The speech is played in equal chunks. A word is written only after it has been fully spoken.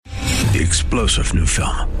The explosive new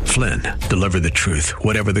film, Flynn, deliver the truth,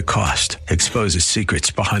 whatever the cost, exposes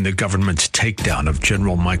secrets behind the government's takedown of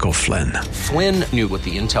General Michael Flynn. Flynn knew what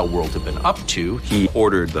the intel world had been up to. He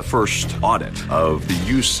ordered the first audit of the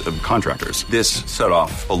use of contractors. This set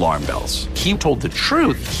off alarm bells. He told the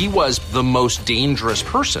truth. He was the most dangerous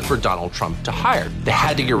person for Donald Trump to hire. They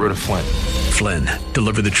had to get rid of Flynn. Flynn,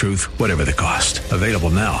 deliver the truth, whatever the cost. Available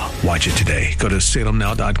now. Watch it today. Go to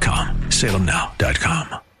salemnow.com.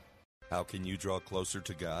 salemnow.com. How can you draw closer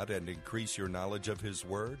to God and increase your knowledge of His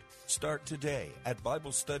Word? Start today at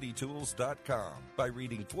BibleStudyTools.com. By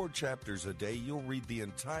reading 4 chapters a day, you'll read the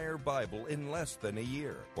entire Bible in less than a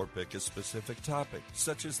year. Or pick a specific topic,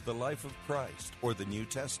 such as the life of Christ or the New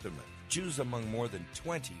Testament. Choose among more than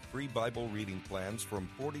 20 free Bible reading plans from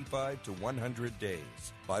 45 to 100 days.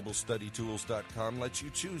 BibleStudyTools.com lets you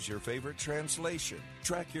choose your favorite translation.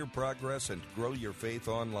 Track your progress and grow your faith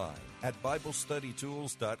online at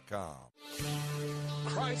BibleStudyTools.com.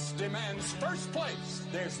 Christ demands first place.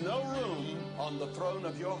 There's no room on the throne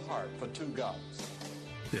of your heart for two gods.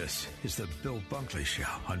 This is the Bill Bunkley Show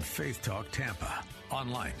on Faith Talk Tampa.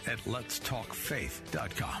 Online at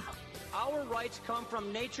letstalkfaith.com. Our rights come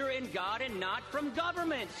from nature and God and not from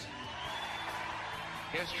government.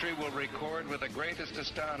 History will record with the greatest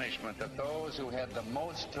astonishment that those who had the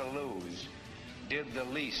most to lose did the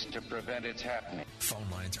least to prevent its happening. Phone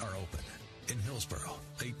lines are open. In Hillsborough,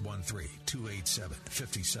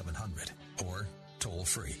 813-287-5700 or toll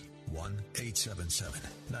free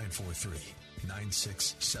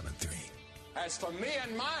 1-877-943-9673. As for me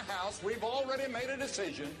and my house, we've already made a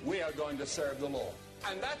decision. We are going to serve the Lord.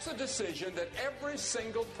 And that's a decision that every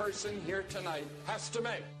single person here tonight has to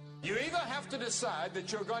make. You either have to decide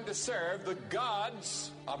that you're going to serve the gods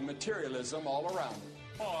of materialism all around you,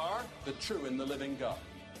 or the true and the living God.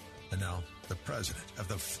 And now, the president of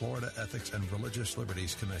the Florida Ethics and Religious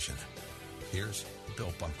Liberties Commission. Here's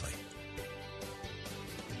Bill Bunkley.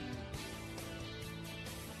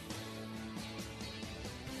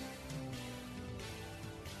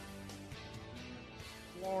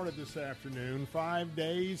 Florida this afternoon, 5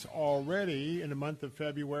 days already in the month of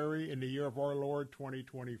February in the year of our Lord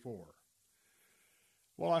 2024.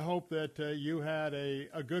 Well, I hope that you had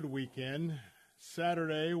a good weekend.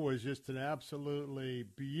 Saturday was just an absolutely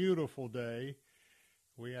beautiful day.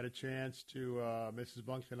 We had a chance to, Mrs.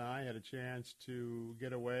 Bunkley and I had a chance to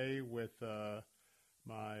get away with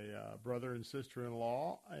my brother and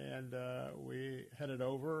sister-in-law, and we headed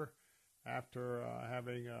over after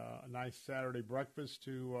having a nice Saturday breakfast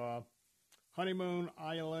to Honeymoon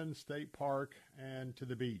Island State Park and to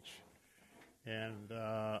the beach. And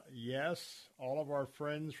yes, all of our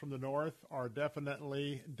friends from the north are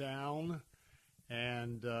definitely down,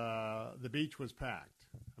 and the beach was packed.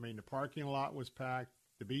 I mean, the parking lot was packed,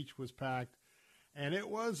 the beach was packed, and it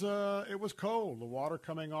was cold. The water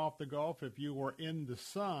coming off the Gulf, if you were in the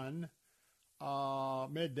sun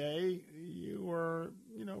midday, you were,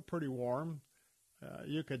 pretty warm.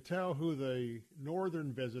 You could tell who the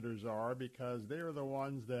northern visitors are because they are the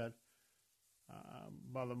ones that,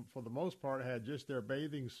 for the most part, had just their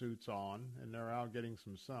bathing suits on, and they're out getting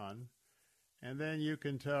some sun. And then you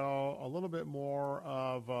can tell a little bit more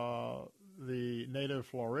of the native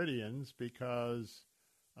Floridians because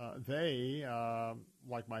they,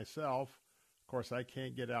 like myself, of course, I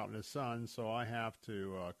can't get out in the sun, so I have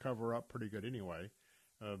to cover up pretty good anyway.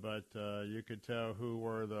 But you could tell who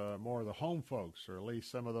were more of the home folks, or at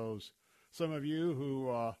least some of you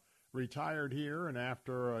who retired here, and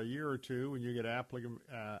after a year or two, when you get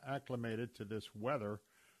acclimated to this weather,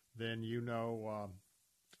 then you know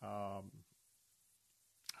how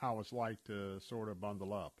it's like to sort of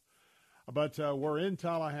bundle up. But we're in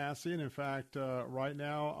Tallahassee, and in fact, right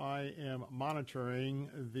now I am monitoring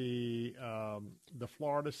the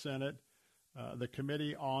Florida Senate, the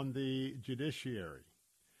Committee on the Judiciary.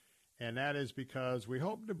 And that is because we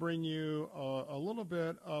hope to bring you a little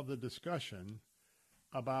bit of the discussion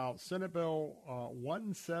about Senate Bill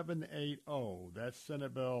 1780. That's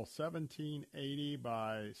Senate Bill 1780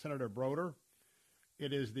 by Senator Broder.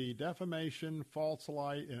 It is the defamation, false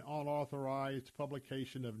light, and unauthorized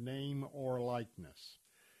publication of name or likeness.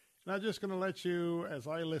 And I'm just going to let you, as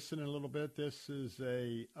I listen in a little bit, this is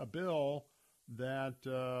a bill that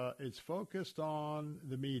is focused on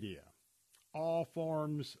the media, all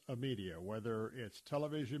forms of media, whether it's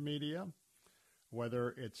television media,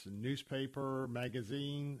 whether it's newspaper,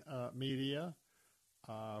 magazine media,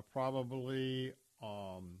 probably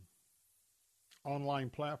online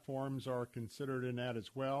platforms are considered in that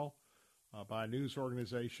as well by a news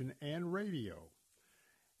organization, and radio.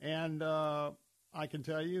 And I can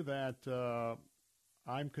tell you that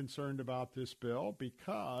I'm concerned about this bill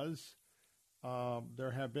because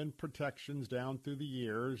there have been protections down through the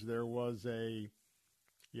years. There was a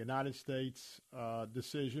United States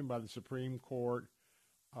decision by the Supreme Court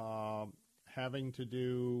having to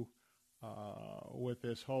do with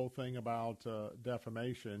this whole thing about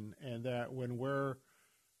defamation, and that when we're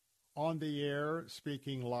on the air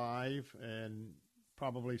speaking live, and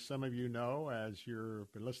probably some of you know as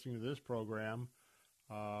you've been listening to this program,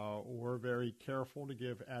 we're very careful to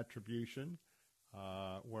give attribution.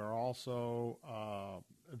 We're also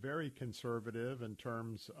very conservative in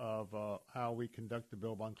terms of how we conduct the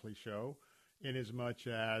Bill Bunkley Show, in as much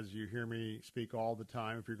as you hear me speak all the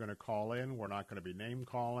time. If you're going to call in, we're not going to be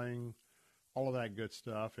name-calling, all of that good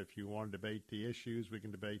stuff. If you want to debate the issues, we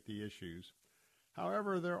can debate the issues.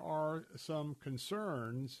 However, there are some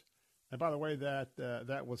concerns. And by the way,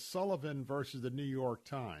 that was Sullivan versus the New York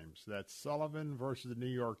Times. That's Sullivan versus the New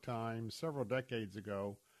York Times several decades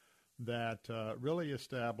ago that really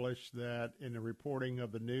established that in the reporting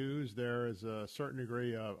of the news, there is a certain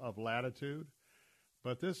degree of latitude.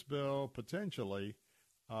 But this bill potentially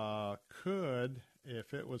could,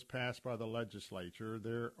 if it was passed by the legislature,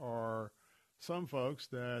 there are some folks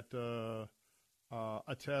that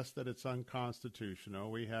attest that it's unconstitutional.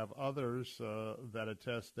 We have others that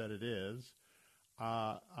attest that it is.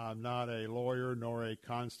 I'm not a lawyer nor a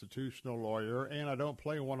constitutional lawyer, and I don't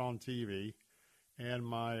play one on TV. And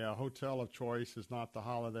my hotel of choice is not the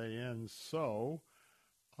Holiday Inn. So,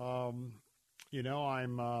 I'm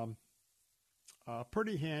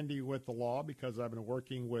pretty handy with the law because I've been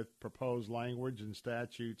working with proposed language and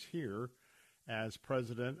statutes here as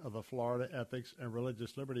president of the Florida Ethics and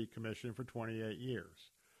Religious Liberty Commission for 28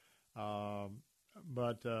 years.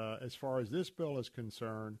 But as far as this bill is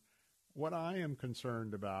concerned, what I am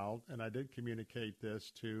concerned about, and I did communicate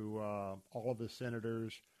this to all of the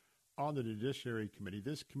senators on the Judiciary Committee.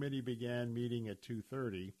 This committee began meeting at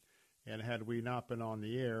 2:30, and had we not been on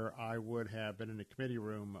the air, I would have been in the committee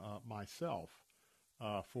room myself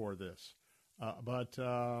for this. But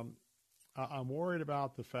I'm worried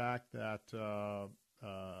about the fact that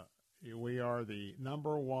we are the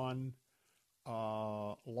number one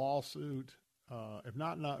lawsuit. If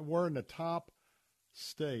not, we're in the top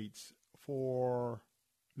states for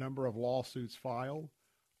number of lawsuits filed,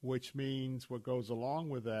 which means what goes along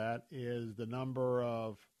with that is the number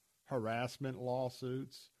of harassment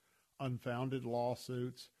lawsuits, unfounded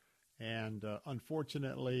lawsuits, and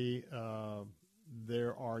unfortunately,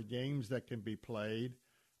 there are games that can be played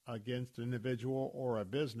against an individual or a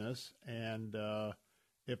business, and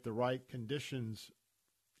if the right conditions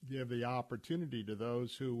give the opportunity to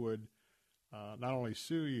those who would not only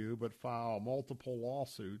sue you but file multiple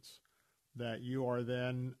lawsuits, that you are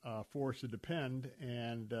then forced to depend.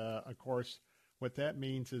 And, of course, what that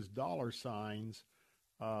means is dollar signs.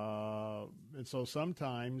 And so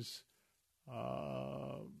sometimes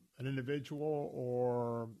an individual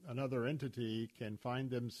or another entity can find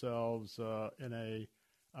themselves in a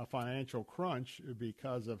financial crunch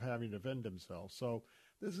because of having to defend themselves. So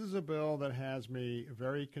this is a bill that has me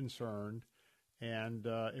very concerned. And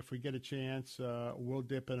if we get a chance, we'll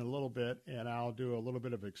dip in a little bit, and I'll do a little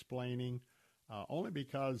bit of explaining, only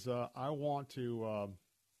because I want to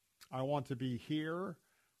be here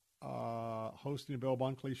hosting the Bill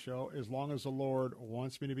Bunkley Show as long as the Lord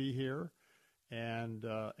wants me to be here, and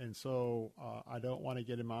so I don't want to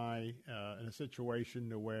get in a situation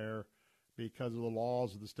to where, because of the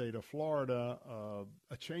laws of the state of Florida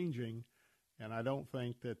are changing. And I don't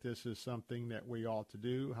think that this is something that we ought to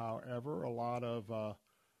do. However, a lot of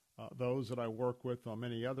those that I work with on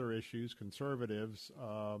many other issues, conservatives,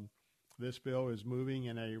 this bill is moving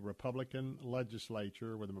in a Republican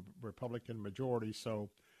legislature with a Republican majority.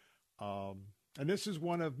 So, and this is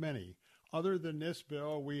one of many. Other than this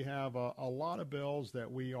bill, we have a lot of bills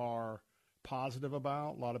that we are positive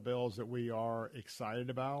about, a lot of bills that we are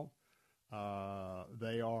excited about.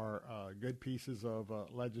 They are good pieces of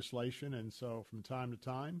legislation, and so from time to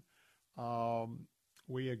time,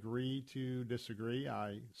 we agree to disagree.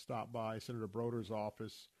 I stopped by Senator Broder's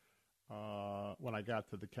office when I got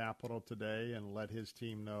to the Capitol today and let his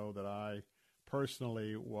team know that I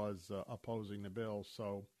personally was opposing the bill,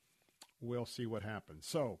 so we'll see what happens.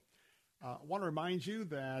 So I want to remind you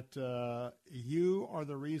that you are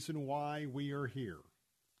the reason why we are here.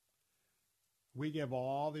 We give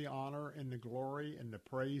all the honor and the glory and the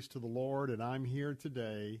praise to the Lord, and I'm here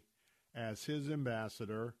today as his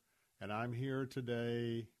ambassador, and I'm here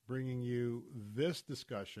today bringing you this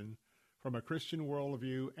discussion from a Christian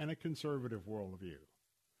worldview and a conservative worldview.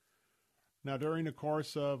 Now, during the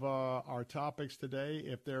course of our topics today,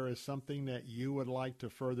 if there is something that you would like to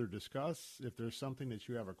further discuss, if there's something that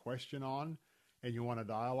you have a question on and you want to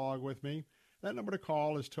dialogue with me, That number to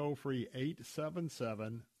call is toll-free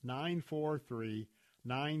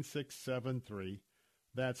 877-943-9673.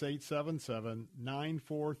 That's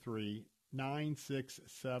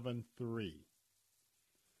 877-943-9673.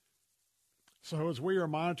 So as we are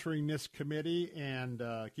monitoring this committee, and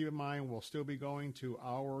keep in mind we'll still be going to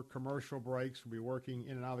our commercial breaks. We'll be working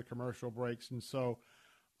in and out of the commercial breaks. And so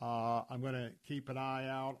I'm going to keep an eye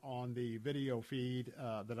out on the video feed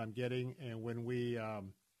that I'm getting. And when we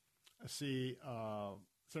see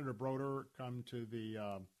Senator Broder come to the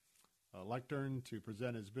lectern to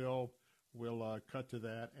present his bill, we'll cut to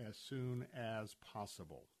that as soon as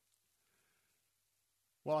possible.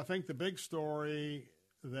 Well, I think the big story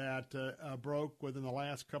that broke within the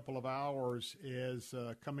last couple of hours is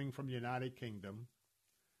coming from the United Kingdom.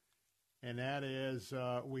 And that is,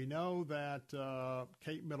 we know that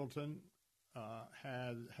Kate Middleton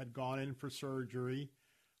had gone in for surgery,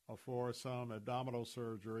 for some abdominal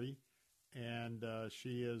surgery. And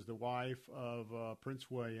she is the wife of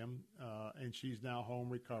Prince William, and she's now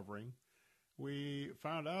home recovering. We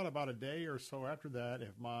found out about a day or so after that,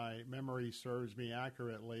 if my memory serves me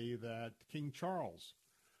accurately, that King Charles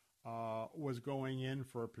was going in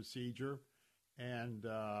for a procedure, and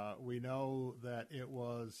we know that it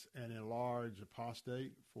was an enlarged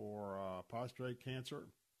prostate for prostate cancer.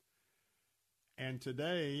 And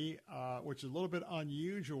today, which is a little bit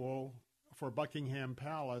unusual for Buckingham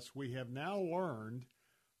Palace, we have now learned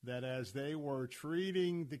that as they were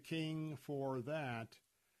treating the king for that,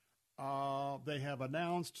 they have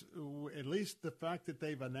announced, at least the fact that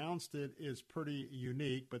they've announced it is pretty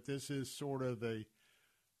unique, but this is sort of the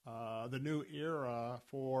new era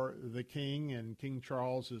for the king, and King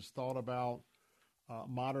Charles has thought about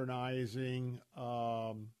modernizing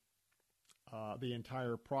the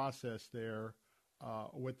entire process there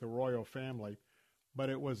with the royal family. But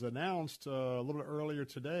it was announced a little earlier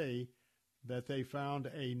today that they found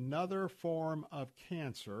another form of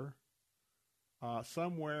cancer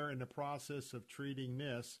somewhere in the process of treating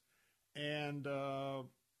this, and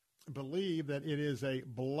believe that it is a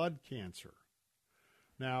blood cancer.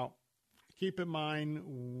 Now, keep in mind,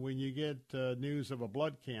 when you get news of a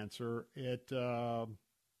blood cancer, it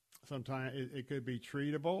sometimes it could be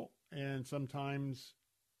treatable, and sometimes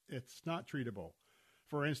it's not treatable.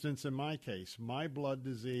 For instance, in my case, my blood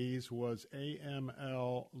disease was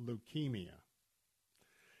AML leukemia.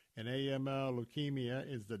 And AML leukemia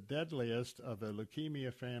is the deadliest of the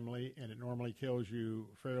leukemia family, and it normally kills you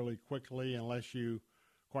fairly quickly unless you,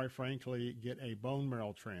 quite frankly, get a bone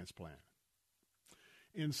marrow transplant.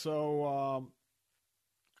 And so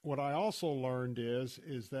what I also learned is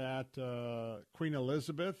that Queen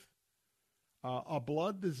Elizabeth, a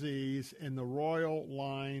blood disease in the royal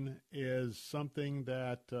line is something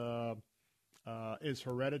that is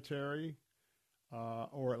hereditary,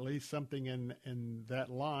 or at least something in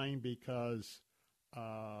that line, because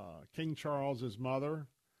King Charles's mother,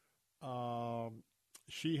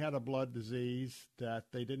 she had a blood disease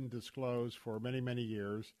that they didn't disclose for many, many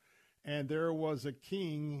years. And there was a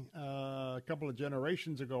king a couple of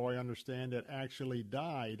generations ago, I understand, that actually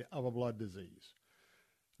died of a blood disease.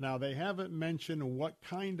 Now, they haven't mentioned what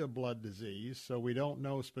kind of blood disease, so we don't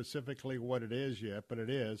know specifically what it is yet, but it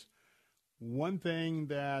is. One thing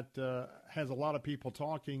that has a lot of people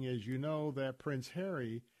talking is, you know, that Prince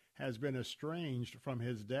Harry has been estranged from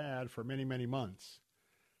his dad for many, many months.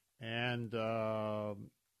 And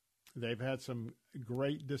they've had some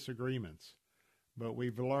great disagreements. But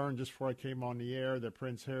we've learned just before I came on the air that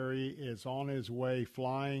Prince Harry is on his way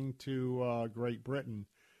flying to Great Britain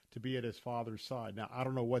to be at his father's side. Now, I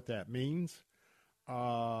don't know what that means.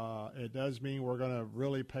 It does mean we're going to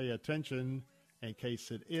really pay attention in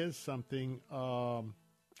case it is something of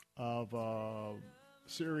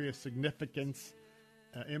serious significance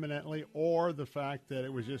imminently, or the fact that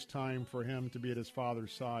it was just time for him to be at his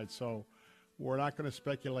father's side. So we're not going to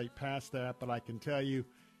speculate past that, but I can tell you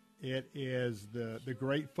it is the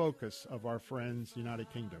great focus of our friends,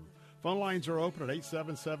 United Kingdom. Phone lines are open at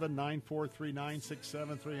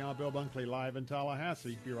 877-943-9673. I'm Bill Bunkley, live in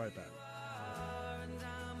Tallahassee. Be right back.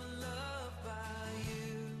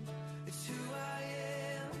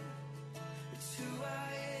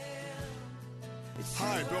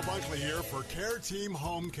 Hi, Bill Bunkley here for Care Team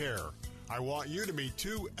Home Care. I want you to meet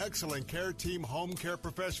two excellent Care Team home care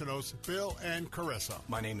professionals, Bill and Carissa.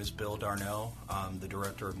 My name is Bill Darnell. I'm the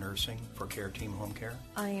Director of Nursing for Care Team Home Care.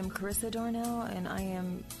 I am Carissa Darnell, and I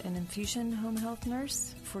am an infusion home health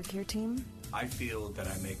nurse for Care Team. I feel that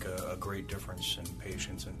I make a great difference in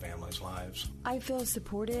patients' and families' lives. I feel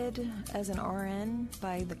supported as an RN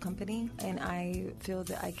by the company, and I feel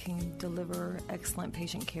that I can deliver excellent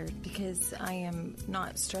patient care because I am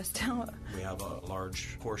not stressed out. We have a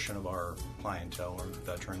large portion of our clientele are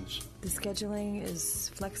veterans. The scheduling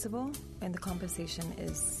is flexible, and the compensation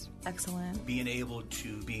is excellent. Being able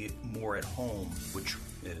to be more at home, which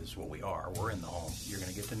is what we are, we're in the home, you're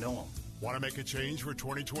going to get to know them. Want to make a change for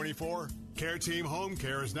 2024? Care Team Home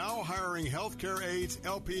Care is now hiring healthcare aides,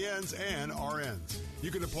 LPNs, and RNs.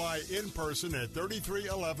 You can apply in person at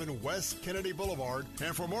 3311 West Kennedy Boulevard.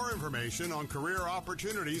 And for more information on career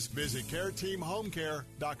opportunities, visit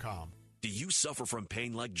careteamhomecare.com. Do you suffer from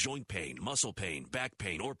pain like joint pain, muscle pain, back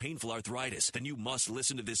pain, or painful arthritis? Then you must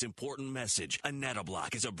listen to this important message.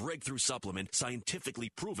 Anatoblock is a breakthrough supplement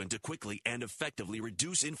scientifically proven to quickly and effectively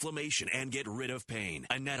reduce inflammation and get rid of pain.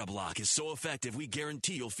 Anatoblock is so effective, we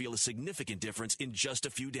guarantee you'll feel a significant difference in just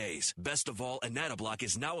a few days. Best of all, Anatoblock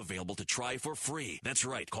is now available to try for free. That's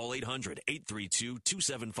right. Call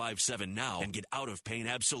 800-832-2757 now and get out of pain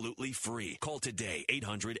absolutely free. Call today,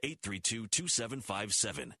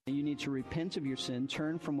 800-832-2757. You need to repent of your sin,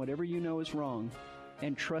 turn from whatever you know is wrong,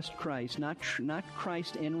 and trust Christ. Not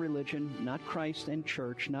Christ and religion, not Christ and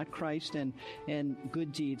church, not Christ and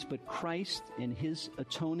good deeds, but Christ and His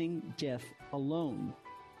atoning death alone.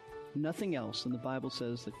 Nothing else. And the Bible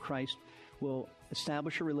says that Christ will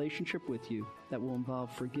establish a relationship with you that will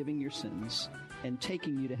involve forgiving your sins and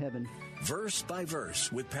taking you to heaven. Verse by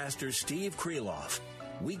Verse with Pastor Steve Kreloff.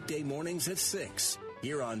 Weekday mornings at 6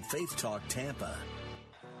 here on Faith Talk Tampa.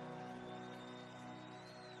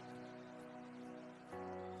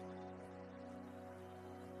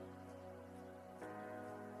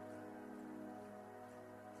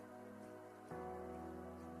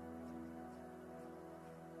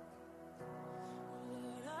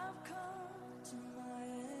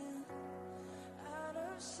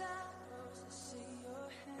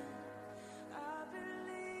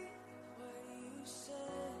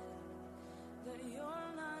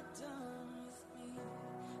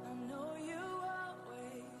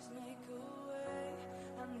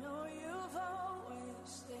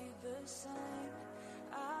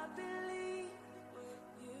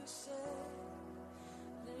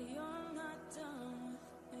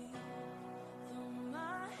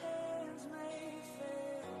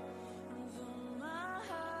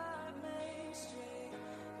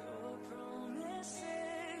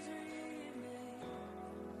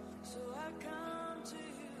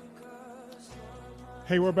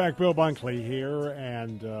 Hey, we're back. Bill Bunkley here,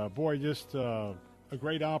 and just a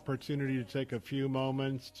great opportunity to take a few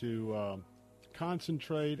moments to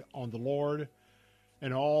concentrate on the Lord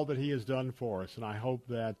and all that He has done for us. And I hope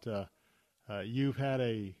that you've had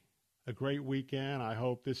a great weekend. I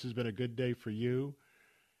hope this has been a good day for you.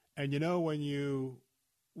 And you know, when you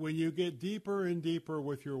get deeper and deeper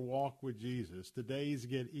with your walk with Jesus, the days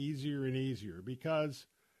get easier and easier because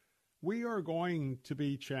we are going to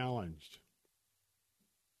be challenged.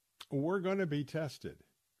 We're going to be tested.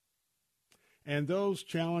 And those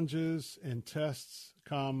challenges and tests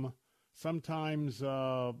come sometimes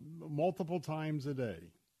multiple times a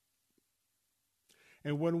day.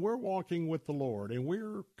 And when we're walking with the Lord and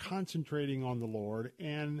we're concentrating on the Lord,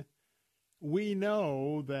 and we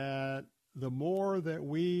know that the more that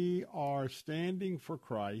we are standing for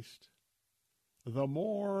Christ, the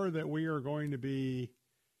more that we are going to be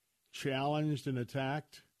challenged and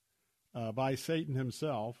attacked by Satan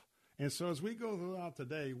himself. And so as we go throughout the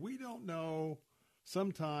day, we don't know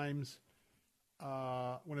sometimes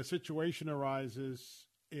when a situation arises,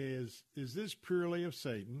 is this purely of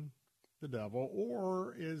Satan, the devil,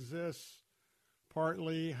 or is this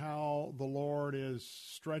partly how the Lord is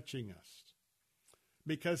stretching us?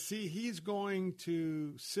 Because, see, He's going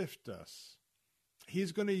to sift us.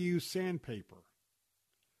 He's going to use sandpaper.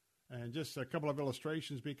 And just a couple of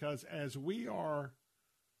illustrations, because as we are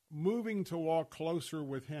moving to walk closer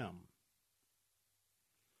with Him,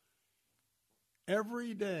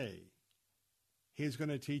 every day He's going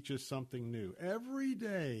to teach us something new. Every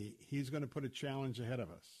day He's going to put a challenge ahead of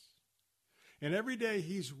us. And every day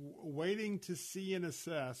He's waiting to see and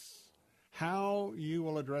assess how you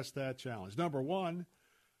will address that challenge. Number one,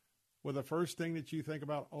 well, the first thing that you think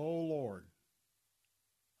about, oh, Lord,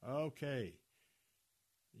 okay,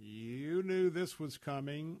 you knew this was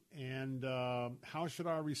coming, and how should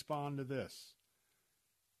I respond to this?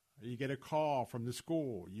 You get a call from the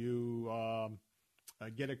school. You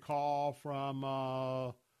get a call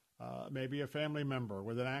from maybe a family member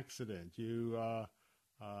with an accident. You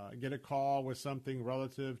get a call with something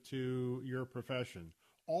relative to your profession.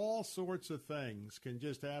 All sorts of things can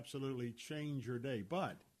just absolutely change your day.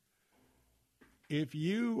 But if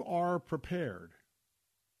you are prepared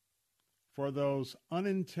for those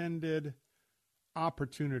unintended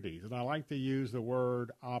opportunities, and I like to use the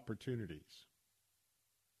word opportunities,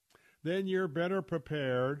 then you're better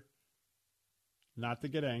prepared not to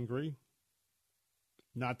get angry,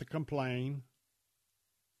 not to complain,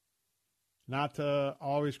 not to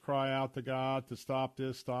always cry out to God to stop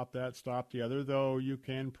this, stop that, stop the other, though you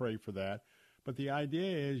can pray for that. But the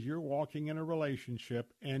idea is you're walking in a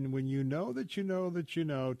relationship, and when you know that you know that you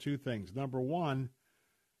know two things. Number one,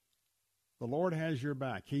 the Lord has your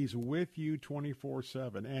back. He's with you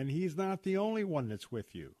 24/7, and he's not the only one that's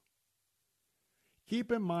with you.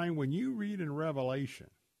 Keep in mind, when you read in Revelation,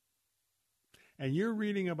 and you're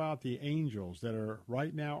reading about the angels that are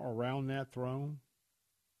right now around that throne,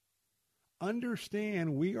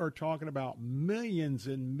 understand we are talking about millions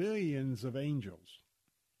and millions of angels.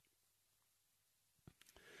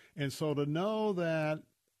 And so to know that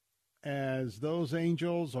as those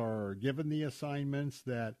angels are given the assignments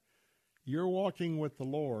that you're walking with the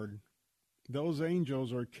Lord, those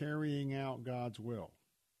angels are carrying out God's will.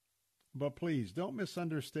 But please, don't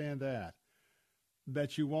misunderstand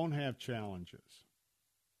that you won't have challenges.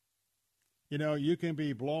 You know, you can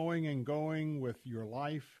be blowing and going with your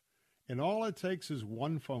life, and all it takes is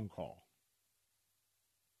one phone call.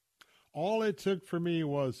 All it took for me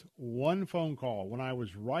was one phone call when I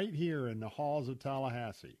was right here in the halls of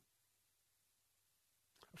Tallahassee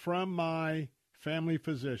from my family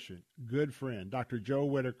physician, good friend, Dr. Joe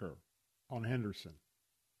Whitaker on Henderson.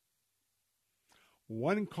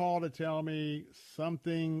 One call to tell me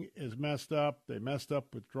something is messed up. They messed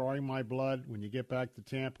up with drawing my blood. When you get back to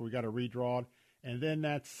Tampa, we got to redraw it. And then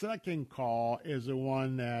that second call is the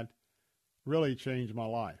one that really changed my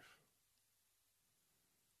life.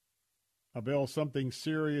 Bill, something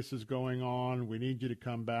serious is going on. We need you to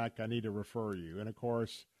come back. I need to refer you. And, of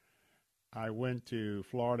course, I went to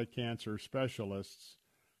Florida Cancer Specialists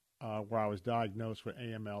where I was diagnosed with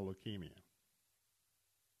AML leukemia.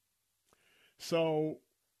 So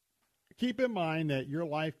keep in mind that your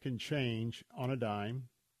life can change on a dime.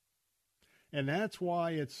 And that's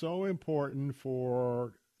why it's so important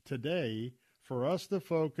for today for us to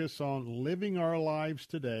focus on living our lives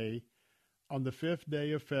today on the 5th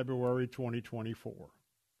day of February 2024.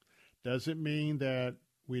 Doesn't mean that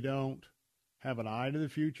we don't have an eye to the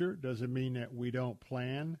future. Doesn't mean that we don't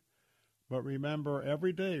plan. But remember,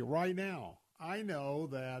 every day, right now, I know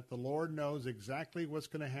that the Lord knows exactly what's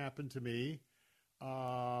going to happen to me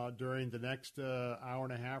during the next hour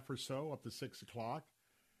and a half or so up to 6 o'clock.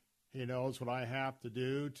 He knows what I have to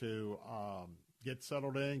do to get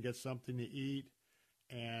settled in, get something to eat,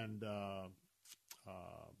 and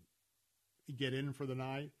get in for the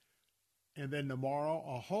night. And then tomorrow,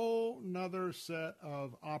 a whole nother set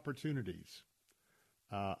of opportunities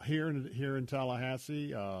here in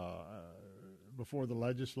Tallahassee before the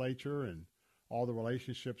legislature and all the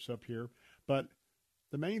relationships up here. But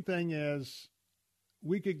the main thing is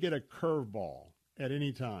we could get a curveball at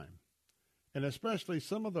any time. And especially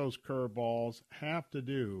some of those curveballs have to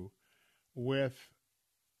do with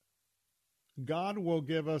God will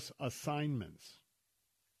give us assignments.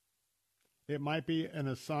 It might be an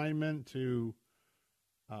assignment to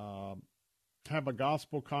have a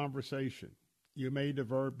gospel conversation. You may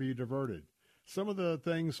be diverted. Some of the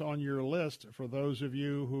things on your list, for those of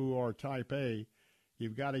you who are type A,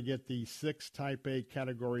 you've got to get the 6 type A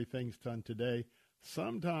category things done today.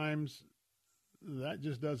 Sometimes that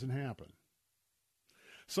just doesn't happen.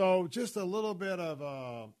 So just a little bit of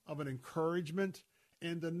an encouragement,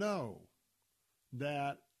 and to know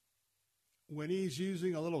that when he's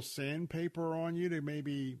using a little sandpaper on you to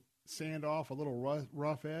maybe sand off a little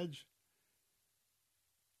rough edge,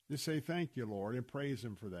 just say thank you, Lord, and praise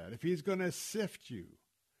him for that. If he's going to sift you,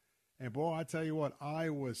 and boy, I tell you what, I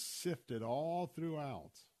was sifted all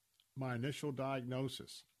throughout my initial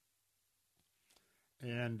diagnosis.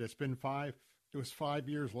 And it was 5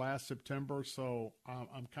 years last September, so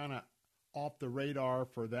I'm kind of off the radar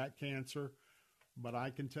for that cancer. But I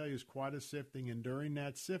can tell you it's quite a sifting, and during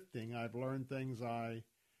that sifting, I've learned things about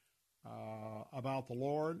the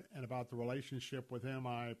Lord and about the relationship with him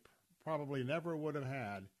I probably never would have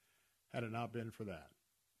had it not been for that.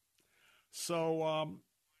 So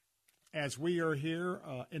as we are here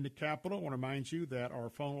in the Capitol, I want to remind you that our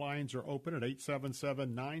phone lines are open at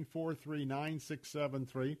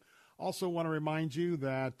 877-943-9673. Also want to remind you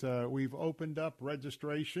that we've opened up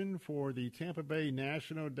registration for the Tampa Bay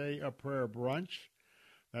National Day of Prayer Brunch.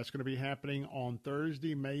 That's going to be happening on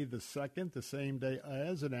Thursday, May the 2nd, the same day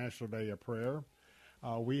as the National Day of Prayer.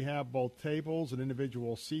 We have both tables and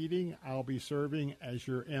individual seating. I'll be serving as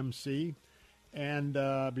your MC and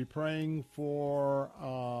be praying for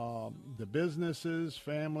the businesses,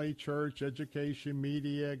 family, church, education,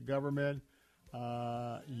 media, government,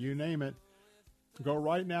 you name it. Go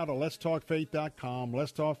right now to letstalkfaith.com,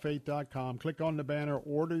 letstalkfaith.com. Click on the banner,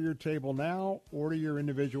 order your table now, order your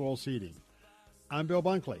individual seating. I'm Bill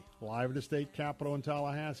Bunkley, live at the state capitol in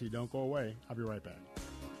Tallahassee. Don't go away. I'll be right back.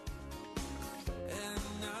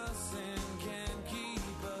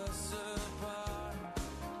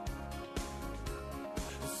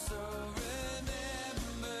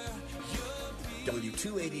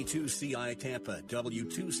 W282CI Tampa,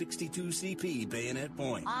 W262CP Bayonet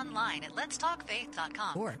Point. Online at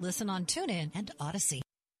letstalkfaith.com or listen on TuneIn and Odyssey.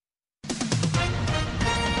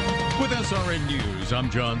 With SRN News, I'm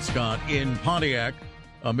John Scott. In Pontiac,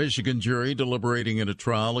 a Michigan jury deliberating in a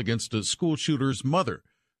trial against a school shooter's mother,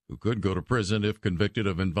 who could go to prison if convicted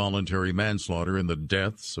of involuntary manslaughter in the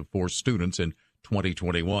deaths of 4 students in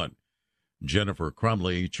 2021. Jennifer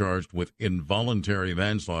Crumley, charged with involuntary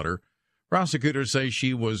manslaughter. Prosecutors say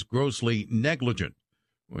she was grossly negligent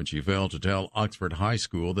when she failed to tell Oxford High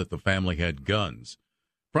School that the family had guns.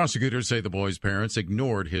 Prosecutors say the boy's parents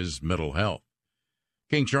ignored his mental health.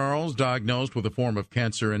 King Charles diagnosed with a form of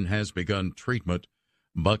cancer and has begun treatment.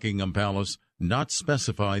 Buckingham Palace not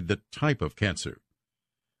specified the type of cancer.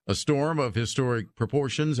 A storm of historic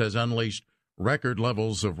proportions has unleashed record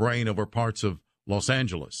levels of rain over parts of Los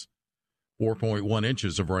Angeles. 4.1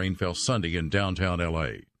 inches of rain fell Sunday in downtown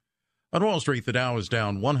L.A. On Wall Street, the Dow is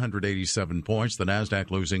down 187 points, the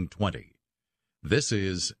Nasdaq losing 20. This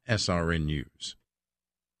is SRN News.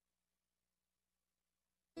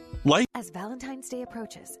 As Valentine's Day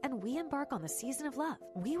approaches and we embark on the season of love,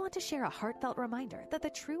 we want to share a heartfelt reminder that the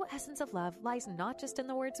true essence of love lies not just in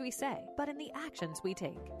the words we say, but in the actions we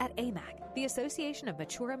take. At AMAC, the Association of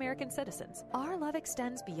Mature American Citizens, our love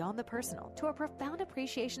extends beyond the personal to a profound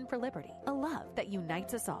appreciation for liberty, a love that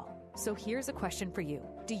unites us all. So here's a question for you.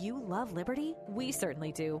 Do you love liberty? We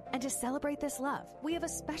certainly do. And to celebrate this love, we have a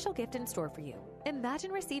special gift in store for you.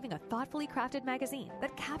 Imagine receiving a thoughtfully crafted magazine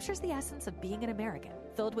that captures the essence of being an American,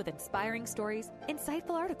 filled with inspiring stories,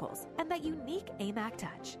 insightful articles, and that unique AMAC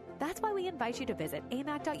touch. That's why we invite you to visit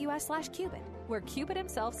amac.us/Cupid, where Cupid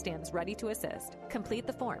himself stands ready to assist. Complete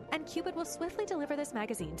the form, and Cupid will swiftly deliver this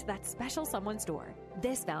magazine to that special someone's door.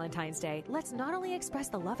 This Valentine's Day, let's not only express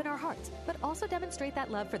the love in our hearts, but also demonstrate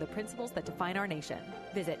that love for the principles that define our nation.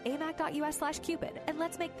 Visit amac.us/Cupid, and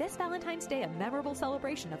let's make this Valentine's Day a memorable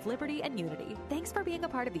celebration of liberty and unity. Thanks for being a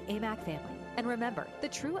part of the AMAC family. And remember, the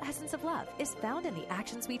true essence of love is found in the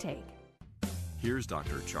actions we take. Here's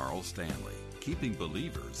Dr. Charles Stanley, keeping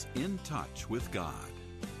believers in touch with God.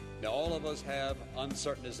 Now, all of us have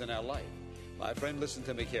uncertainties in our life. My friend, listen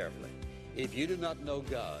to me carefully. If you do not know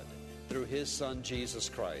God through His Son, Jesus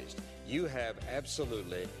Christ, you have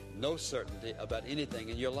absolutely no certainty about anything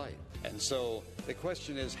in your life. And so the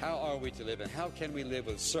question is, how are we to live, and how can we live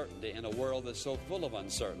with certainty in a world that's so full of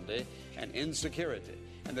uncertainty and insecurity?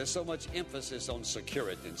 And there's so much emphasis on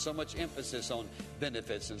security and so much emphasis on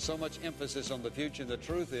benefits and so much emphasis on the future. And the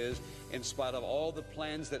truth is, in spite of all the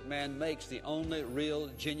plans that man makes, the only real,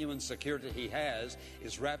 genuine security he has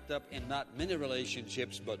is wrapped up in not many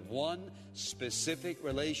relationships, but one specific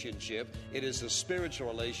relationship. It is a spiritual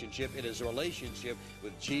relationship. It is a relationship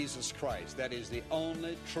with Jesus Christ. That is the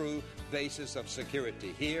only true basis of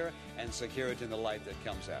security here and security in the life that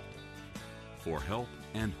comes after. For help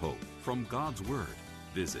and hope from God's Word,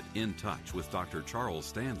 visit In Touch with Dr. Charles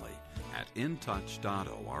Stanley at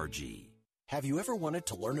intouch.org. Have you ever wanted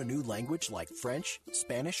to learn a new language like French,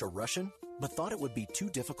 Spanish, or Russian, but thought it would be too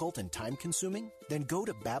difficult and time-consuming? Then go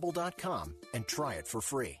to Babbel.com and try it for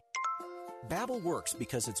free. Babbel works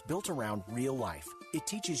because it's built around real life. It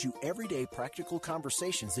teaches you everyday practical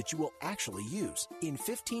conversations that you will actually use. In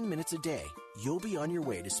 15 minutes a day, you'll be on your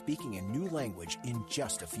way to speaking a new language in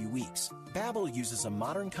just a few weeks. Babbel uses a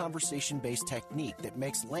modern conversation-based technique that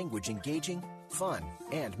makes language engaging, fun,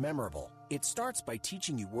 and memorable. It starts by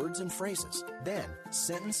teaching you words and phrases. Then,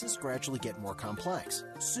 sentences gradually get more complex.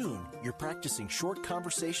 Soon, you're practicing short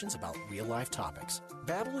conversations about real-life topics.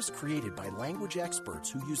 Babbel is created by language experts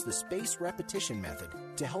who use the spaced repetition method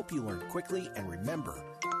to help you learn quickly and remember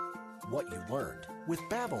what you learned. With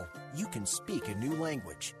Babbel, you can speak a new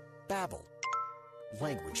language. Babbel.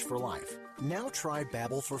 Language for life. Now try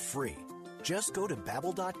Babbel for free. Just go to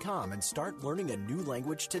Babbel.com and start learning a new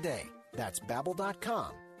language today. That's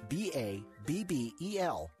Babbel.com.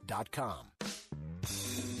 BABBEL.com.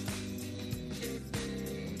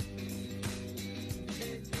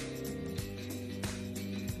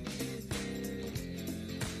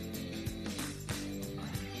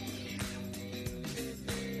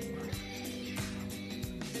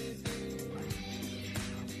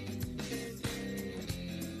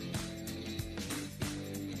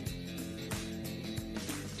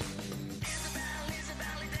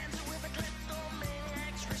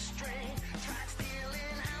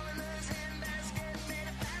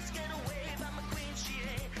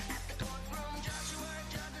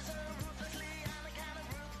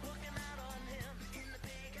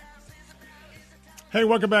 Hey,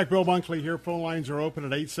 welcome back. Bill Bunkley here. Phone lines are open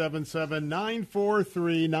at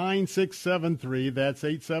 877-943-9673. That's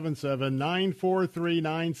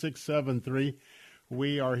 877-943-9673.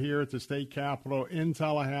 We are here at the state capitol in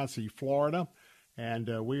Tallahassee, Florida,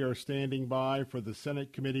 and we are standing by for the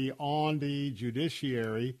Senate Committee on the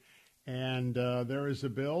Judiciary. And there is a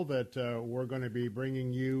bill that we're going to be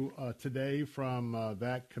bringing you today from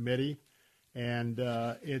that committee. And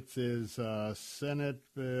it is Senate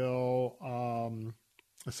Bill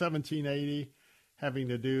 1780, having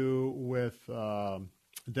to do with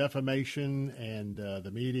defamation and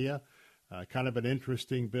the media. Kind of an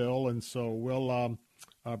interesting bill, and so we'll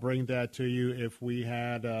bring that to you if we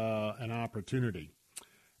had an opportunity.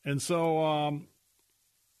 And so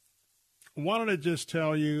wanted to just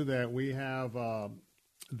tell you that we have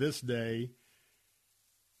this day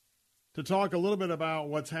to talk a little bit about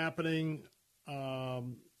what's happening.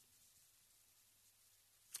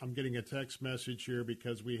 I'm getting a text message here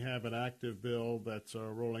because we have an active bill that's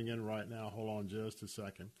rolling in right now. Hold on just a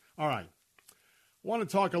second. All right. I want to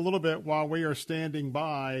talk a little bit while we are standing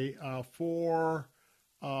by for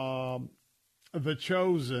The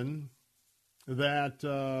Chosen that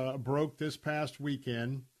broke this past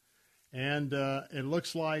weekend. And it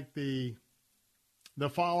looks like the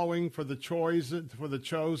following for The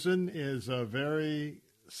Chosen is very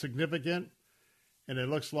significant. And it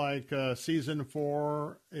looks like season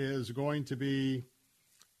 4 is going to be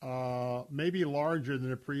maybe larger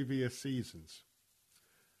than the previous seasons.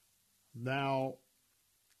 Now,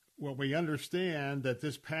 what we understand that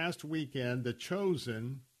this past weekend, The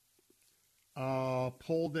Chosen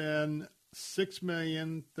pulled in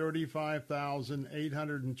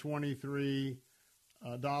 $6,035,823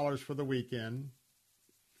 for the weekend.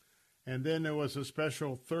 And then there was a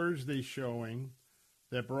special Thursday showing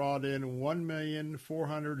that brought in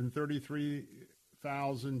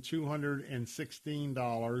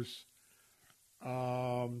 $1,433,216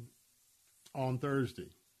 on Thursday.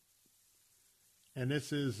 And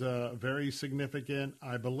this is very significant.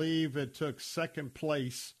 I believe it took second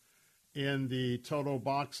place in the total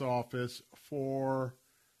box office for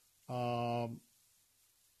for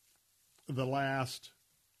the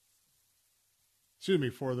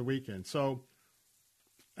weekend. So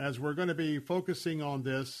as we're going to be focusing on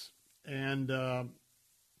this, and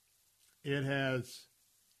it has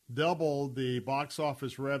doubled the box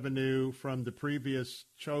office revenue from the previous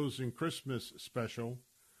Chosen Christmas special,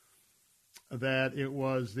 that it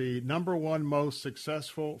was the number one most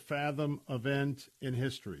successful Fathom event in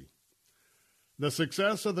history. The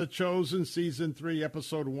success of The Chosen Season 3,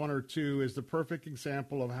 Episode 1 or 2 is the perfect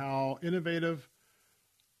example of how innovative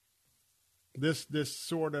this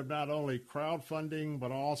sort of not only crowdfunding,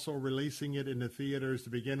 but also releasing it into theaters to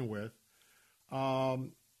begin with.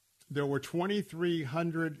 There were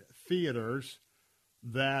 2,300 theaters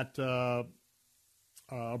that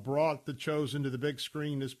brought The Chosen to the big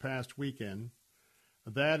screen this past weekend.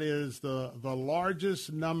 That is the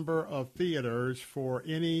largest number of theaters for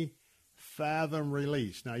any Fathom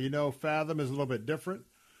release. Now, you know, Fathom is a little bit different.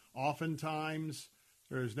 Oftentimes,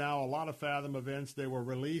 there's now a lot of Fathom events. They will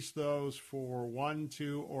release those for 1,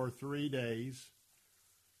 2, or 3 days.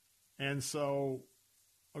 And so,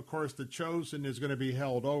 of course, The Chosen is going to be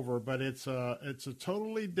held over, but it's a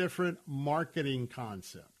totally different marketing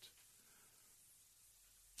concept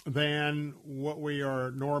than what we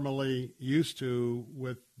are normally used to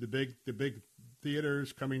with the big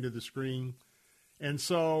theaters coming to the screen. And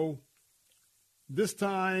so this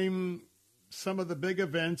time, some of the big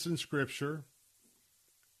events in Scripture,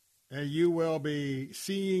 you will be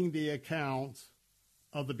seeing the account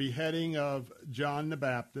of the beheading of John the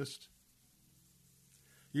Baptist.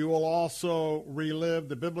 You will also relive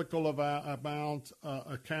the biblical account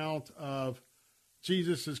of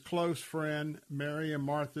Jesus' close friend, Mary and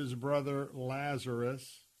Martha's brother,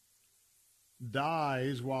 Lazarus,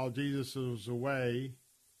 dies while Jesus was away.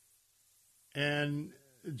 And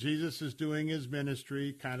Jesus is doing his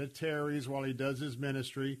ministry, kind of tarries while he does his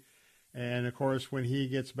ministry. And, of course, when he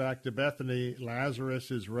gets back to Bethany,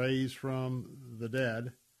 Lazarus is raised from the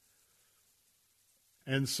dead.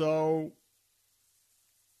 And so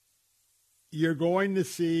you're going to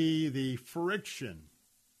see the friction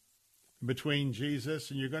between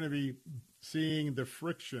Jesus, and you're going to be seeing the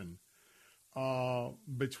friction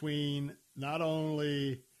between not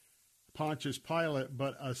only Pontius Pilate,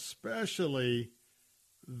 but especially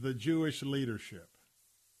the Jewish leadership,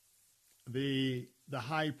 the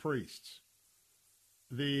high priests,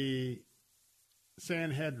 the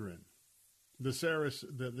Sanhedrin, the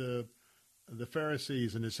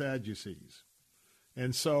Pharisees and the Sadducees.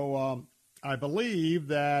 And so I believe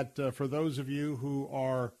that for those of you who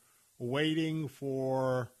are waiting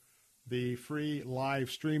for the free live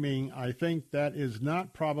streaming, I think that is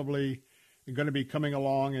not probably going to be coming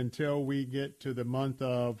along until we get to the month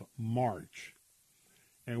of March.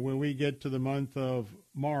 And when we get to the month of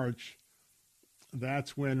March,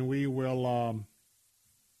 that's when we will, I'm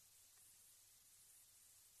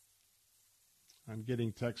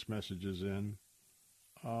getting text messages in.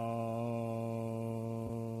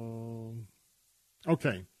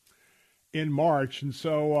 Okay, in March. And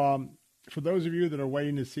so for those of you that are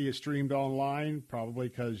waiting to see it streamed online, probably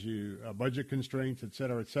because you budget constraints, et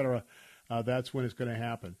cetera, that's when it's going to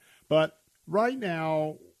happen. But right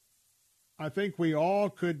now, I think we all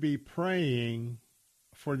could be praying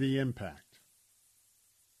for the impact.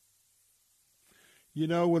 You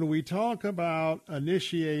know, when we talk about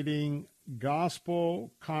initiating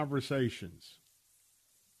gospel conversations,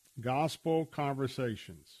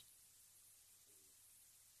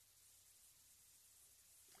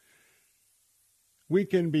 we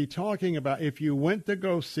can be talking about, if you went to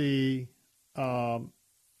go see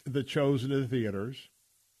The Chosen at the theaters,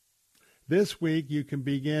 this week you can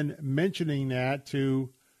begin mentioning that to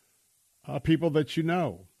people that you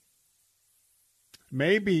know.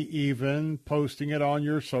 Maybe even posting it on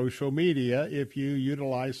your social media if you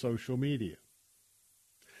utilize social media.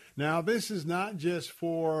 Now, this is not just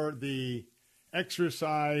for the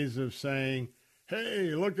exercise of saying,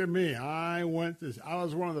 hey, look at me. I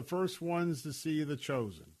was one of the first ones to see The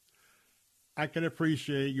Chosen. I can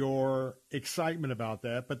appreciate your excitement about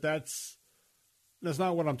that, but that's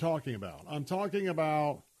not what I'm talking about. I'm talking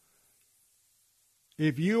about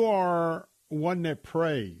if you are one that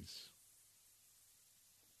prays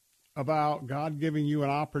about God giving you an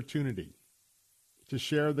opportunity to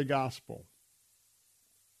share the gospel,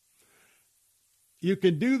 you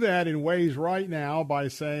can do that in ways right now by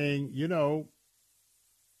saying, you know,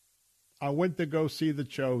 I went to go see The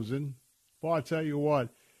Chosen. Well, I tell you what,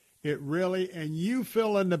 it really, and you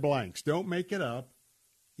fill in the blanks. Don't make it up.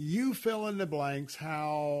 You fill in the blanks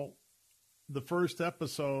how the first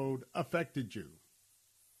episode affected you.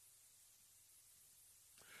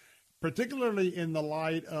 Particularly in the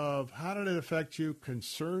light of how did it affect you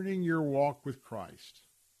concerning your walk with Christ?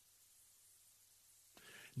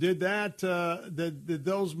 Did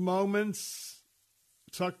those moments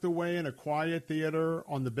tucked away in a quiet theater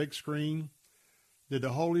on the big screen, did the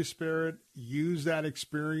Holy Spirit use that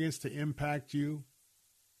experience to impact you?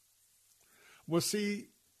 Well, see,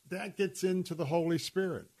 that gets into the Holy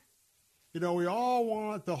Spirit. You know, we all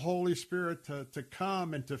want the Holy Spirit to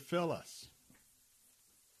come and to fill us.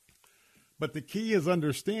 But the key is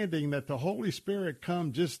understanding that the Holy Spirit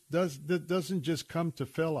doesn't just come to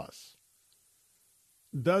fill us.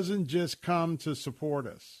 Doesn't just come to support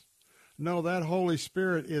us. No, that Holy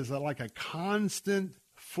Spirit is like a constant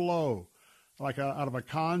flow, like out of a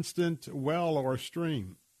constant well or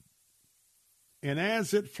stream. And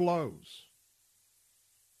as it flows,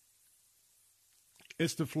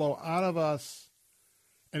 it's to flow out of us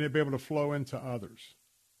and to be able to flow into others.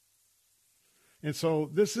 And so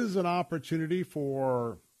this is an opportunity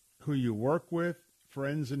for who you work with,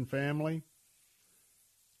 friends and family,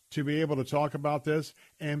 to be able to talk about this.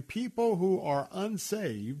 And people who are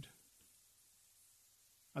unsaved,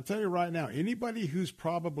 I'll tell you right now, anybody who's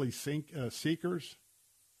probably seekers,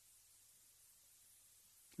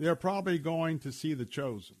 they're probably going to see The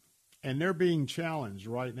Chosen. And they're being challenged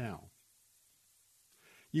right now.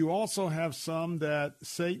 You also have some that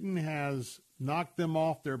Satan has knocked them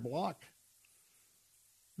off their block.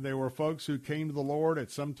 They were folks who came to the Lord at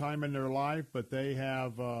some time in their life, but they've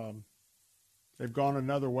gone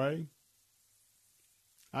another way.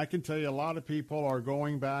 I can tell you a lot of people are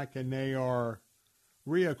going back and they are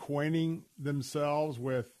reacquainting themselves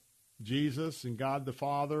with Jesus and God the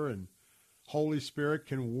Father, and Holy Spirit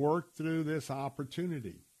can work through this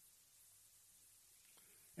opportunity.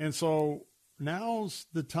 And so now's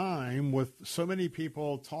the time, with so many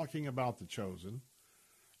people talking about The Chosen,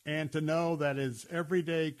 and to know that as every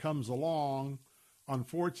day comes along,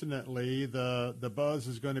 unfortunately, the buzz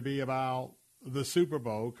is going to be about the Super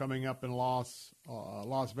Bowl coming up in Las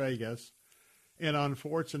Vegas. And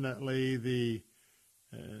unfortunately, the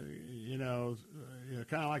kind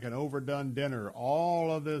of like an overdone dinner,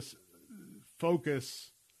 all of this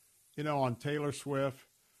focus, on Taylor Swift,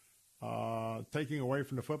 taking away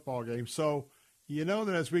from the football game. So, that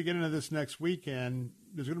as we get into this next weekend,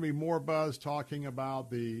 there's going to be more buzz talking about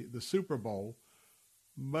the Super Bowl.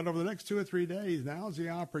 But over the next 2 or 3 days, now is the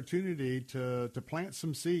opportunity to plant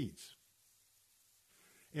some seeds.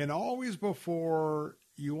 And always before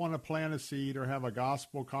you want to plant a seed or have a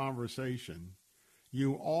gospel conversation,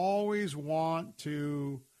 you always want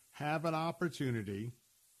to have an opportunity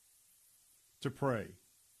to pray.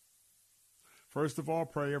 First of all,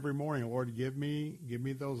 pray every morning. Lord, give me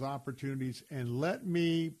those opportunities and let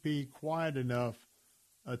me be quiet enough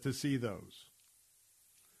to see those.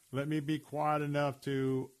 Let me be quiet enough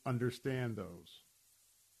to understand those.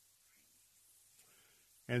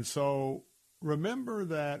 And so remember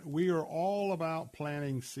that we are all about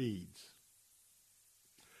planting seeds.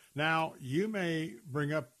 Now, you may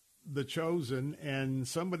bring up The Chosen, and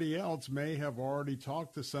somebody else may have already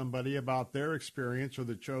talked to somebody about their experience or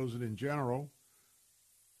The Chosen in general.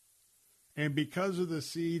 And because of the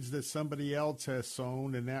seeds that somebody else has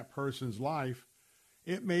sown in that person's life,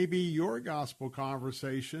 it may be your gospel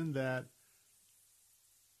conversation that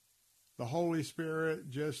the Holy Spirit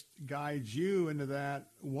just guides you into that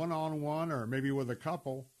one-on-one or maybe with a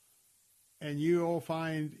couple, and you'll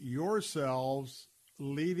find yourselves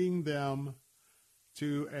leading them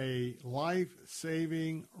to a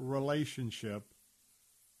life-saving relationship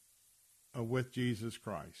with Jesus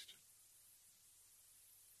Christ.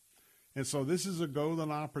 And so this is a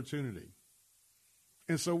golden opportunity.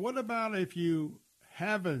 And so what about if you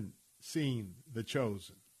haven't seen The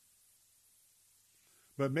Chosen,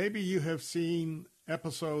 but maybe you have seen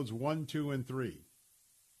episodes 1, 2, and 3?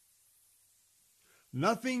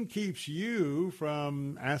 Nothing keeps you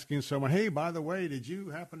from asking someone, hey, by the way, did you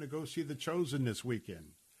happen to go see The Chosen this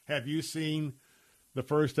weekend? Have you seen the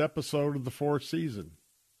first episode of the 4th season?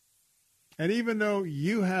 And even though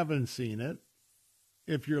you haven't seen it,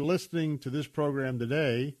 if you're listening to this program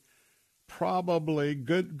today, probably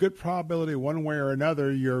good probability one way or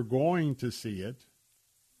another you're going to see it.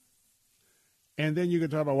 And then you can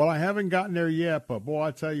talk about, well, I haven't gotten there yet, but boy,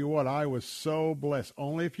 I tell you what, I was so blessed.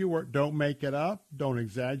 Only if you were. Don't make it up. Don't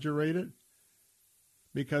exaggerate it.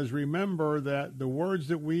 Because remember that the words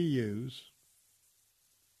that we use,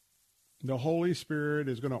 the Holy Spirit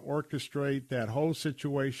is going to orchestrate that whole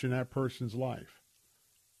situation in that person's life.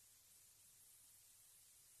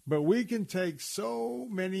 But we can take so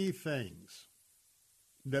many things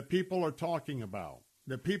that people are talking about,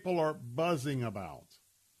 that people are buzzing about.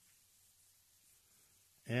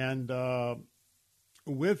 And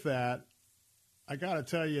with that, I got to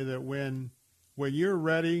tell you that when you're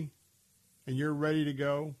ready and you're ready to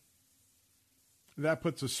go, that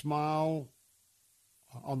puts a smile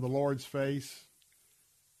on the Lord's face.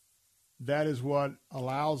 That is what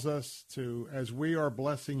allows us to, as we are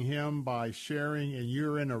blessing him by sharing, and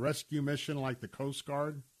you're in a rescue mission like the Coast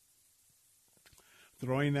Guard,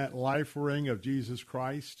 throwing that life ring of Jesus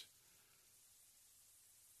Christ.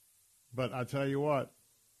 But I tell you what,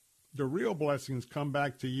 the real blessings come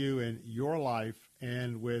back to you in your life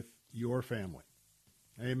and with your family.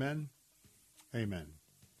 Amen? Amen.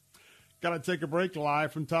 Got to take a break.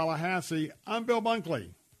 Live from Tallahassee, I'm Bill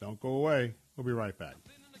Bunkley. Don't go away. We'll be right back.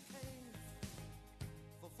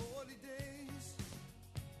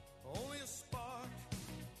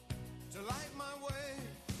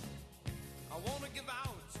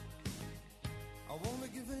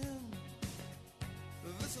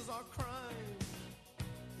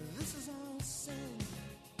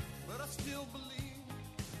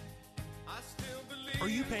 Are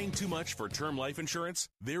you paying too much for term life insurance?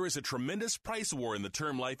 There is a tremendous price war in the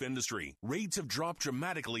term life industry. Rates have dropped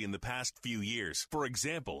dramatically in the past few years. For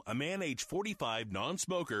example, a man age 45,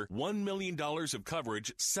 non-smoker, $1 million of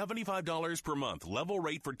coverage, $75 per month, level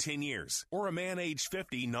rate for 10 years. Or a man age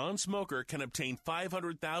 50, non-smoker, can obtain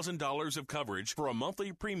 $500,000 of coverage for a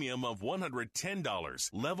monthly premium of $110,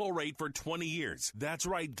 level rate for 20 years. That's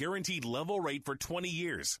right, guaranteed level rate for 20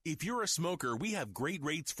 years. If you're a smoker, we have great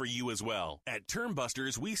rates for you as well. At TermBuster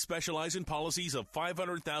Busters, we specialize in policies of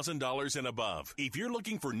 $500,000 and above. If you're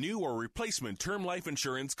looking for new or replacement term life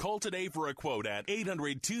insurance, call today for a quote at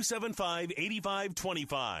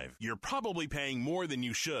 800-275-8525. You're probably paying more than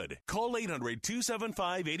you should. Call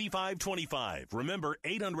 800-275-8525. Remember,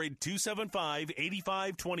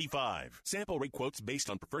 800-275-8525. Sample rate quotes based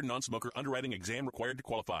on preferred non-smoker underwriting exam required to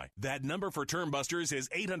qualify. That number for Term Busters is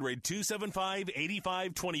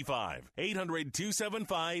 800-275-8525.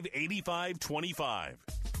 800-275-8525.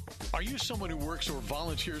 Are you someone who works or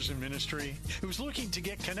volunteers in ministry who's looking to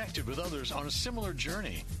get connected with others on a similar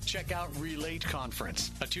journey? Check out Relate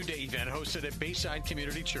Conference, a 2-day event hosted at Bayside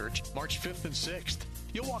Community Church, March 5th and 6th.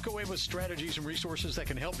 You'll walk away with strategies and resources that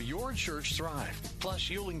can help your church thrive.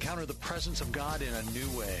 Plus, you'll encounter the presence of God in a new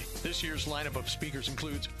way. This year's lineup of speakers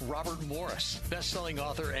includes Robert Morris, best-selling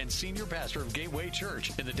author and senior pastor of Gateway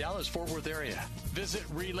Church in the Dallas-Fort Worth area. Visit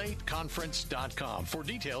RelateConference.com for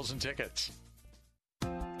details and tickets.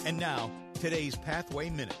 And now, today's Pathway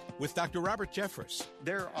Minute with Dr. Robert Jeffress.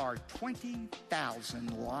 There are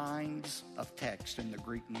 20,000 lines of text in the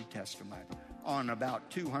Greek New Testament on about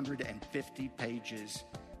 250 pages.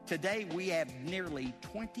 Today, we have nearly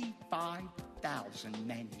 25,000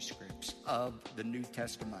 manuscripts of the New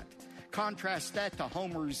Testament. Contrast that to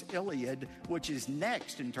Homer's Iliad, which is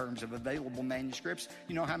next in terms of available manuscripts.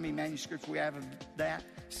 You know how many manuscripts we have of that?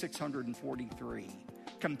 643.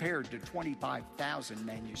 Compared to 25,000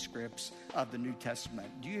 manuscripts of the New Testament.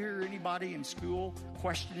 Do you hear anybody in school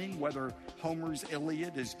questioning whether Homer's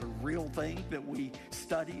Iliad is the real thing that we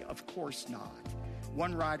study? Of course not.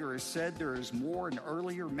 One writer has said there is more in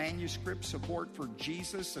earlier manuscript support for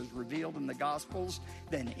Jesus as revealed in the Gospels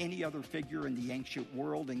than any other figure in the ancient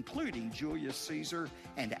world, including Julius Caesar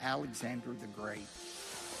and Alexander the Great.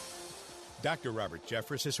 Dr. Robert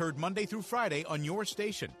Jeffress is heard Monday through Friday on your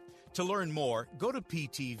station. To learn more, go to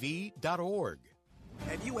ptv.org.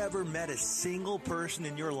 Have you ever met a single person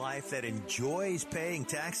in your life that enjoys paying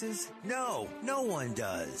taxes? No, no one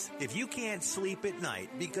does. If you can't sleep at night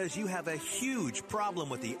because you have a huge problem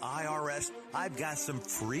with the IRS, I've got some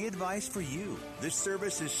free advice for you. This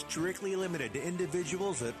service is strictly limited to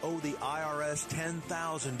individuals that owe the IRS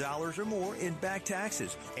 $10,000 or more in back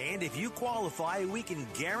taxes. And if you qualify, we can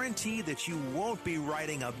guarantee that you won't be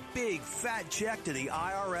writing a big fat check to the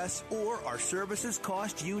IRS, or our services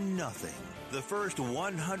cost you nothing. The first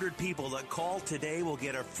 100 people that call today will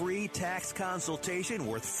get a free tax consultation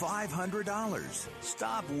worth $500.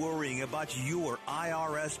 Stop worrying about your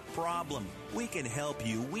IRS problem. We can help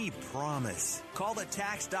you, we promise. Call the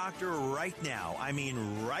tax doctor right now. I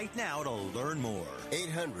mean right now to learn more.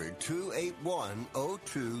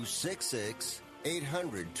 800-281-0266.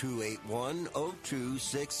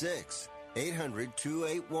 800-281-0266.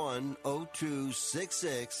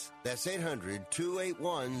 800-281-0266. That's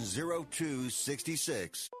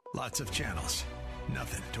 800-281-0266. Lots of channels.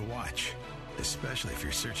 Nothing to watch, especially if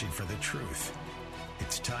you're searching for the truth.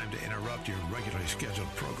 It's time to interrupt your regularly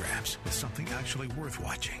scheduled programs with something actually worth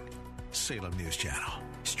watching. Salem News Channel.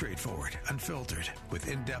 Straightforward, unfiltered, with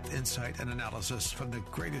in-depth insight and analysis from the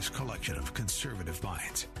greatest collection of conservative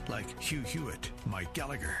minds like Hugh Hewitt, Mike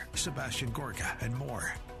Gallagher, Sebastian Gorka, and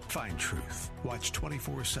more. Find truth. Watch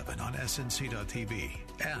 24/7 on SNC.TV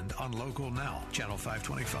and on Local Now, Channel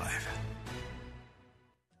 525.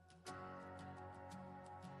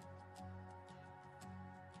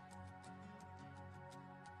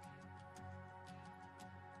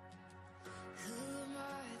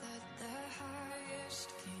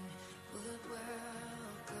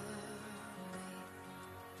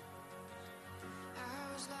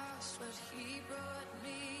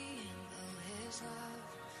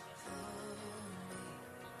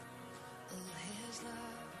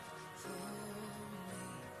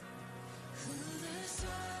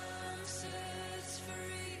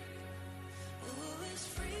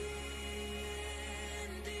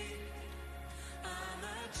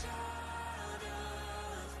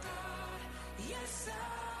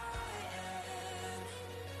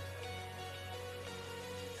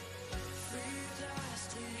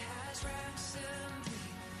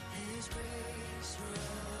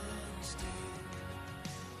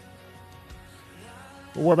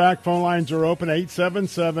 We're back. Phone lines are open.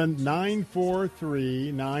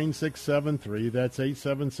 877-943-9673. That's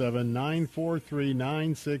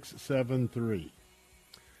 877-943-9673.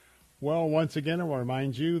 Well, once again, I want to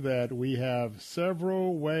remind you that we have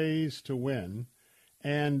several ways to win.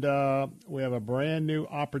 And we have a brand new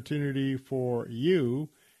opportunity for you,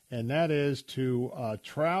 and that is to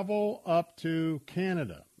travel up to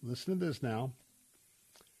Canada. Listen to this now.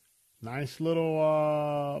 Nice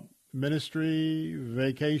little ministry,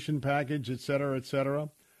 vacation package, et cetera, et cetera.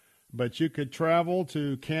 but you could travel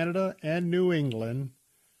to Canada and New England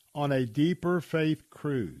on a Deeper Faith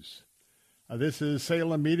Cruise. This is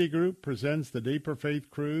Salem Media Group presents the Deeper Faith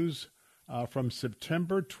Cruise from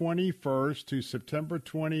September 21st to September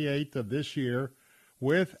 28th of this year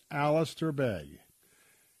with Alistair Begg.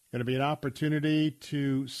 Going to be an opportunity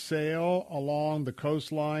to sail along the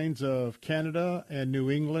coastlines of Canada and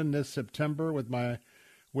New England this September with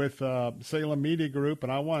Salem Media Group,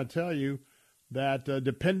 and I want to tell you that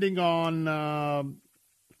depending on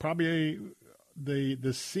probably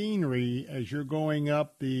the scenery as you're going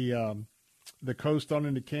up the coast on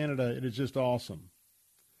into Canada, it is just awesome.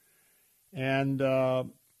 And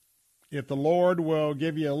if the Lord will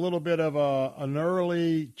give you a little bit of an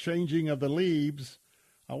early changing of the leaves,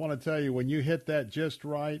 I want to tell you, when you hit that just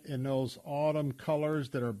right in those autumn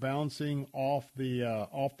colors that are bouncing off the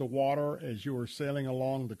water as you are sailing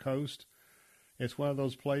along the coast, it's one of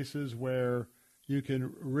those places where you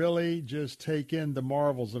can really just take in the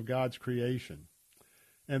marvels of God's creation.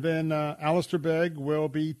 And then Alistair Begg will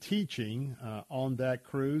be teaching on that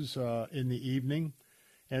cruise in the evening.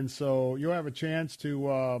 And so you'll have a chance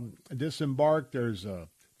to disembark. There's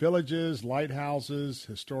villages, lighthouses,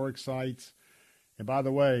 historic sites. And by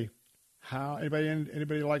the way,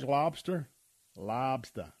 anybody like lobster?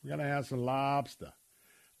 Lobster. We're going to have some lobster.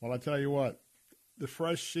 Well, I tell you what, the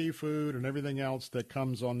fresh seafood and everything else that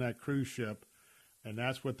comes on that cruise ship, and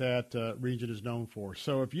that's what that region is known for.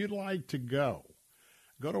 So if you'd like to go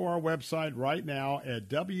to our website right now at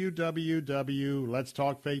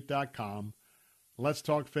www.letstalkfaith.com.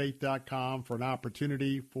 letstalkfaith.com for an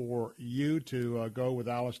opportunity for you to go with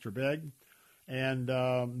Alistair Begg. And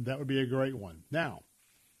that would be a great one. Now,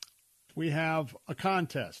 we have a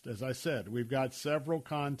contest. As I said, we've got several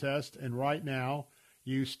contests, and right now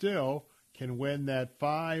you still can win that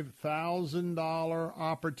 $5,000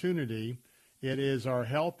 opportunity. It is our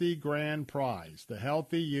Healthy Grand Prize, the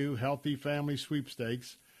Healthy You, Healthy Family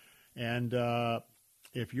Sweepstakes. And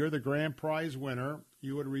if you're the grand prize winner,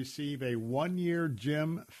 you would receive a 1-year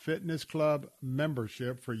gym fitness club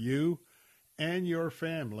membership for you and your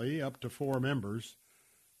family, up to 4 members,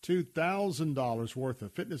 $2,000 worth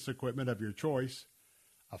of fitness equipment of your choice,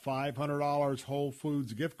 a $500 Whole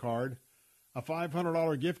Foods gift card, a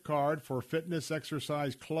 $500 gift card for fitness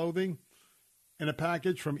exercise clothing, and a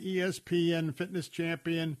package from ESPN fitness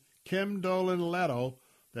champion Kim Dolan-Leto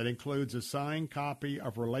that includes a signed copy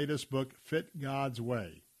of her latest book, Fit God's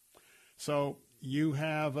Way. So you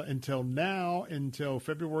have until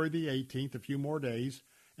February the 18th, a few more days.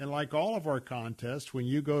 And like all of our contests, when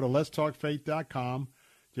you go to letstalkfaith.com,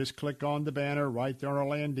 just click on the banner right there on our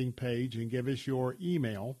landing page and give us your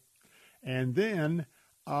email. And then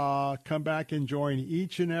come back and join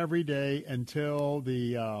each and every day until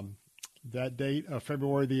that date of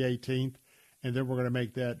February the 18th, and then we're going to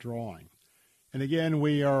make that drawing. And again,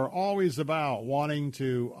 we are always about wanting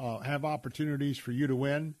to have opportunities for you to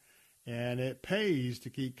win, and it pays to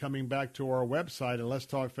keep coming back to our website at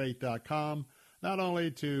letstalkfaith.com, not only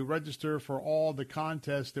to register for all the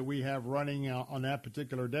contests that we have running on that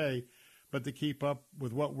particular day, but to keep up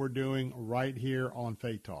with what we're doing right here on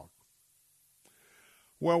Faith Talk.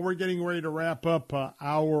 Well, we're getting ready to wrap up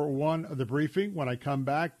hour one of the briefing. When I come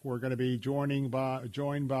back, we're going to be joined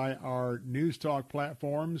by our News Talk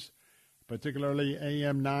platforms, particularly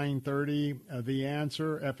AM 930, The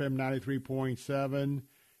Answer, FM 93.7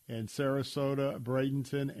 in Sarasota,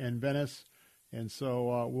 Bradenton, and Venice. And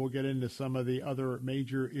so we'll get into some of the other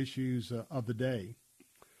major issues of the day.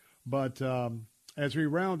 But as we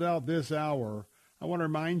round out this hour, I want to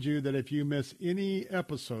remind you that if you miss any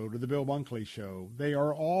episode of the Bill Bunkley Show, they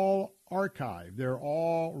are all archived. They're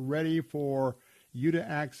all ready for you to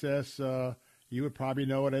access. You would probably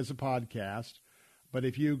know it as a podcast. But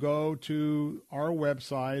if you go to our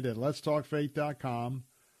website at letstalkfaith.com,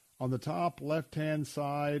 on the top left-hand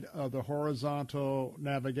side of the horizontal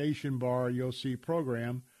navigation bar, you'll see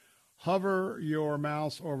program. Hover your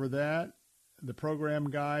mouse over that, the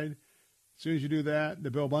program guide. As soon as you do that,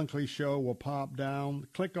 the Bill Bunkley Show will pop down.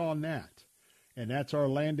 Click on that, and that's our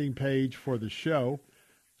landing page for the show.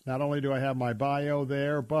 Not only do I have my bio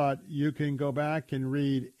there, but you can go back and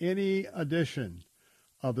read any edition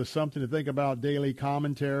of the Something to Think About daily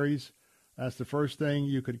commentaries. That's the first thing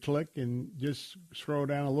you could click, and just scroll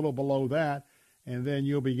down a little below that, and then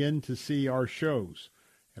you'll begin to see our shows.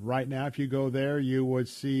 And right now, if you go there, you would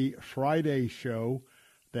see Friday's show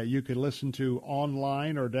that you can listen to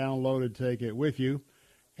online or download and take it with you.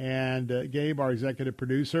 And Gabe, our executive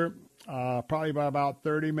producer, probably by about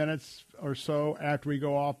 30 minutes or so after we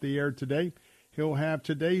go off the air today, he'll have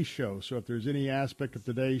today's show. So if there's any aspect of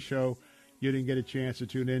today's show you didn't get a chance to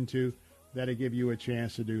tune into, that'll give you a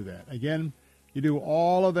chance to do that. Again, you do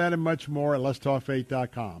all of that and much more at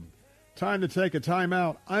letstalkfaith.com. Time to take a time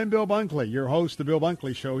out. I'm Bill Bunkley, your host, The Bill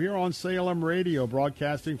Bunkley Show, here on Salem Radio,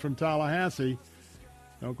 broadcasting from Tallahassee.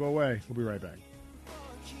 Don't go away. We'll be right back.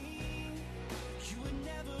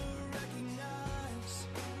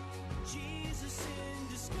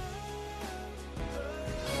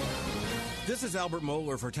 This is Albert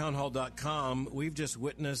Mohler for townhall.com. We've just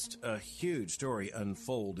witnessed a huge story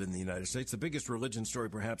unfold in the United States, the biggest religion story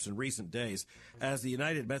perhaps in recent days, as the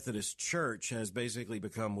United Methodist Church has basically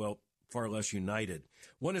become, well, far less united.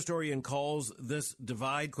 One historian calls this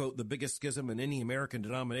divide, quote, the biggest schism in any American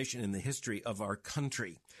denomination in the history of our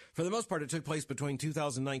country. For the most part, it took place between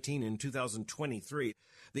 2019 and 2023.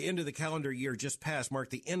 The end of the calendar year just passed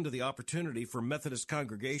marked the end of the opportunity for Methodist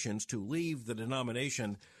congregations to leave the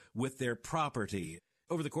denomination with their property.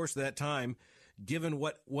 Over the course of that time, given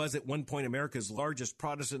what was at one point America's largest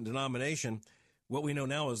Protestant denomination, what we know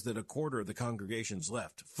now is that a quarter of the congregations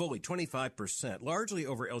left, fully 25%, largely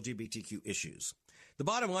over LGBTQ issues. The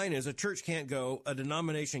bottom line is a church can't go, a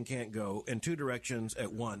denomination can't go in two directions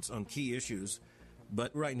at once on key issues.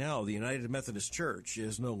 But right now, the United Methodist Church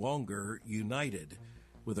is no longer united,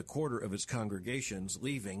 with a quarter of its congregations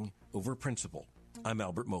leaving over principle. I'm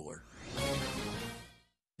Albert Mohler.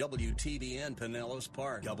 WTBN Pinellas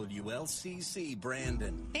Park, WLCC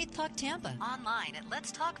Brandon. Faith Talk Tampa. Online at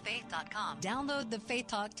letstalkfaith.com. Download the Faith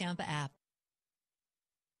Talk Tampa app.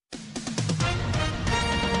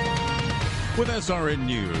 With SRN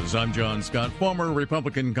News, I'm John Scott. Former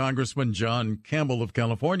Republican Congressman John Campbell of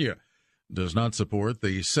California does not support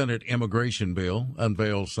the Senate immigration bill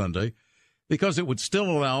unveiled Sunday because it would still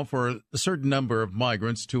allow for a certain number of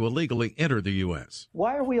migrants to illegally enter the U.S.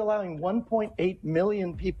 Why are we allowing 1.8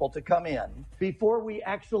 million people to come in before we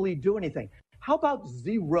actually do anything? How about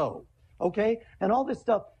zero? Okay? And all this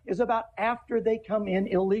stuff is about after they come in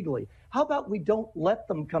illegally. How about we don't let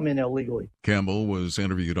them come in illegally? Campbell was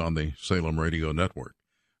interviewed on the Salem Radio Network.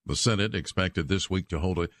 The Senate expected this week to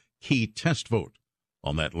hold a key test vote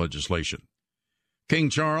on that legislation. King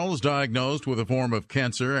Charles diagnosed with a form of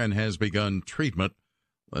cancer and has begun treatment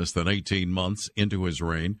less than 18 months into his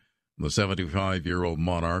reign. The 75-year-old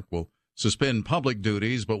monarch will suspend public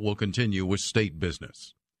duties but will continue with state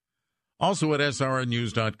business. Also at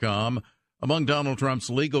srnnews.com, among Donald Trump's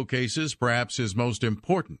legal cases, perhaps his most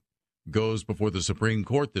important goes before the Supreme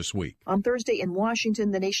Court this week. On Thursday in Washington,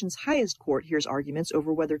 the nation's highest court hears arguments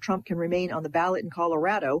over whether Trump can remain on the ballot in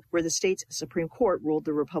Colorado, where the state's Supreme Court ruled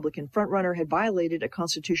the Republican frontrunner had violated a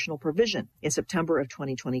constitutional provision. In September of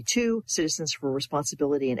 2022, Citizens for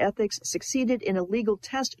Responsibility and Ethics succeeded in a legal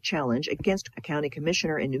test challenge against a county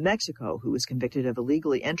commissioner in New Mexico who was convicted of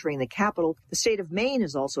illegally entering the Capitol. The state of Maine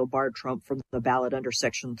has also barred Trump from the ballot under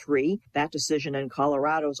Section 3. That decision and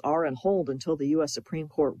Colorado's are on hold until the U.S. Supreme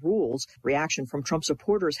Court rules. Reaction from Trump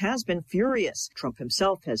supporters has been furious. Trump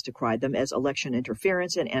himself has decried them as election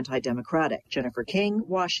interference and anti-democratic. Jennifer King,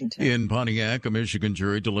 Washington. In Pontiac, a Michigan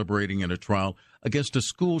jury deliberating in a trial against a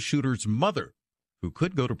school shooter's mother, who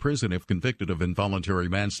could go to prison if convicted of involuntary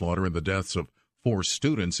manslaughter in the deaths of 4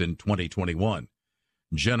 students in 2021.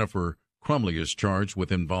 Jennifer Crumley is charged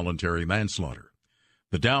with involuntary manslaughter.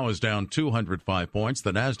 The Dow is down 205 points,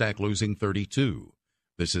 the NASDAQ losing 32.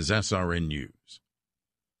 This is SRN News.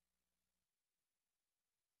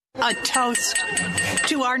 A toast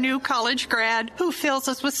to our new college grad who fills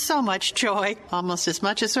us with so much joy, almost as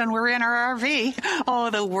much as when we're in our RV. Oh,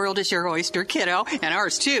 the world is your oyster, kiddo, and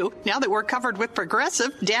ours too. Now that we're covered with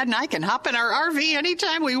Progressive, Dad and I can hop in our RV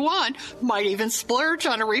anytime we want. Might even splurge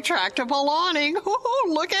on a retractable awning. Ooh,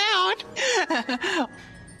 look out.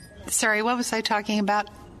 Sorry, what was I talking about?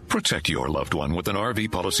 Protect your loved one with an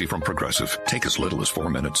RV policy from Progressive. Take as little as 4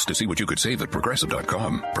 minutes to see what you could save at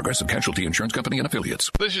Progressive.com. Progressive Casualty Insurance Company and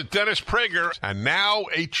Affiliates. This is Dennis Prager, and now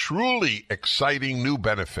a truly exciting new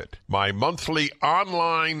benefit. My monthly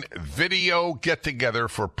online video get-together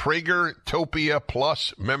for Pragertopia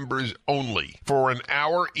Plus members only. For an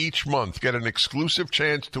hour each month, get an exclusive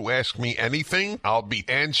chance to ask me anything. I'll be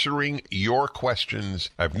answering your questions.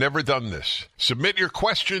 I've never done this. Submit your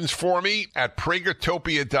questions for me at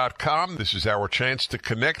Pragertopia.com. This is our chance to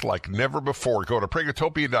connect like never before. Go to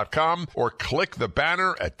Pragertopia.com or click the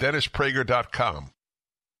banner at DennisPrager.com.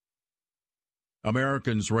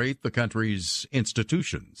 Americans rate the country's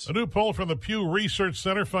institutions. A new poll from the Pew Research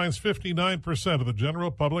Center finds 59% of the general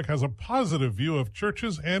public has a positive view of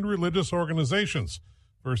churches and religious organizations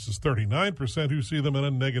versus 39% who see them in a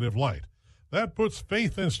negative light. That puts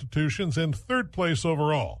faith institutions in third place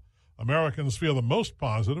overall. Americans feel the most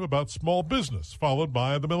positive about small business, followed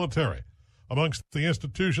by the military. Amongst the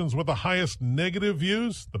institutions with the highest negative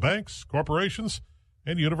views, the banks, corporations,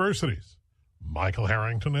 and universities. Michael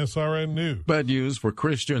Harrington, SRN News. Bad news for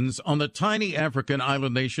Christians on the tiny African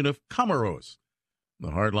island nation of Comoros. The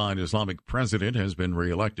hardline Islamic president has been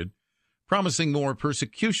reelected, promising more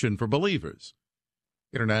persecution for believers.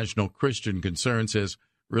 International Christian Concern says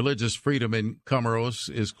religious freedom in Comoros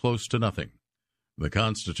is close to nothing. The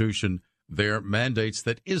constitution there mandates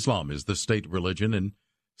that Islam is the state religion and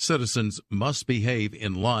citizens must behave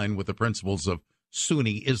in line with the principles of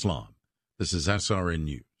Sunni Islam. This is SRN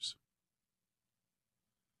News.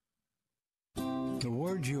 The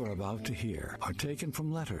words you are about to hear are taken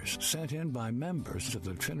from letters sent in by members of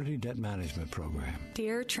the Trinity Debt Management Program.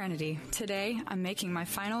 Dear Trinity, today I'm making my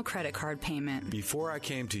final credit card payment. Before I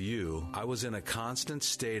came to you, I was in a constant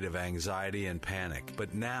state of anxiety and panic,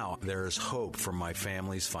 but now there is hope for my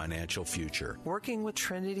family's financial future. Working with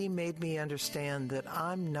Trinity made me understand that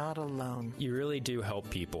I'm not alone. You really do help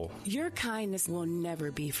people. Your kindness will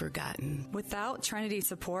never be forgotten. Without Trinity's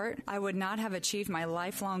support, I would not have achieved my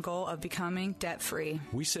lifelong goal of becoming debt-free.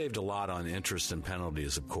 We saved a lot on interest and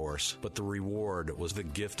penalties, of course, but the reward was the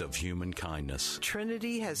gift of human kindness.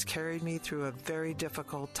 Trinity has carried me through a very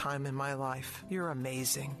difficult time in my life. You're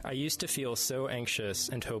amazing. I used to feel so anxious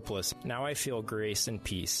and hopeless. Now I feel grace and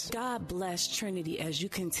peace. God bless Trinity as you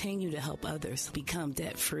continue to help others become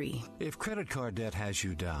debt-free. If credit card debt has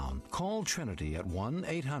you down, call Trinity at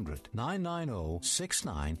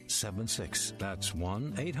 1-800-990-6976. That's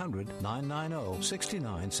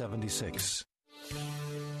 1-800-990-6976.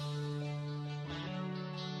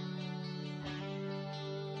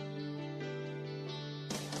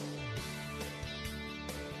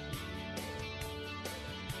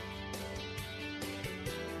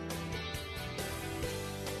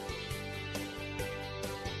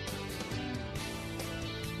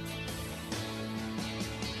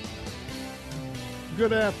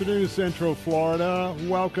 Good afternoon, Central Florida.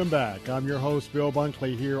 Welcome back. I'm your host, Bill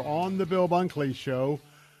Bunkley, here on The Bill Bunkley Show.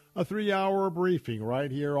 A 3-hour briefing right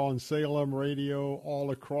here on Salem Radio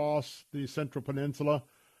all across the Central Peninsula,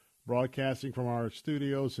 broadcasting from our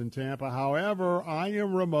studios in Tampa. However, I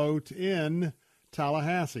am remote in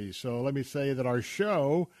Tallahassee, so let me say that our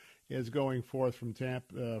show is going forth from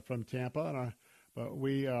Tampa, but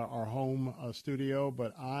we are our home studio,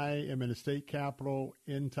 but I am in the state capitol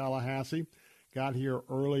in Tallahassee. Got here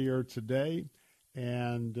earlier today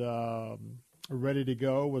and ready to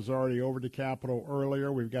go. Was already over to Capitol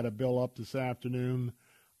earlier. We've got a bill up this afternoon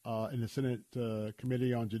in the Senate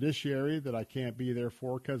Committee on Judiciary that I can't be there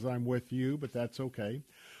for because I'm with you, but that's okay.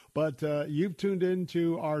 But you've tuned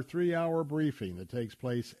into our 3-hour briefing that takes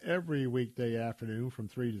place every weekday afternoon from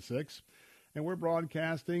 3 to 6. And we're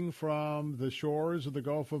broadcasting from the shores of the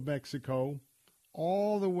Gulf of Mexico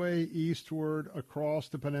all the way eastward across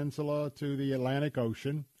the peninsula to the Atlantic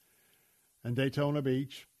Ocean and Daytona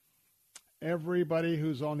Beach. Everybody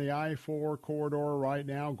who's on the I-4 corridor right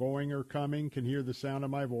now, going or coming, can hear the sound of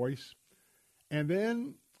my voice. And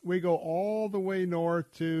then we go all the way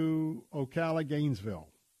north to Ocala, Gainesville,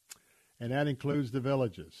 and that includes the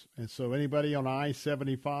villages. And so anybody on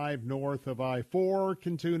I-75 north of I-4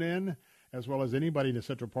 can tune in, as well as anybody in the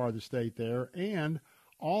central part of the state there, and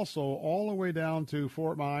also all the way down to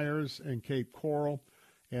Fort Myers and Cape Coral.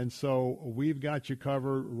 And so we've got you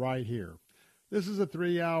covered right here. This is a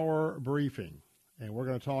 3-hour briefing, and we're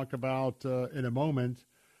going to talk about, in a moment,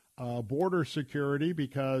 border security,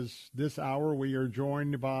 because this hour we are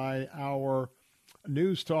joined by our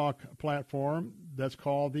news talk platform that's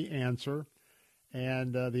called The Answer.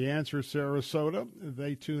 And The Answer Sarasota,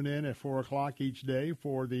 they tune in at 4 o'clock each day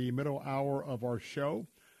for the middle hour of our show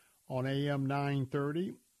on AM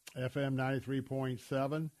 930, FM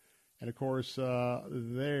 93.7. And, of course,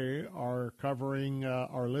 they are covering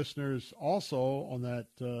our listeners also on that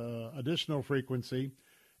additional frequency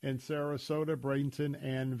in Sarasota, Bradenton,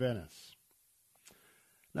 and Venice.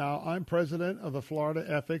 Now, I'm president of the Florida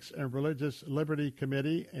Ethics and Religious Liberty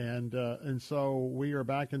Committee, and so we are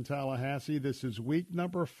back in Tallahassee. This is week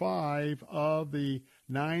number 5 of the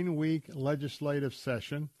 9-week legislative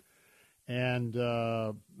session. And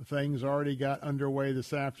things already got underway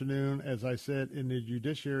this afternoon, as I said, in the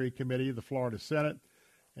Judiciary Committee of the Florida Senate.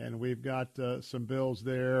 And we've got some bills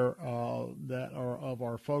there that are of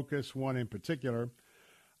our focus, one in particular.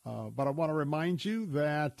 But I want to remind you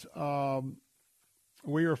that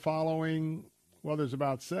we are following, well, there's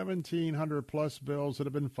about 1,700 plus bills that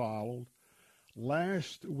have been filed.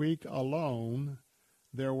 Last week alone,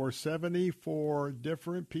 there were 74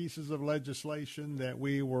 different pieces of legislation that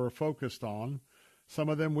we were focused on. Some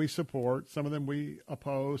of them we support, some of them we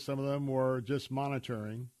oppose, some of them were just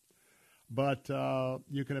monitoring. But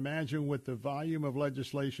you can imagine with the volume of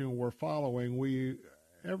legislation we're following, we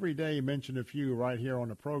every day mention a few right here on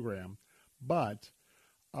the program. But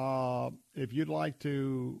if you'd like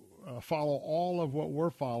to follow all of what we're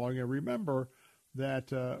following, and remember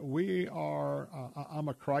that I'm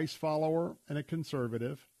a Christ follower and a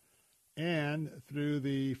conservative, and through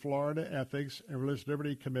the Florida Ethics and Religious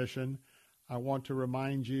Liberty Commission, I want to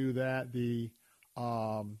remind you that the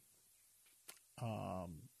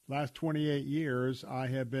last 28 years, I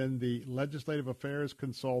have been the legislative affairs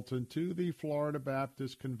consultant to the Florida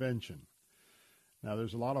Baptist Convention. Now,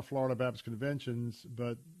 there's a lot of Florida Baptist conventions,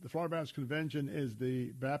 but the Florida Baptist Convention is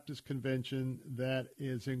the Baptist convention that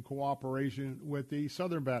is in cooperation with the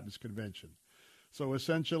Southern Baptist Convention. So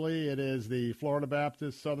essentially, it is the Florida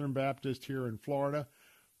Baptist, Southern Baptist here in Florida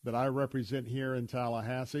that I represent here in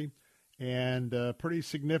Tallahassee, and a pretty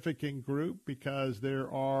significant group because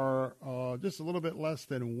there are just a little bit less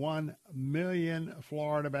than 1 million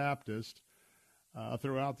Florida Baptists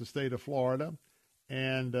throughout the state of Florida,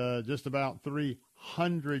 and just about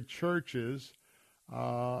 300 churches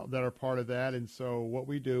that are part of that. And so what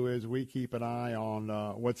we do is we keep an eye on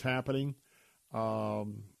what's happening up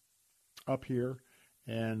here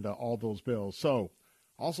and all those bills. So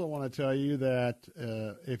also want to tell you that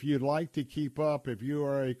if you'd like to keep up, if you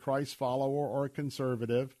are a Christ follower or a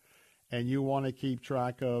conservative and you want to keep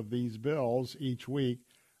track of these bills each week,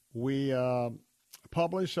 we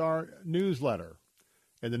publish our newsletter.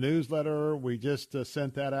 In the newsletter, we just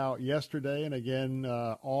sent that out yesterday, and again,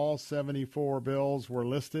 all 74 bills were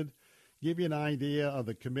listed. Give you an idea of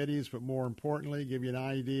the committees, but more importantly, give you an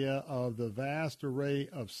idea of the vast array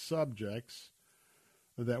of subjects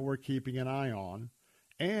that we're keeping an eye on.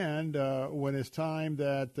 And when it's time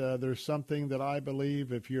that there's something that I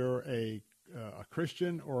believe, if you're a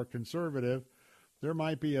Christian or a conservative, there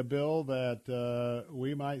might be a bill that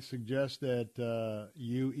we might suggest that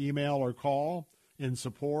you email or call in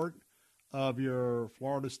support of your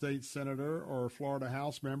Florida State Senator or Florida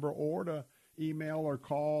House member, or to email or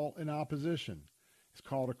call in opposition. It's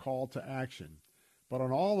called a call to action. But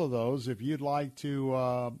on all of those, if you'd like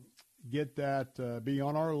to get that, be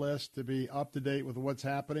on our list to be up to date with what's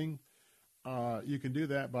happening, you can do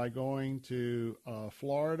that by going to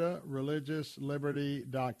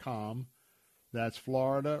FloridaReligiousLiberty.com. That's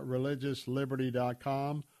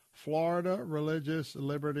FloridaReligiousLiberty.com,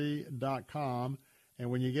 FloridaReligiousLiberty.com. And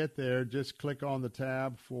when you get there, just click on the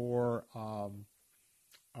tab for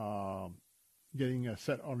getting a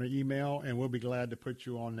set on an email, and we'll be glad to put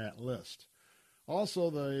you on that list. Also,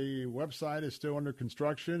 the website is still under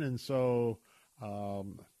construction, and so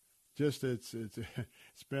it's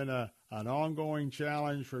been an ongoing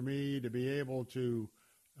challenge for me to be able to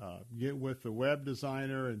get with the web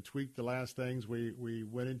designer and tweak the last things. We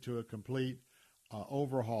went into a complete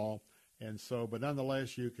overhaul. And so, but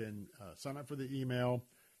nonetheless, you can sign up for the email.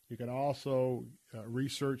 You can also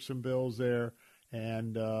research some bills there.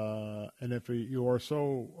 And if you are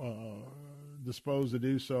so disposed to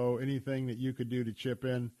do so, anything that you could do to chip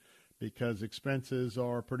in, because expenses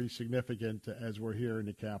are pretty significant as we're here in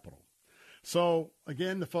the Capitol. So,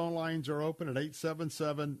 again, the phone lines are open at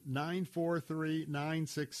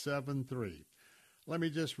 877-943-9673. Let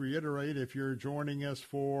me just reiterate, if you're joining us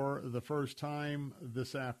for the first time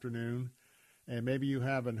this afternoon, and maybe you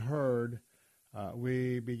haven't heard,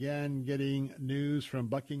 we began getting news from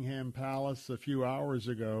Buckingham Palace a few hours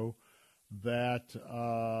ago that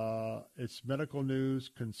it's medical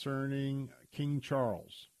news concerning King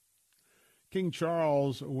Charles. King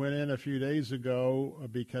Charles went in a few days ago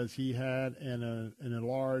because he had an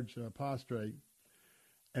enlarged prostate,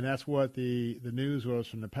 and that's what the news was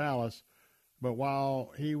from the palace. But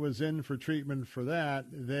while he was in for treatment for that,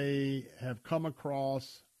 they have come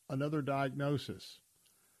across another diagnosis.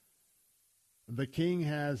 The king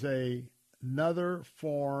has another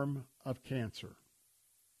form of cancer.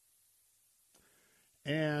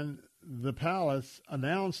 And the palace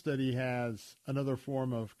announced that he has another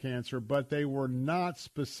form of cancer, but they were not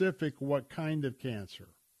specific what kind of cancer.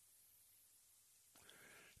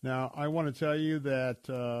 Now, I want to tell you that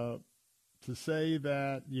to say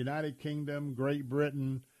that the United Kingdom, Great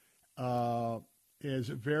Britain, is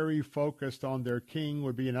very focused on their king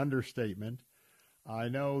would be an understatement. I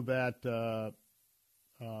know that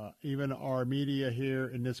even our media here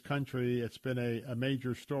in this country, it's been a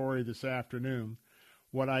major story this afternoon.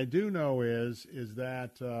 What I do know is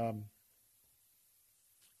that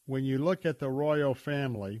when you look at the royal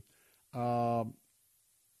family,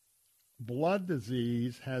 blood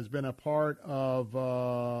disease has been a part of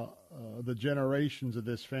the generations of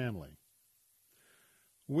this family.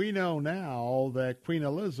 We know now that Queen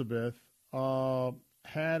Elizabeth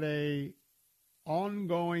had a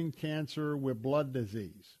ongoing cancer with blood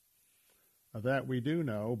disease. That we do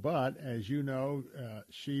know, but as you know,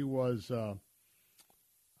 she was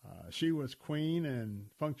queen and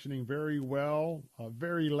functioning very well,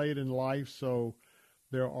 very late in life. So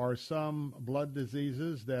there are some blood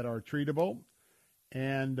diseases that are treatable.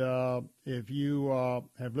 And if you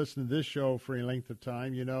have listened to this show for any length of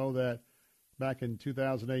time, you know that back in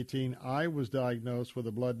 2018, I was diagnosed with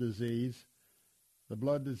a blood disease. The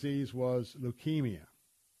blood disease was leukemia.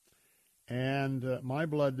 And my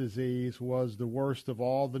blood disease was the worst of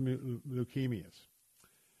all the leukemias.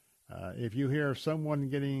 If you hear someone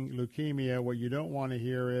getting leukemia, what you don't want to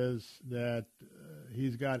hear is that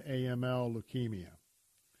he's got AML leukemia.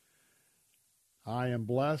 I am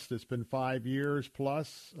blessed. It's been 5 years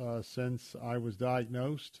plus since I was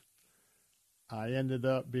diagnosed. I ended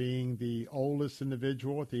up being the oldest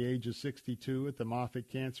individual at the age of 62 at the Moffitt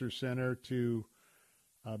Cancer Center to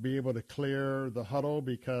be able to clear the huddle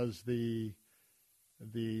because the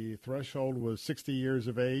threshold was 60 years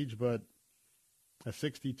of age, but at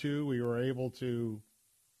 62 we were able to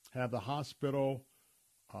have the hospital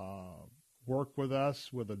work with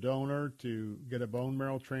us with a donor to get a bone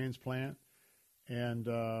marrow transplant, and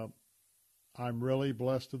I'm really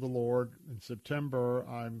blessed to the Lord. In September,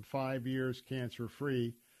 I'm 5 years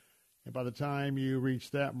cancer-free, and by the time you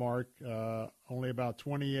reach that mark, only about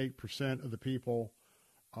 28% of the people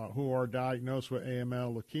who are diagnosed with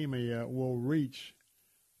AML leukemia will reach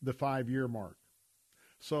the 5-year mark.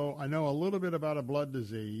 So I know a little bit about a blood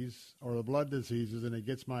disease or the blood diseases, and it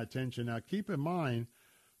gets my attention. Now, keep in mind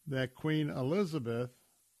that Queen Elizabeth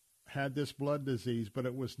had this blood disease, but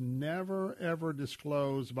it was never, ever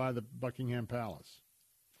disclosed by the Buckingham Palace.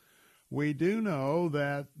 We do know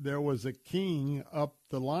that there was a king up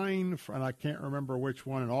the line, and I can't remember which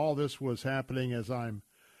one, and all this was happening as I'm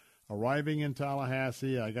arriving in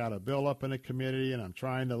Tallahassee. I got a bill up in a committee, and I'm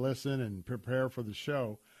trying to listen and prepare for the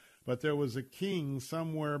show. But there was a king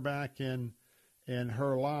somewhere back in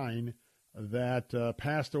her line that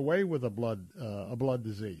passed away with a blood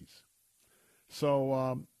disease.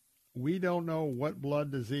 So we don't know what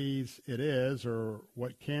blood disease it is or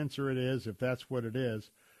what cancer it is, if that's what it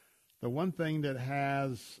is. The one thing that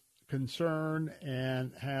has concern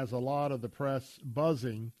and has a lot of the press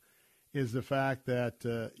buzzing is the fact that,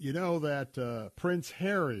 Prince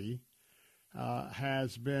Harry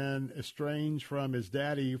has been estranged from his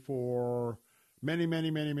daddy for many,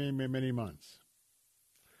 many, many, many, many months.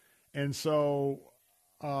 And so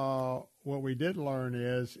what we did learn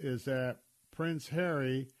is that Prince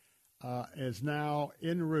Harry is now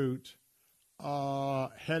en route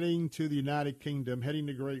heading to the United Kingdom, heading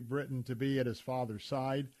to Great Britain to be at his father's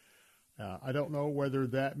side. I don't know whether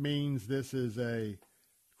that means this is a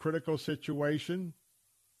critical situation.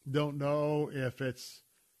 Don't know if it's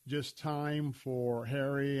just time for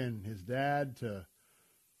Harry and his dad to,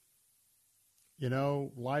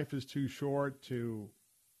 life is too short to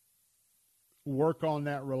work on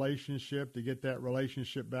that relationship, to get that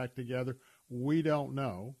relationship back together. We don't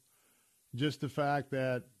know. Just the fact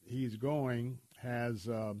that he's going has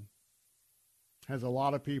a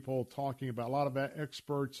lot of people talking about, a lot of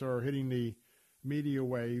experts are hitting the media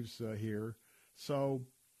waves here. So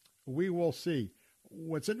we will see.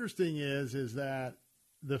 What's interesting is that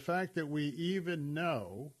the fact that we even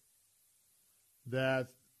know that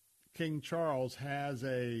King Charles has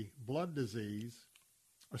a blood disease,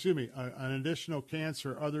 an additional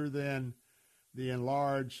cancer other than the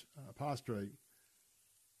enlarged prostate.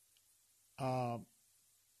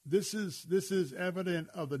 This is evident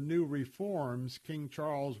of the new reforms King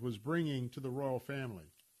Charles was bringing to the royal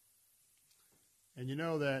family. And you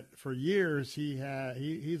know that for years he's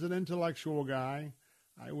an intellectual guy.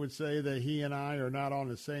 I would say that he and I are not on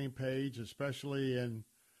the same page, especially in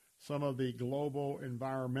some of the global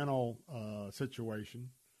environmental situation.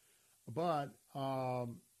 But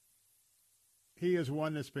he is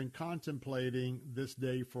one that's been contemplating this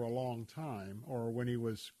day for a long time, or when he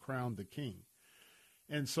was crowned the king.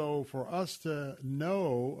 And so for us to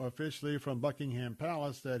know officially from Buckingham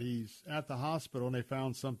Palace that he's at the hospital and they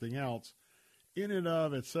found something else, in and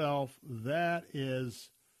of itself,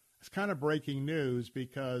 it's kind of breaking news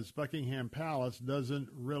because Buckingham Palace doesn't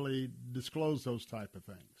really disclose those type of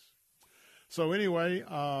things. So anyway,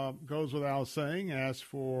 goes without saying, ask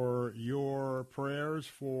for your prayers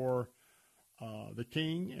for the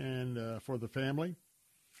king and for the family.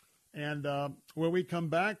 And when we come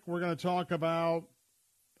back, we're going to talk about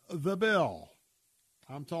the bill.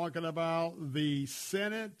 I'm talking about the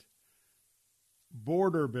Senate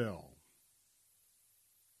border bill.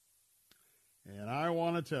 And I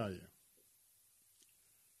want to tell you,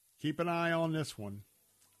 keep an eye on this one.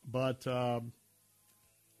 But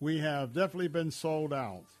we have definitely been sold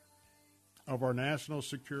out of our national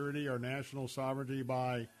security, our national sovereignty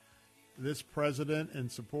by this president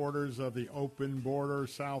and supporters of the open border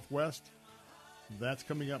Southwest. That's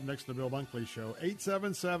coming up next to the Bill Bunkley Show.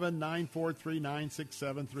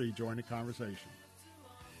 877-943-9673. Join the conversation.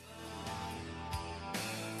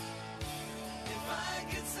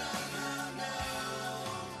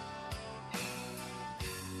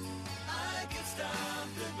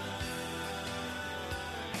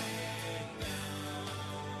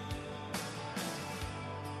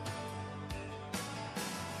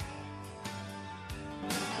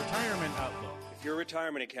 If your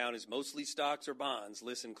retirement account is mostly stocks or bonds,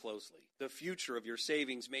 listen closely. The future of your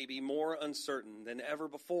savings may be more uncertain than ever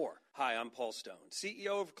before. Hi, I'm Paul Stone,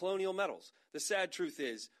 CEO of Colonial Metals. The sad truth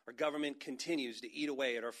is, our government continues to eat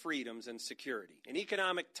away at our freedoms and security. In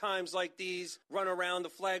economic times like these, run around the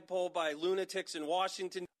flagpole by lunatics in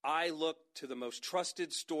Washington, I look to the most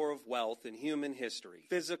trusted store of wealth in human history,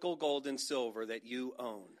 physical gold and silver that you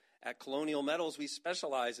own. At Colonial Metals, we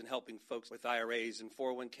specialize in helping folks with IRAs and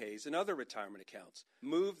 401ks and other retirement accounts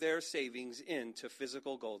move their savings into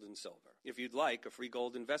physical gold and silver. If you'd like a free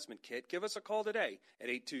gold investment kit, give us a call today at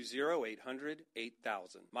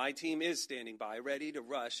 820-800-8000. My team is standing by ready to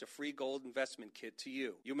rush a free gold investment kit to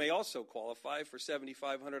you. You may also qualify for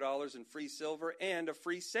 $7,500 in free silver and a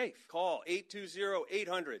free safe. Call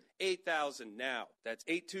 820-800-8000 now. That's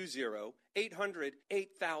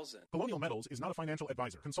 820-800-8000. Colonial Metals is not a financial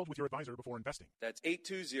advisor. Consult with your advisor before investing. That's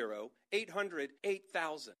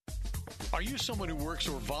 820-800-8000. Are you someone who works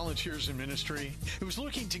or volunteers in ministry who's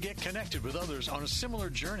looking to get connected with others on a similar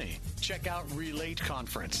journey? Check out Relate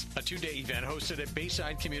Conference, a 2-day event hosted at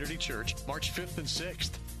Bayside Community Church, March 5th and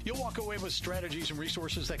 6th. You'll walk away with strategies and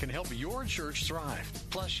resources that can help your church thrive.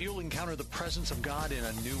 Plus, you'll encounter the presence of God in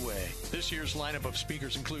a new way. This year's lineup of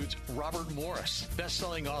speakers includes Robert Morris,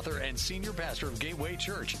 best-selling author and senior pastor of Gateway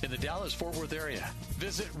Church in the Dallas-Fort Worth area.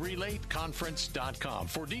 Visit RelateConference.com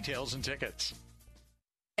for details and tickets.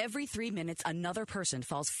 Every 3 minutes, another person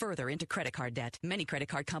falls further into credit card debt. Many credit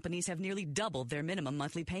card companies have nearly doubled their minimum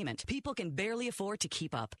monthly payment. People can barely afford to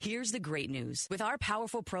keep up. Here's the great news. With our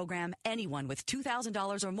powerful program, anyone with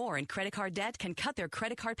 $2,000 or more in credit card debt can cut their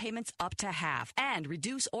credit card payments up to half and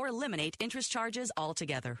reduce or eliminate interest charges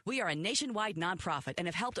altogether. We are a nationwide nonprofit and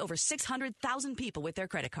have helped over 600,000 people with their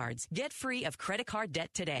credit cards. Get free of credit card debt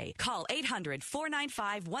today. Call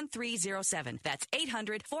 800-495-1307. That's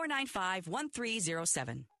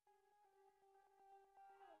 800-495-1307.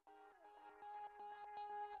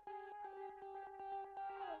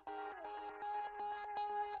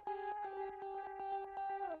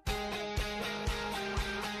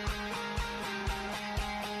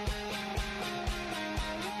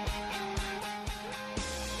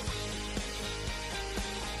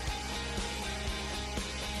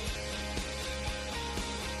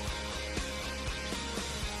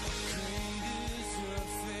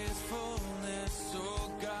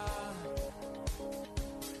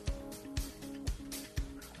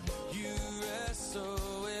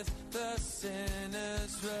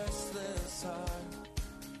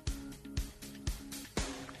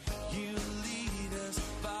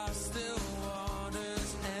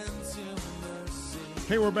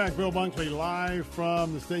 Hey, we're back. Bill Bunkley live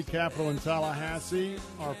from the state capitol in Tallahassee.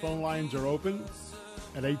 Our phone lines are open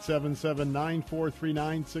at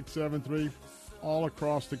 877-943-9673 all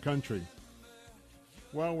across the country.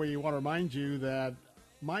 Well, we want to remind you that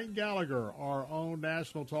Mike Gallagher, our own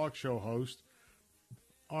national talk show host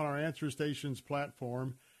on our Answer Stations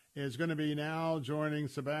platform, is going to be now joining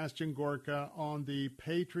Sebastian Gorka on the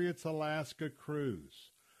Patriots Alaska cruise.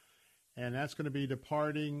 And that's going to be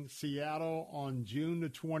departing Seattle on June the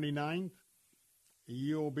 29th.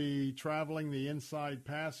 You'll be traveling the Inside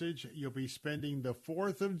Passage. You'll be spending the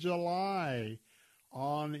 4th of July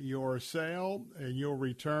on your sail, and you'll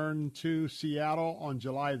return to Seattle on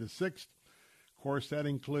July the 6th. Of course, that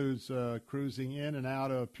includes cruising in and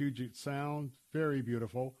out of Puget Sound. Very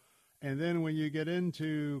beautiful. And then when you get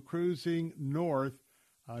into cruising north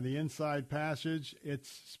on the Inside Passage,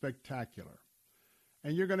 it's spectacular.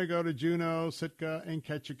 And you're going to go to Juneau, Sitka, and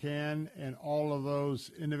Ketchikan, and all of those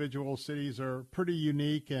individual cities are pretty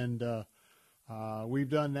unique, and we've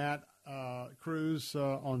done that cruise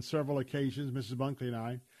on several occasions, Mrs. Bunkley and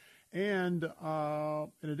I. And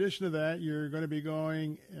in addition to that, you're going to be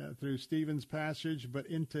going through Stevens Passage, but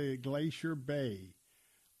into Glacier Bay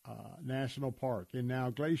National Park. And now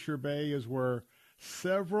Glacier Bay is where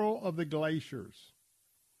several of the glaciers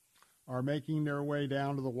are making their way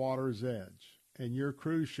down to the water's edge. And your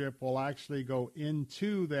cruise ship will actually go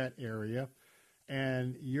into that area.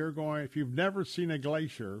 And you're going, if you've never seen a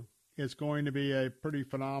glacier, it's going to be a pretty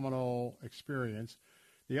phenomenal experience.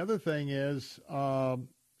 The other thing is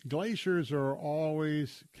glaciers are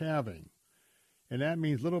always calving. And that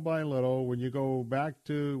means little by little, when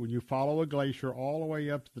you follow a glacier all the way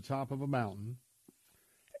up to the top of a mountain,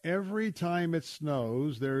 every time it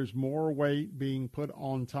snows, there's more weight being put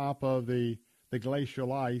on top of the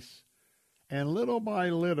glacial ice. And little by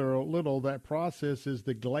little, that process is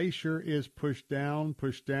the glacier is pushed down,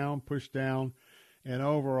 pushed down, pushed down. And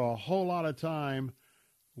over a whole lot of time,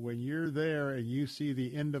 when you're there and you see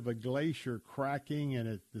the end of a glacier cracking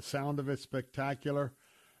and the sound of it's spectacular,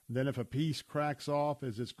 then if a piece cracks off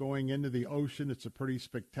as it's going into the ocean, it's a pretty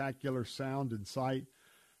spectacular sound and sight.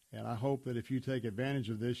 And I hope that if you take advantage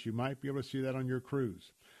of this, you might be able to see that on your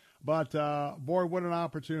cruise. But, boy, what an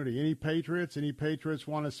opportunity. Any Patriots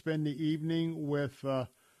want to spend the evening with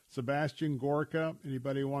Sebastian Gorka?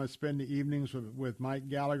 Anybody want to spend the evenings with Mike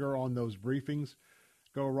Gallagher on those briefings?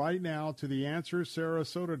 Go right now to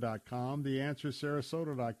theanswersarasota.com,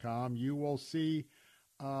 theanswersarasota.com. You will see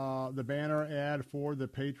the banner ad for the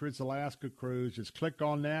Patriots Alaska Cruise. Just click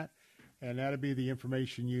on that, and that'll be the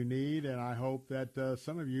information you need. And I hope that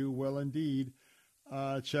some of you will indeed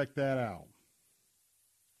check that out.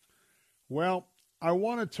 Well, I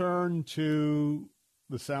want to turn to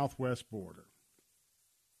the southwest border.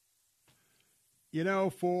 You know,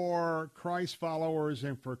 for Christ followers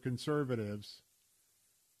and for conservatives,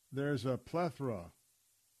 there's a plethora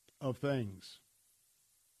of things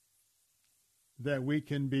that we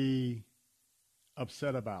can be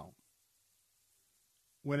upset about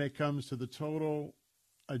when it comes to the total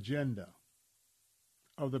agenda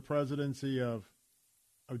of the presidency of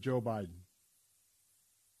Joe Biden.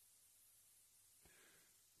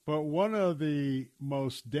 But one of the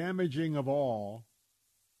most damaging of all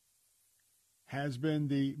has been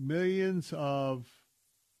the millions of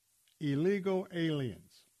illegal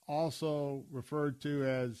aliens, also referred to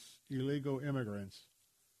as illegal immigrants,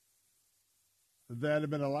 that have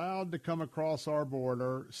been allowed to come across our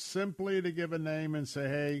border simply to give a name and say,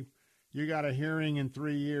 hey, you got a hearing in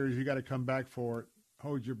 3 years, you got to come back for it.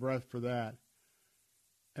 Hold your breath for that.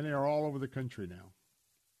 And they are all over the country now.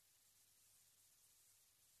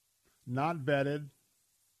 Not vetted,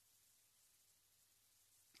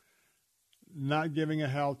 not giving a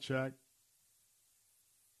health check.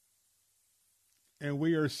 And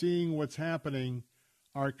we are seeing what's happening.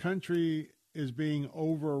 Our country is being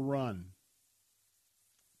overrun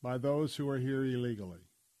by those who are here illegally.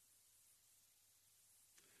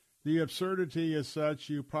 The absurdity is such,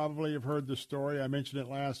 you probably have heard the story. I mentioned it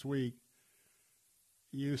last week.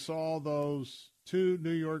 You saw those 2 New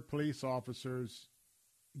York police officers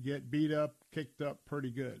get beat up, kicked up pretty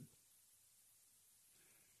good.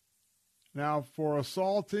 Now, for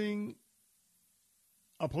assaulting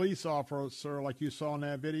a police officer like you saw in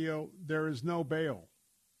that video, there is no bail.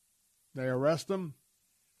 They arrest them,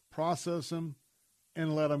 process them,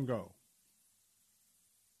 and let them go.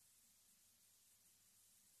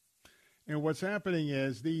 And what's happening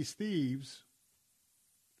is these thieves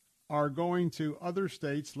are going to other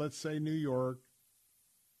states, let's say New York.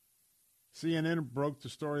 CNN broke the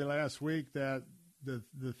story last week that the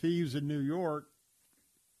thieves in New York,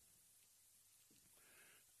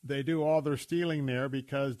 they do all their stealing there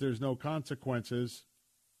because there's no consequences,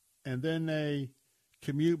 and then they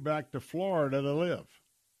commute back to Florida to live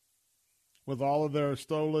with all of their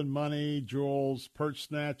stolen money, jewels, purse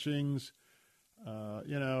snatchings,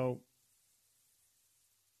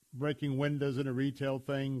 breaking windows in a retail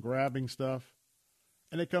thing, grabbing stuff.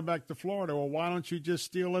 And they come back to Florida. Well, why don't you just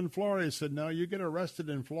steal in Florida? He said, no, you get arrested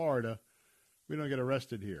in Florida. We don't get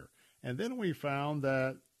arrested here. And then we found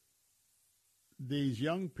that these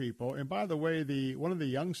young people, and by the way, one of the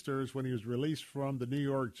youngsters, when he was released from the New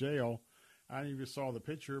York jail, I don't know if you saw the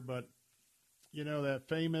picture, but you know that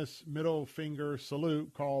famous middle finger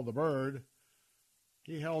salute called the bird,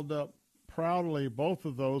 he held up proudly both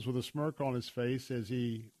of those with a smirk on his face as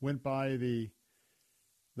he went by the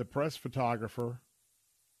press photographer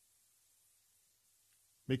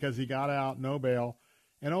because he got out, no bail.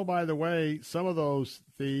 And oh, by the way, some of those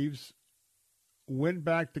thieves went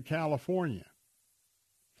back to California.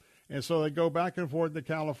 And so they go back and forth to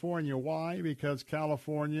California. Why? Because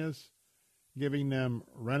California's giving them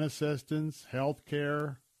rent assistance, health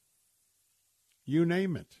care, you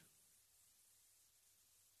name it.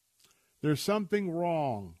 There's something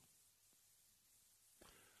wrong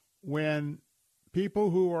when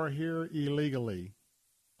people who are here illegally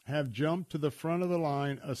have jumped to the front of the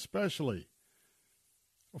line, especially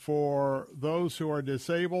for those who are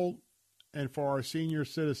disabled and for our senior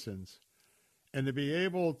citizens, and to be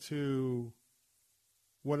able to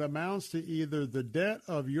what amounts to either the debt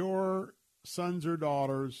of your sons or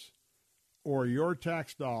daughters or your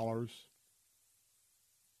tax dollars,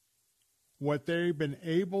 what they've been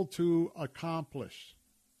able to accomplish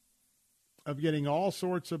of getting all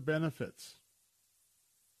sorts of benefits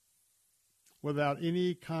without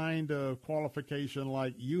any kind of qualification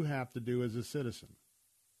like you have to do as a citizen.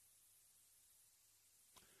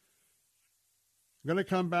 I'm going to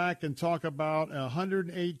come back and talk about a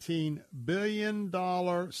 $118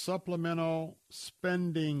 billion supplemental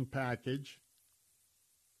spending package.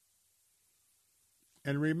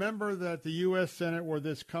 And remember that the U.S. Senate, where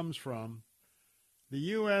this comes from, the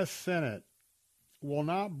U.S. Senate will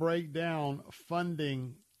not break down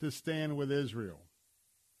funding to stand with Israel.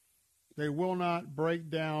 They will not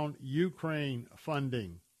break down Ukraine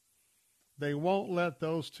funding. They won't let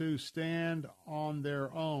those two stand on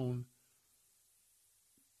their own.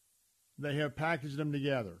 They have packaged them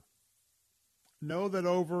together. Know that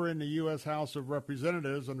over in the U.S. House of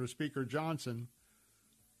Representatives under Speaker Johnson,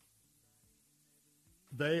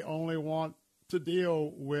 they only want to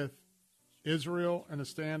deal with Israel in a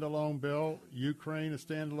standalone bill, Ukraine a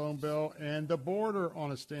standalone bill, and the border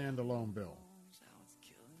on a standalone bill.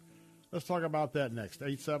 Let's talk about that next.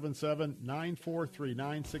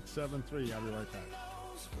 877-943-9673. I'll be right back.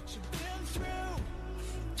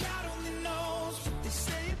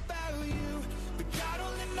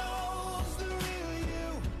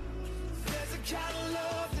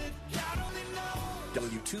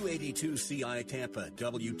 W282CI Tampa,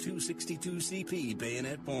 W262CP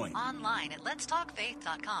Bayonet Point. Online at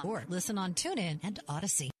letstalkfaith.com or listen on TuneIn and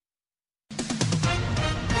Odyssey.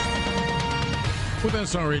 With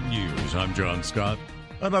SRN News, I'm John Scott.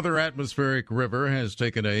 Another atmospheric river has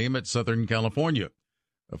taken aim at Southern California.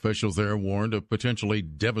 Officials there warned of potentially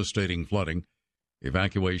devastating flooding.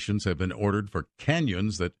 Evacuations have been ordered for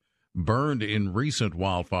canyons that burned in recent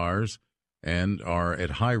wildfires and are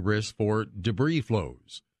at high risk for debris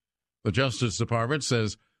flows. The Justice Department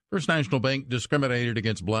says First National Bank discriminated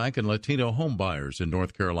against Black and Latino homebuyers in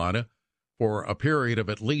North Carolina for a period of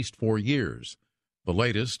at least 4 years, the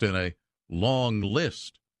latest in a long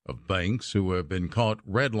list of banks who have been caught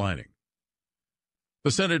redlining. The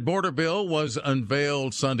Senate border bill was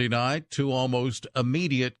unveiled Sunday night to almost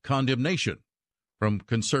immediate condemnation from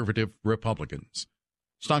conservative Republicans.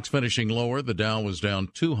 Stocks finishing lower. The Dow was down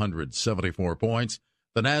 274 points.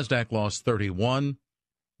 The Nasdaq lost 31.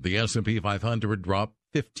 The S&P 500 dropped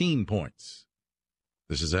 15 points.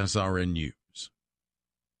 This is SRN News.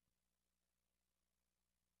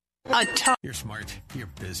 You're smart, you're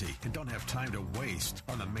busy, and don't have time to waste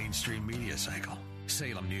on the mainstream media cycle.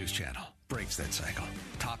 Salem News Channel breaks that cycle.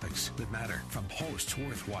 Topics that matter from hosts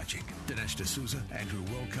worth watching. Dinesh D'Souza, Andrew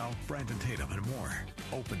Wilkow, Brandon Tatum, and more.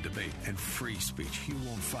 Open debate and free speech you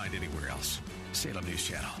won't find anywhere else. Salem News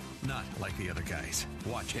Channel. Not like the other guys.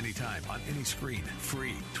 Watch anytime on any screen.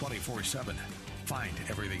 Free 24/7. Find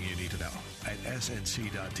everything you need to know at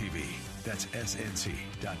snc.tv. That's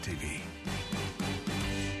snc.tv.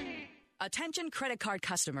 Attention credit card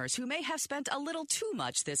customers who may have spent a little too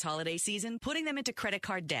much this holiday season putting them into credit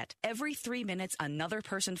card debt. Every 3 minutes, another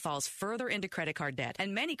person falls further into credit card debt,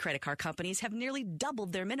 and many credit card companies have nearly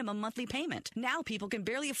doubled their minimum monthly payment. Now people can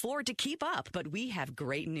barely afford to keep up, but we have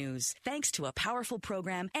great news. Thanks to a powerful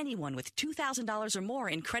program, anyone with $2,000 or more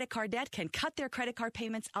in credit card debt can cut their credit card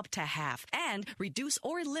payments up to half and reduce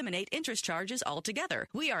or eliminate interest charges altogether.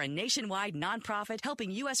 We are a nationwide nonprofit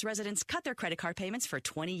helping U.S. residents cut their credit card payments for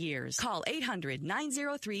 20 years. Call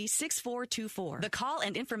 800-903-6424. The call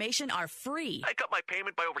and information are free. I cut my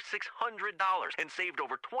payment by over $600 and saved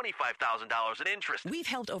over $25,000 in interest. We've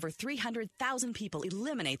helped over 300,000 people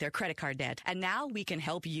eliminate their credit card debt, and now we can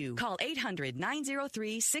help you. Call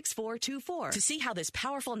 800-903-6424 to see how this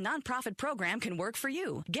powerful nonprofit program can work for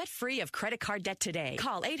you. Get free of credit card debt today.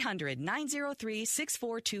 Call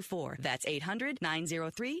 800-903-6424. That's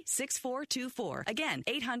 800-903-6424. Again,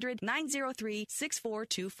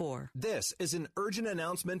 800-903-6424. This is an urgent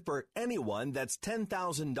announcement for anyone that's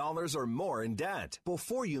 $10,000 or more in debt.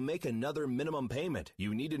 Before you make another minimum payment,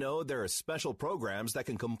 you need to know there are special programs that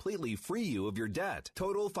can completely free you of your debt.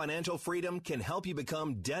 Total Financial Freedom can help you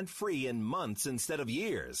become debt-free in months instead of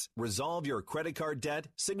years. Resolve your credit card debt,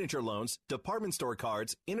 signature loans, department store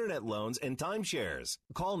cards, internet loans, and timeshares.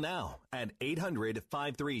 Call now at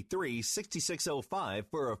 800-533-6605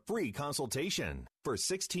 for a free consultation. For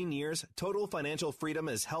 16 years, Total Financial Freedom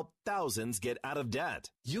has helped thousands get out of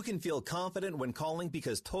debt. You can feel confident when calling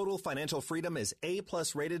because Total Financial Freedom is A+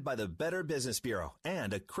 rated by the Better Business Bureau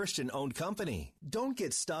and a Christian-owned company. Don't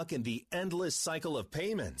get stuck in the endless cycle of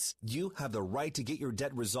payments. You have the right to get your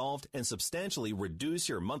debt resolved and substantially reduce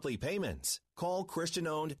your monthly payments. Call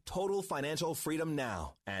Christian-owned Total Financial Freedom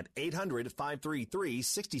now at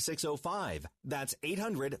 800-533-6605. That's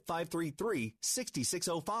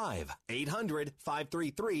 800-533-6605.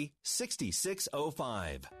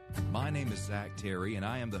 800-533-6605. My name is Zach Terry, and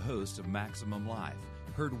I am the host of Maximum Life,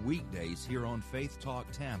 heard weekdays here on Faith Talk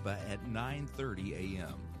Tampa at 9:30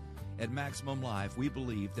 a.m. At Maximum Life, we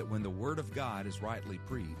believe that when the Word of God is rightly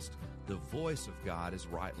preached, the voice of God is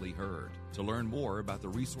rightly heard. To learn more about the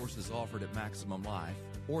resources offered at Maximum Life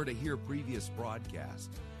or to hear previous broadcasts,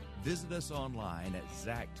 visit us online at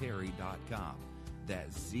zachterry.com.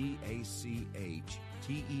 That's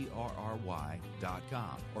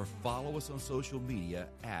ZACHTERRY.com. Or follow us on social media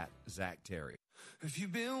at Zach Terry. If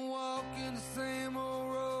you've been walking the same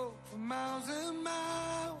old road for miles and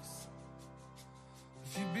miles,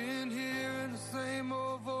 if you've been hearing the same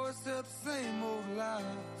old voice, tell the same old lies,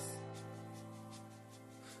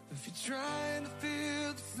 if you're trying to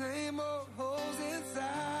fill the same old holes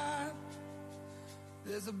inside,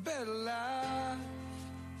 there's a better life.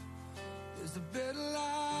 There's a better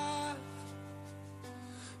life.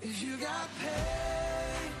 If you got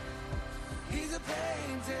pain, he's a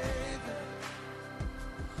pain taker.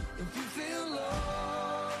 If you feel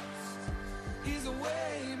lost, he's a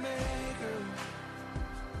way maker.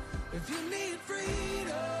 If you need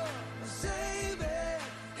freedom, a savior,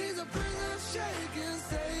 he's a prison shaking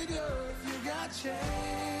savior. If you got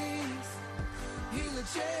chains, he's a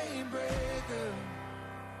chain breaker.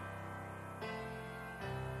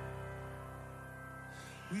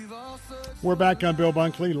 We're back on Bill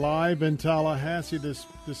Bunkley live in Tallahassee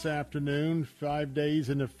this afternoon, 5 days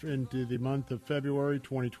into the month of February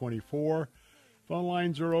 2024. Phone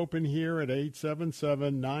lines are open here at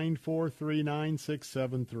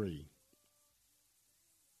 877-943-9673.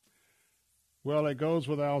 Well, it goes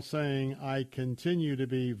without saying, I continue to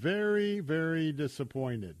be very, very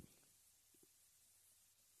disappointed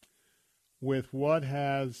with what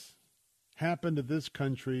has happened to this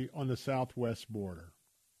country on the southwest border.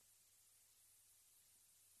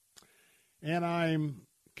 And I'm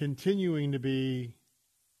continuing to be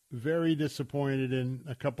very disappointed in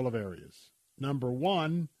a couple of areas. Number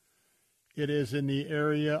one, it is in the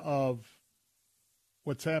area of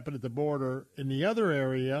what's happened at the border. And the other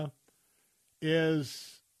area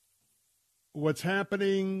is what's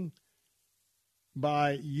happening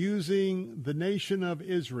by using the nation of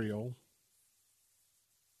Israel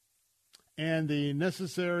and the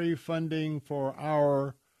necessary funding for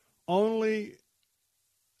our only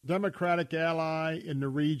Democratic ally in the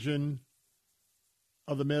region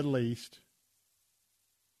of the Middle East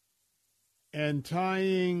and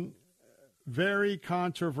tying very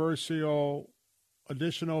controversial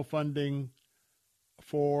additional funding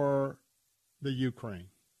for the Ukraine.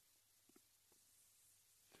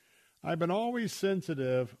 I've been always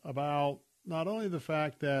sensitive about not only the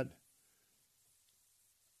fact that,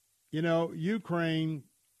 Ukraine,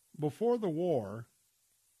 before the war,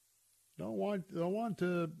 don't want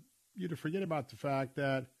you to forget about the fact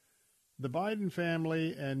that the Biden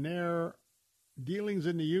family and their dealings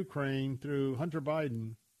in the Ukraine through Hunter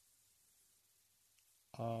Biden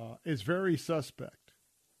is very suspect.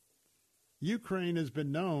 Ukraine has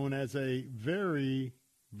been known as a very,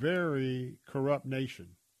 very corrupt nation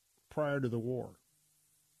prior to the war.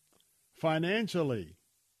 Financially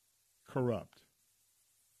corrupt.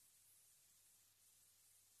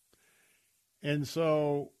 And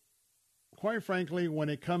so, quite frankly, when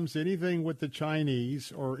it comes to anything with the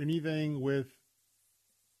Chinese or anything with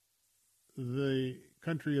the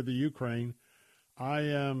country of the Ukraine, I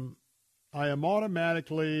am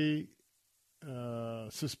automatically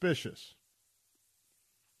suspicious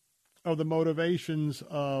of the motivations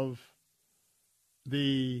of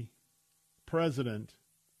the President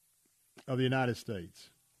of the United States.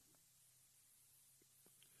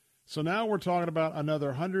 So now we're talking about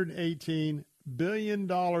another $118 billion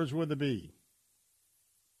worth of B.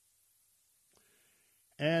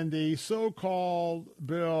 And the so-called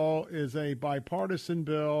bill is a bipartisan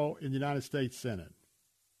bill in the United States Senate.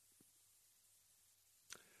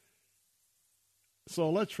 So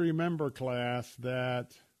let's remember, class,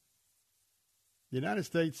 that the United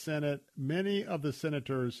States Senate, many of the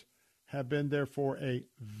senators have been there for a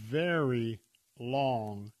very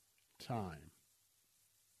long time.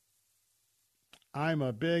 I'm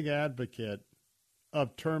a big advocate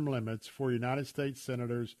of term limits for United States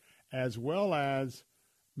senators as well as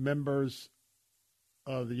members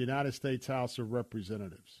of the United States House of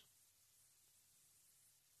Representatives.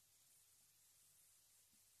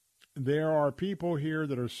 There are people here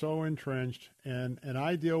that are so entrenched, and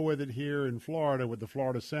I deal with it here in Florida with the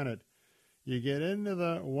Florida Senate. You get into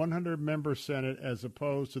the 100-member Senate as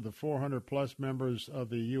opposed to the 400-plus members of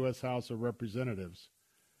the U.S. House of Representatives.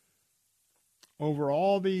 Over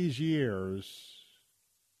all these years,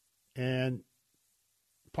 and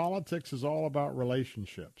politics is all about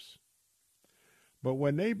relationships. But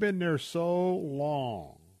when they've been there so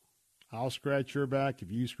long, I'll scratch your back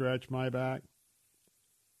if you scratch my back.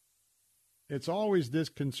 It's always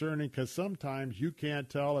disconcerting because sometimes you can't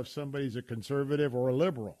tell if somebody's a conservative or a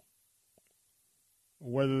liberal,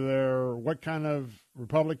 whether they're what kind of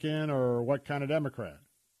Republican or what kind of Democrat.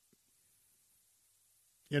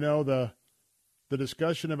 You know, the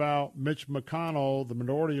discussion about Mitch McConnell, the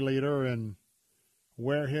minority leader, and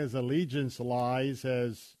where his allegiance lies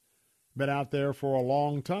has been out there for a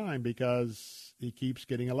long time because he keeps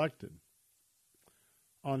getting elected.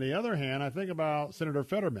 On the other hand, I think about Senator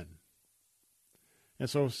Fetterman. And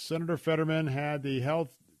so Senator Fetterman had the health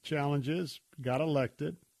challenges, got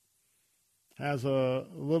elected, has a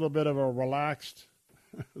little bit of a relaxed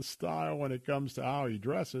style when it comes to how he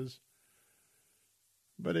dresses.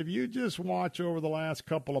 But if you just watch over the last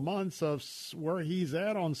couple of months of where he's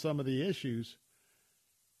at on some of the issues,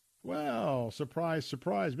 well, surprise,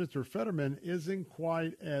 surprise, Mr. Fetterman isn't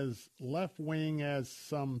quite as left-wing as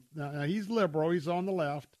some. Now, he's liberal, he's on the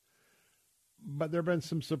left, but there have been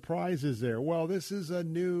some surprises there. Well, this is a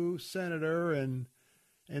new senator, and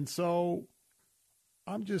so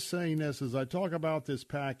I'm just saying this as I talk about this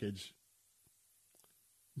package.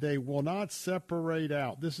 They will not separate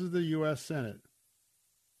out. This is the U.S. Senate.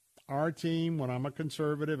 Our team, when I'm a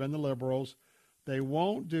conservative, and the liberals, they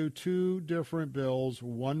won't do two different bills,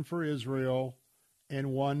 one for Israel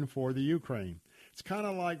and one for the Ukraine. It's kind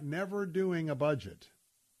of like never doing a budget,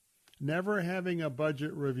 never having a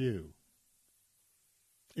budget review.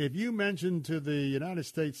 If you mention to the United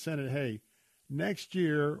States Senate, hey, next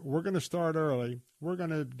year we're going to start early, we're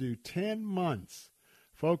going to do 10 months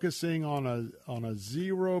focusing on a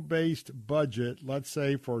zero-based budget, let's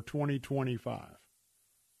say for 2025.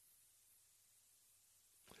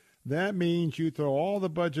 That means you throw all the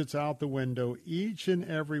budgets out the window, each and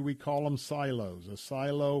every, we call them silos, a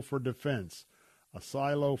silo for defense, a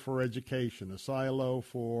silo for education, a silo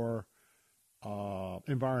for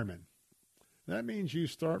environment. That means you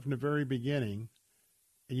start from the very beginning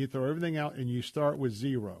and you throw everything out and you start with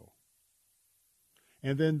zero.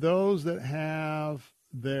 And then those that have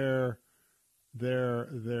their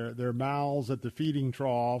mouths at the feeding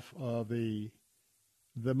trough of the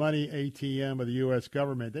money ATM of the U.S.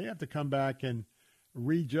 government, they have to come back and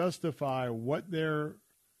re-justify what they're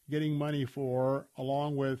getting money for,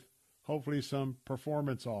 along with hopefully some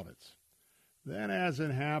performance audits. That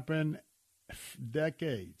hasn't happened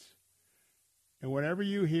decades. And whenever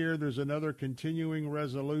you hear there's another continuing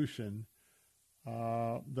resolution,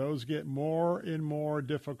 those get more and more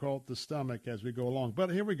difficult to stomach as we go along.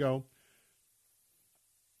 But here we go.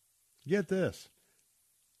 Get this.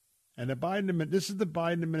 And this is the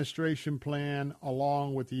Biden administration plan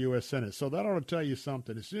along with the U.S. Senate. So that ought to tell you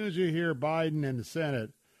something. As soon as you hear Biden and the Senate,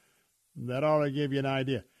 that ought to give you an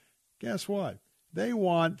idea. Guess what? They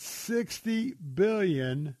want $60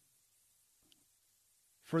 billion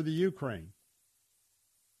for the Ukraine.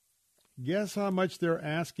 Guess how much they're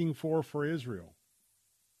asking for Israel?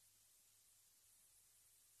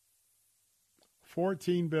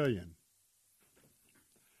 $14 billion.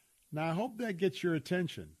 Now, I hope that gets your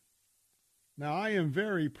attention. Now, I am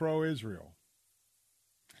very pro-Israel.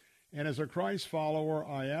 And as a Christ follower,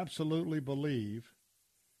 I absolutely believe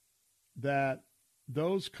that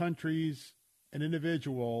those countries and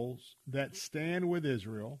individuals that stand with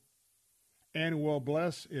Israel and will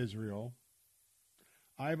bless Israel,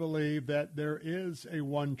 I believe that there is a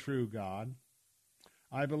one true God.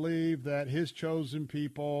 I believe that his chosen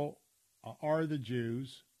people are the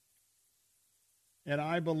Jews. And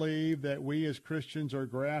I believe that we as Christians are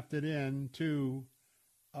grafted into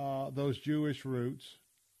those Jewish roots.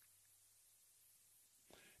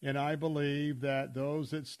 And I believe that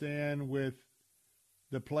those that stand with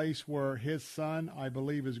the place where his son, I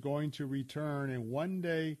believe, is going to return and one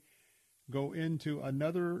day go into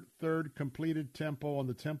another third completed temple on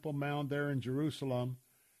the Temple Mount there in Jerusalem.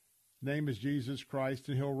 Name is Jesus Christ,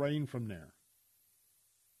 and he'll reign from there.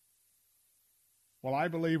 Well, I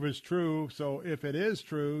believe it's true, so if it is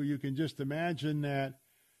true, you can just imagine that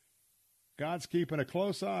God's keeping a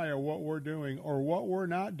close eye on what we're doing or what we're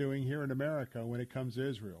not doing here in America when it comes to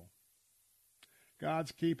Israel.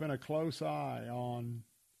 God's keeping a close eye on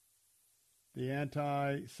the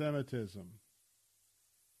anti-Semitism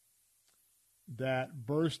that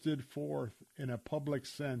bursted forth in a public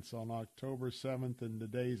sense on October 7th and the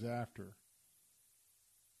days after.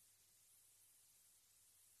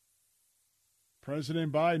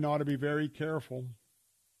 President Biden ought to be very careful.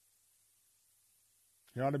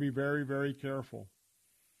 He ought to be very, very careful.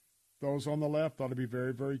 Those on the left ought to be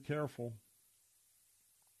very, very careful.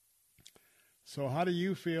 So how do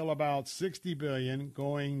you feel about $60 billion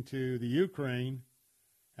going to the Ukraine?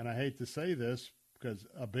 And I hate to say this because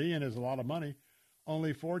 $1 billion is a lot of money.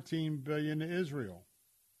 Only $14 billion to Israel.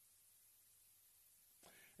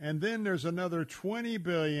 And then there's another $20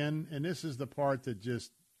 billion, and this is the part that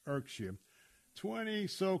just irks you. $20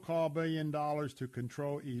 so-called billion to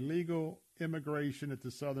control illegal immigration at the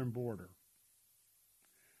southern border.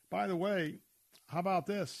 By the way, how about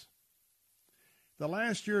this? The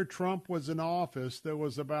last year Trump was in office, there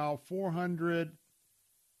was about 400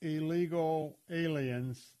 illegal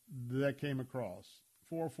aliens that came across.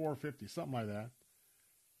 450, something like that.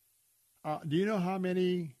 Do you know how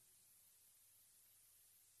many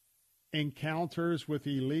encounters with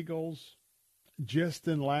illegals just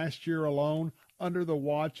in last year alone under the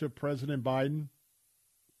watch of President Biden?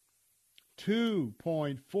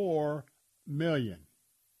 2.4 million.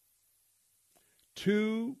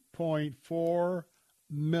 2.4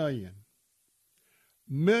 million.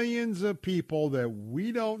 Millions of people that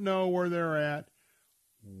we don't know where they're at.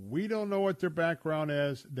 We don't know what their background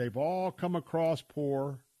is. They've all come across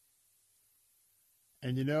poor.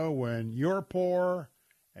 And you know, when you're poor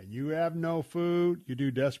and you have no food, you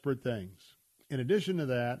do desperate things. In addition to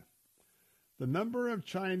that, the number of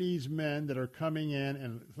Chinese men that are coming in,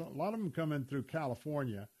 and a lot of them coming through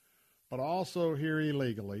California, but also here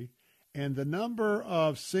illegally, and the number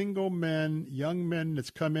of single men, young men that's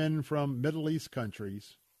come in from Middle East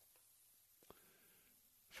countries.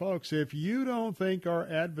 Folks, if you don't think our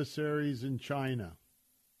adversaries in China,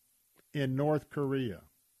 in North Korea,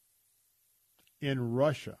 in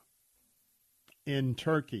Russia, in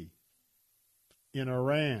Turkey, in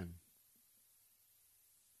Iran,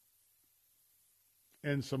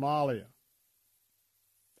 in Somalia,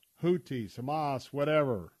 Houthis, Hamas,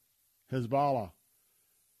 whatever, Hezbollah.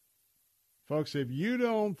 Folks, if you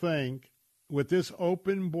don't think with this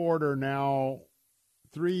open border now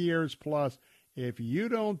 3 years plus, if you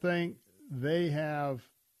don't think they have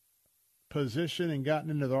positioned and gotten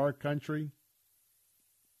into our country,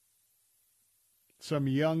 some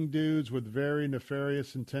young dudes with very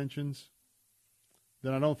nefarious intentions,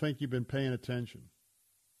 then I don't think you've been paying attention.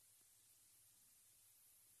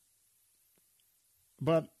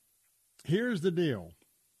 But here's the deal.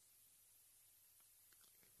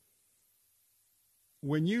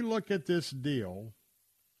 When you look at this deal,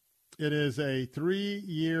 it is a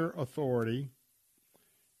 3-year authority.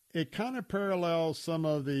 It kind of parallels some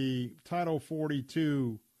of the Title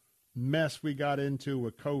 42 mess we got into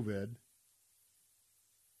with COVID,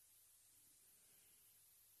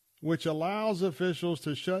 which allows officials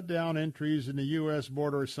to shut down entries in the U.S.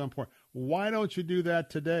 border at some point. Why don't you do that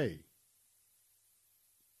today?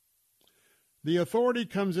 The authority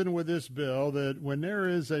comes in with this bill that when there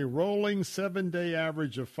is a rolling 7-day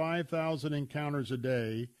average of 5,000 encounters a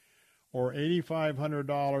day or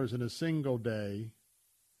 $8,500 in a single day,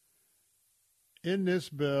 in this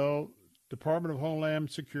bill, Department of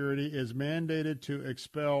Homeland Security is mandated to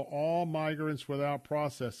expel all migrants without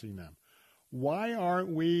processing them. Why aren't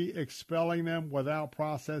we expelling them without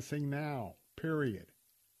processing now? Period.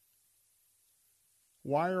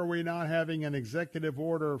 Why are we not having an executive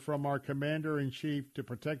order from our commander-in-chief to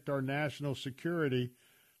protect our national security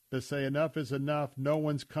to say enough is enough, no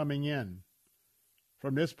one's coming in?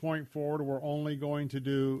 From this point forward, we're only going to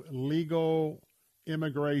do legal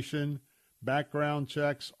immigration, background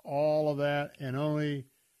checks, all of that, and only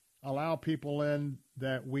allow people in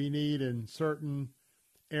that we need in certain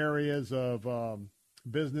areas of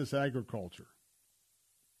business agriculture.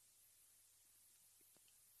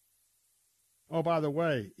 Oh, by the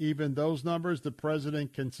way, even those numbers, the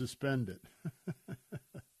president can suspend it.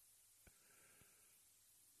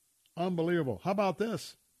 Unbelievable. How about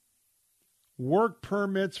this? Work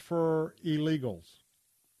permits for illegals.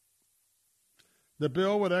 The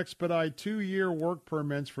bill would expedite 2-year work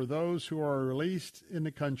permits for those who are released in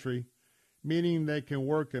the country, meaning they can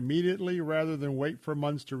work immediately rather than wait for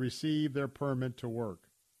months to receive their permit to work.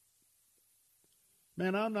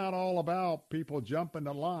 Man, I'm not all about people jumping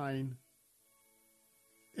the line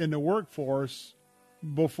in the workforce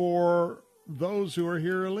before those who are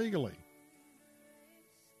here illegally.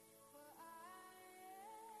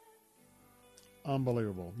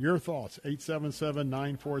 Unbelievable. Your thoughts,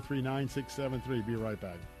 877-943-9673. Be right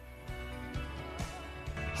back.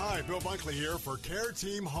 Hi, Bill Bunkley here for Care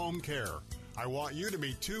Team Home Care. I want you to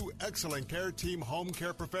meet two excellent Care Team home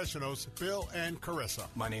care professionals, Bill and Carissa.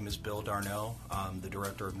 My name is Bill Darnell. I'm the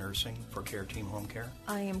Director of Nursing for Care Team Home Care.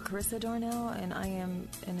 I am Carissa Darnell, and I am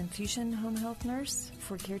an infusion home health nurse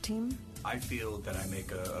for Care Team. I feel that I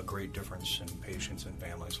make a great difference in patients' and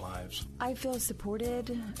families' lives. I feel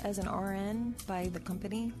supported as an RN by the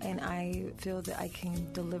company, and I feel that I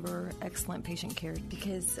can deliver excellent patient care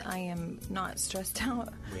because I am not stressed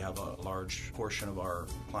out. We have a large portion of our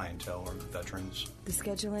clientele are veterans. The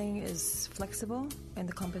scheduling is flexible, and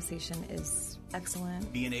the compensation is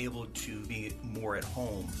excellent. Being able to be more at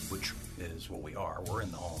home, which is what we are, we're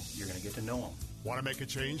in the home, you're going to get to know them. Want to make a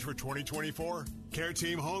change for 2024? Care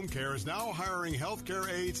Team Home Care is now hiring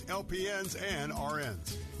healthcare aides, LPNs, and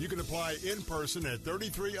RNs. You can apply in person at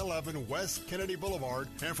 3311 West Kennedy Boulevard.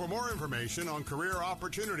 And for more information on career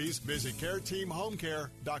opportunities, visit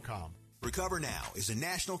careteamhomecare.com. Recover Now is a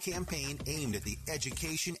national campaign aimed at the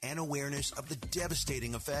education and awareness of the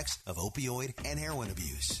devastating effects of opioid and heroin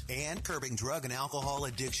abuse and curbing drug and alcohol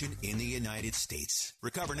addiction in the United States.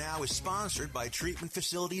 Recover Now is sponsored by treatment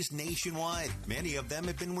facilities nationwide. Many of them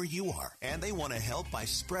have been where you are, and they want to help by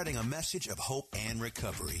spreading a message of hope and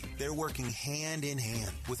recovery. They're working hand in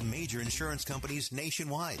hand with major insurance companies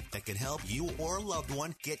nationwide that can help you or a loved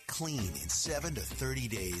one get clean in 7 to 30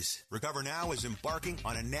 days. Recover Now is embarking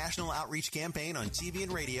on a national outreach campaign on TV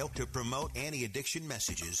and radio to promote anti-addiction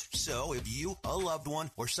messages. So if you, a loved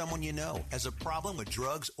one, or someone you know has a problem with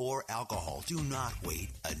drugs or alcohol, do not wait.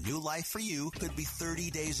 A new life for you could be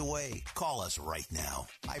 30 days away. Call us right now.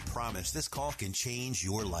 I promise this call can change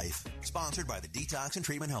your life. Sponsored by the Detox and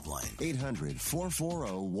Treatment Helpline.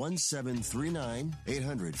 800-440-1739.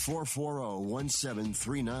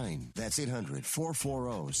 800-440-1739. That's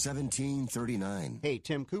 800-440-1739. Hey,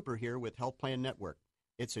 Tim Cooper here with Health Plan Network.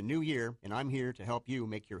 It's a new year, and I'm here to help you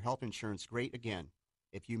make your health insurance great again.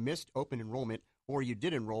 If you missed open enrollment or you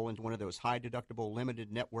did enroll into one of those high-deductible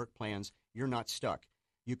limited network plans, you're not stuck.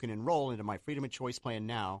 You can enroll into my Freedom of Choice plan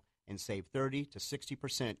now and save 30 to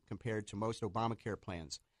 60% compared to most Obamacare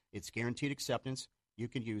plans. It's guaranteed acceptance, you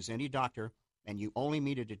can use any doctor, and you only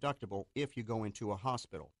meet a deductible if you go into a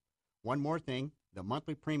hospital. One more thing, the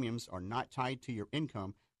monthly premiums are not tied to your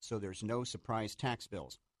income, so there's no surprise tax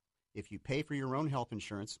bills. If you pay for your own health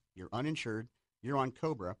insurance, you're uninsured, you're on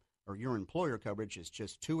COBRA, or your employer coverage is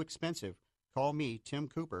just too expensive, call me, Tim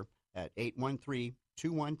Cooper, at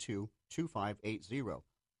 813-212-2580,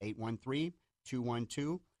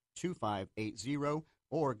 813-212-2580,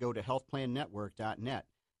 or go to healthplannetwork.net.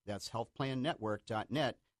 That's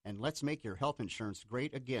healthplannetwork.net, and let's make your health insurance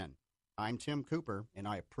great again. I'm Tim Cooper, and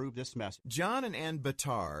I approve this message. John and Ann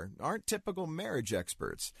Batar aren't typical marriage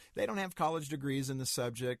experts. They don't have college degrees in the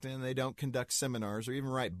subject, and they don't conduct seminars or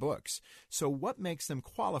even write books. So what makes them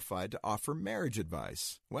qualified to offer marriage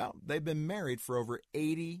advice? Well, they've been married for over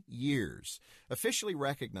 80 years. Officially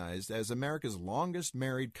recognized as America's longest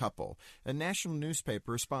married couple, a national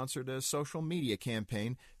newspaper sponsored a social media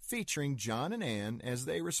campaign featuring John and Ann as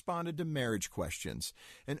they responded to marriage questions.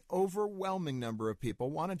 An overwhelming number of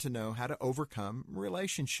people wanted to know how to overcome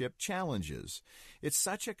relationship challenges. It's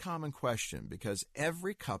such a common question because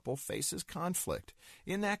every couple faces conflict.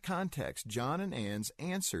 In that context, John and Ann's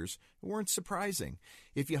answers weren't surprising.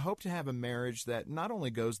 If you hope to have a marriage that not only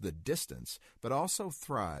goes the distance, but also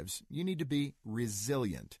thrives, you need to be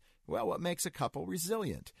resilient. Well, what makes a couple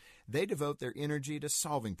resilient? They devote their energy to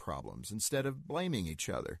solving problems instead of blaming each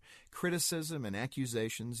other. Criticism and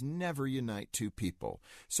accusations never unite two people.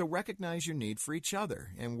 So recognize your need for each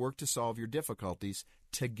other and work to solve your difficulties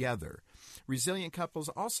together. Resilient couples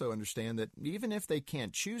also understand that even if they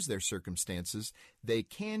can't choose their circumstances, they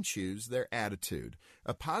can choose their attitude.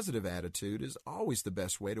 A positive attitude is always the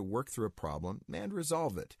best way to work through a problem and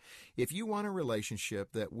resolve it. If you want a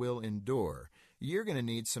relationship that will endure, you're going to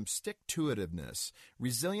need some stick-to-itiveness.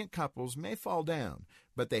 Resilient couples may fall down,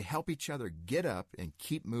 but they help each other get up and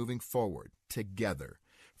keep moving forward together.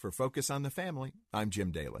 For Focus on the Family, I'm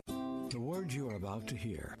Jim Daly. The words you are about to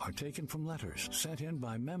hear are taken from letters sent in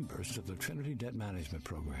by members of the Trinity Debt Management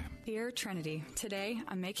Program. Dear Trinity, today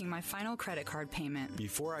I'm making my final credit card payment.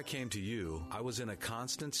 Before I came to you, I was in a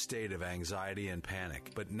constant state of anxiety and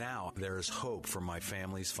panic, but now there is hope for my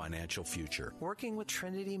family's financial future. Working with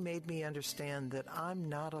Trinity made me understand that I'm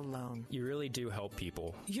not alone. You really do help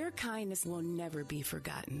people. Your kindness will never be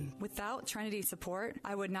forgotten. Without Trinity's support,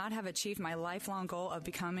 I would not have achieved my lifelong goal of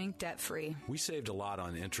becoming debt-free. We saved a lot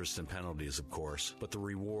on interest and penalties penalties, of course, but the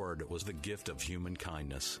reward was the gift of human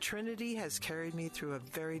kindness. Trinity has carried me through a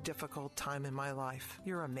very difficult time in my life.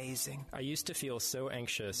 You're amazing. I used to feel so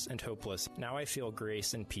anxious and hopeless. Now I feel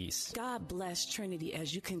grace and peace. God bless Trinity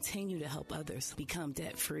as you continue to help others become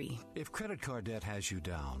debt-free. If credit card debt has you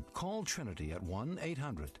down, call Trinity at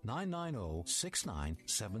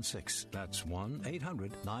 1-800-990-6976. That's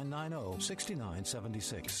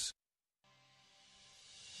 1-800-990-6976.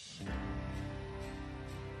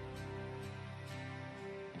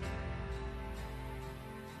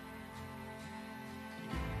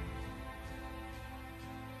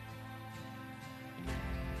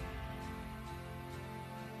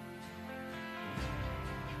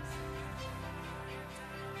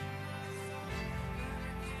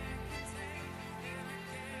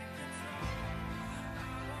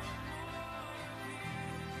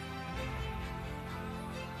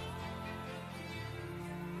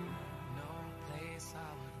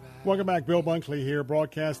 Welcome back. Bill Bunkley here,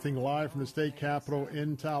 broadcasting live from the state capitol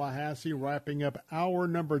in Tallahassee, wrapping up hour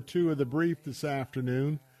number 2 of the brief this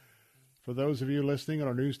afternoon. For those of you listening on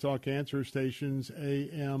our News Talk answer stations,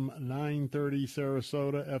 AM 930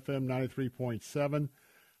 Sarasota, FM 93.7,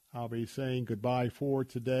 I'll be saying goodbye for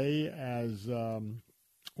today as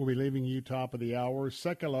we'll be leaving you top of the hour.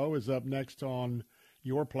 Sekelo is up next on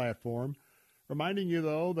your platform. Reminding you,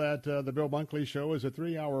 though, that the Bill Bunkley Show is a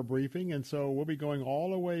 3-hour briefing, and so we'll be going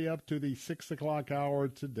all the way up to the 6 o'clock hour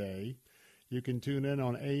today. You can tune in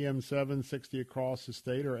on AM 760 across the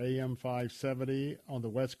state or AM 570 on the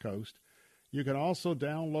West Coast. You can also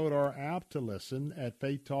download our app to listen at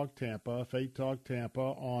Faith Talk Tampa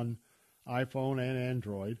on iPhone and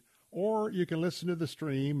Android. Or you can listen to the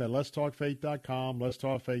stream at letstalkfaith.com,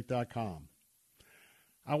 letstalkfaith.com.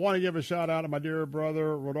 I want to give a shout-out to my dear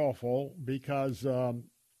brother, Rodolfo, because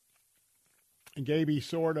Gaby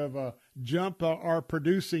sort of jumped our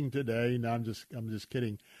producing today. No, I'm just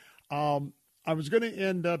kidding. I was going to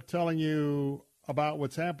end up telling you about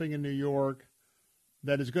what's happening in New York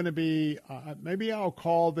that is going to be, maybe I'll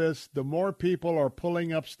call this, the more people are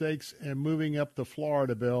pulling up stakes and moving up the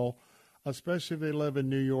Florida bill, especially if they live in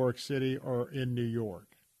New York City or in New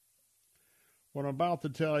York. What I'm about to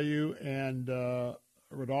tell you, and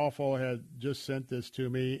Rodolfo had just sent this to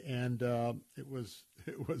me, and it was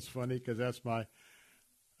funny because that's how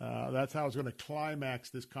I was going to climax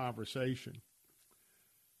this conversation.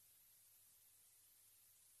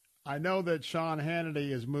 I know that Sean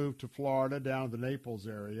Hannity has moved to Florida, down to the Naples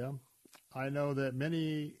area. I know that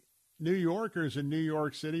many New Yorkers in New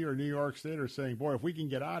York City or New York State are saying, boy, if we can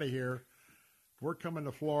get out of here, we're coming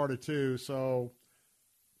to Florida too. So,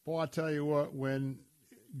 boy, I tell you what, when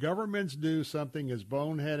governments do something as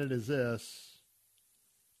boneheaded as this,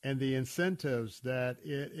 and the incentives that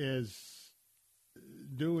it is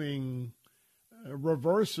doing,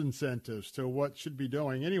 reverse incentives to what should be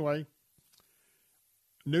doing. Anyway,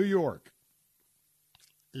 New York,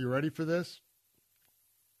 are you ready for this?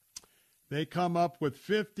 They come up with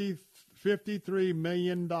 $53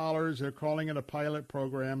 million. They're calling it a pilot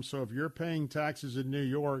program. So if you're paying taxes in New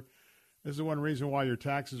York, this is one reason why your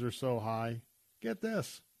taxes are so high. Get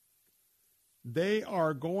this. They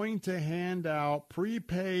are going to hand out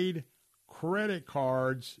prepaid credit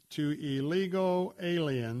cards to illegal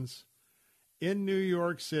aliens in New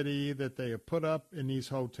York City that they have put up in these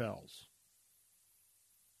hotels.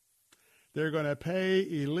 They're going to pay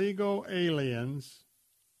illegal aliens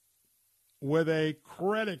with a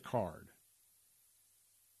credit card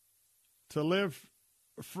to live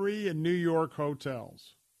free in New York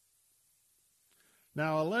hotels.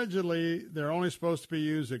 Now, allegedly, they're only supposed to be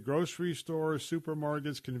used at grocery stores,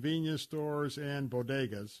 supermarkets, convenience stores, and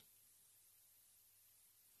bodegas.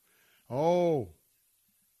 Oh,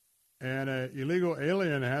 and an illegal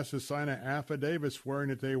alien has to sign an affidavit swearing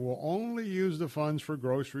that they will only use the funds for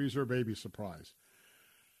groceries or baby supplies.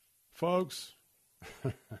 Folks,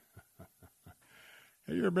 have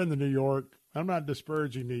you ever been to New York? I'm not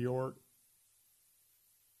disparaging New York.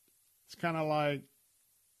 It's kind of like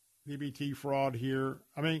DBT fraud here.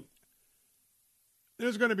 I mean,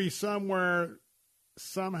 there's going to be somewhere,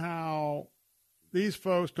 somehow, these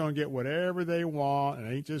folks going to get whatever they want, and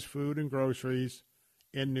it ain't just food and groceries,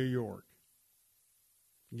 in New York.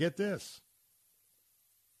 Get this.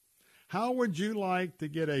 How would you like to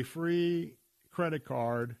get a free credit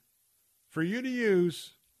card for you to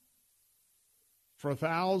use for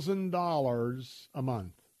 $1,000 a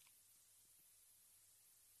month?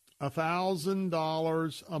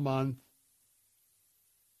 $1,000 a month.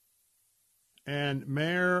 And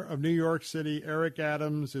Mayor of New York City, Eric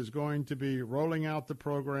Adams, is going to be rolling out the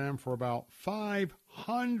program for about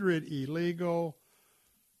 500 illegal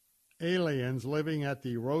aliens living at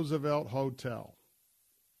the Roosevelt Hotel.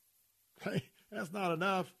 Hey, that's not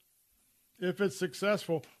enough. If it's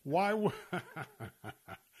successful,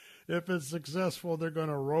 if it's successful, they're going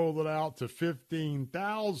to roll it out to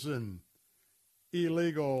 15,000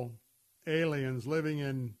 illegal aliens living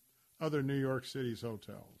in other New York City's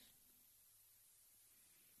hotels.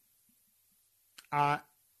 I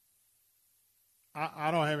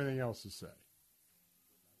don't have anything else to say.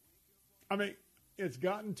 I mean, it's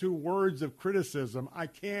gotten to words of criticism. I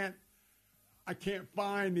can't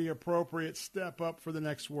find the appropriate step up for the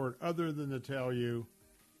next word other than to tell you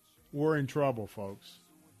we're in trouble, folks.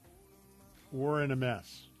 We're in a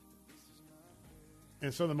mess.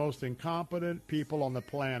 And some of the most incompetent people on the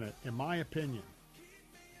planet, in my opinion,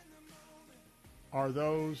 are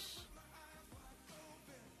those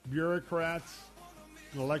bureaucrats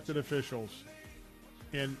and elected officials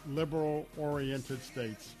in liberal-oriented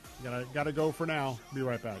states. Got to go for now. Be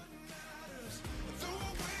right back.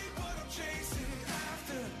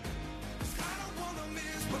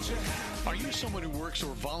 Are you someone who works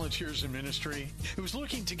or volunteers in ministry who's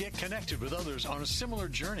looking to get connected with others on a similar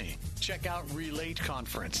journey? Check out Relate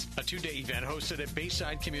Conference, a 2-day event hosted at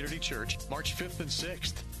Bayside Community Church, March 5th and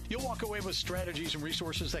 6th. You'll walk away with strategies and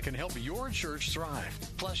resources that can help your church thrive.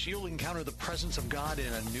 Plus, you'll encounter the presence of God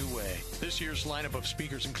in a new way. This year's lineup of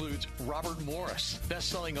speakers includes Robert Morris,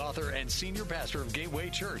 best-selling author and senior pastor of Gateway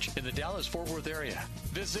Church in the Dallas-Fort Worth area.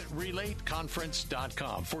 Visit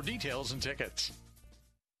RelateConference.com for details and tickets.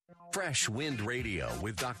 Fresh Wind Radio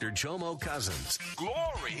with Dr. Jomo Cousins.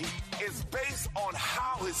 Glory is based on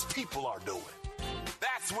how his people are doing.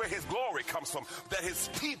 That's where his glory comes from, that his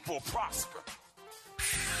people prosper.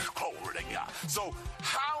 Glory to God. So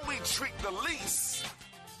how we treat the least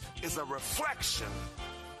is a reflection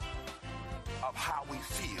of how we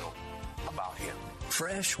feel about him.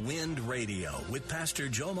 Fresh Wind Radio with Pastor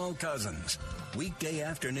Jomo Cousins. Weekday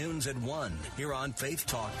afternoons at 1 here on Faith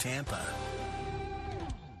Talk Tampa.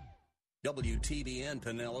 WTBN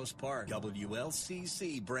Pinellas Park,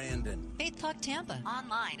 WLCC Brandon. Faith Talk Tampa.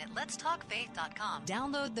 Online at letstalkfaith.com.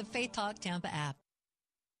 Download the Faith Talk Tampa app.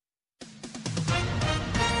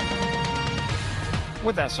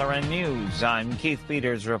 With SRN News, I'm Keith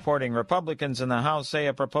Peters reporting Republicans in the House say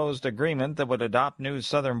a proposed agreement that would adopt new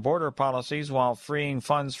southern border policies while freeing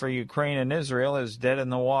funds for Ukraine and Israel is dead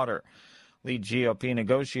in the water. Lead GOP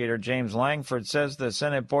negotiator James Langford says the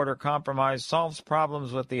Senate border compromise solves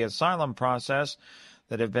problems with the asylum process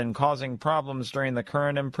that have been causing problems during the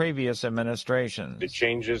current and previous administrations. It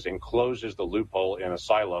changes and closes the loophole in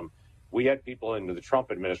asylum. We had people in the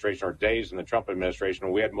Trump administration, or days in the Trump administration,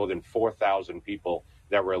 where we had more than 4,000 people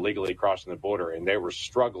that were illegally crossing the border, and they were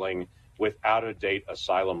struggling with out-of-date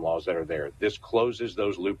asylum laws that are there. This closes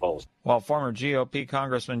those loopholes. While former GOP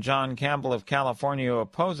Congressman John Campbell of California, who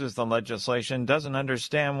opposes the legislation, doesn't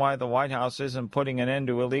understand why the White House isn't putting an end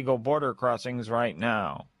to illegal border crossings right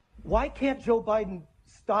now. Why can't Joe Biden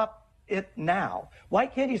stop it now? Why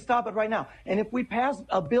can't he stop it right now? And if we pass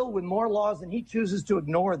a bill with more laws and he chooses to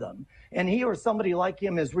ignore them, and he or somebody like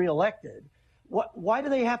him is reelected, why do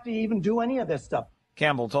they have to even do any of this stuff?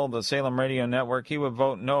 Campbell told the Salem Radio Network he would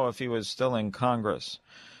vote no if he was still in Congress.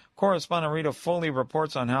 Correspondent Rita Foley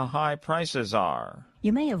reports on how high prices are.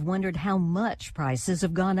 You may have wondered how much prices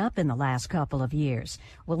have gone up in the last couple of years.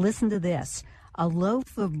 Well, listen to this. A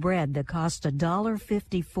loaf of bread that cost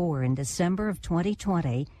 $1.54 in December of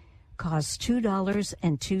 2020 cost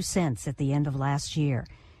 $2.02 at the end of last year.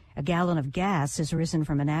 A gallon of gas has risen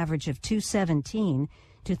from an average of $2.17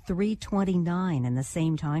 to $3.29 in the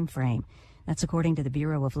same time frame. That's according to the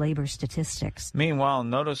Bureau of Labor Statistics. Meanwhile,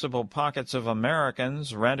 noticeable pockets of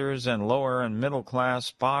Americans, renters, and lower and middle class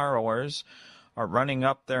borrowers are running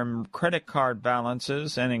up their credit card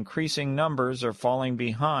balances, and increasing numbers are falling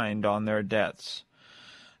behind on their debts.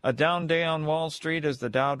 A down day on Wall Street as the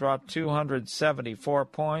Dow dropped 274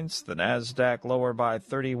 points, the Nasdaq lower by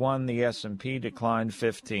 31, the S&P declined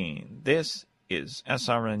 15. This is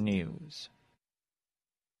SRN News.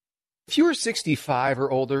 If you are 65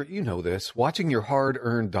 or older, you know this. Watching your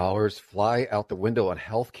hard-earned dollars fly out the window on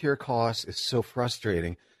healthcare costs is so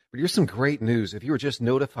frustrating. But here's some great news. If you were just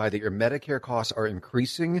notified that your Medicare costs are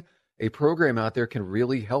increasing, a program out there can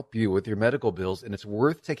really help you with your medical bills, and it's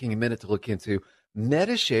worth taking a minute to look into.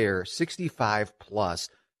 Medishare 65 Plus.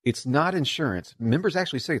 It's not insurance. Members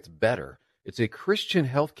actually say it's better. It's a Christian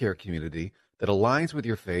healthcare community that aligns with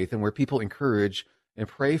your faith and where people encourage and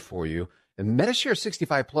pray for you. And Medishare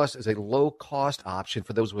 65 Plus is a low-cost option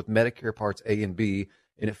for those with Medicare Parts A and B,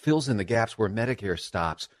 and it fills in the gaps where Medicare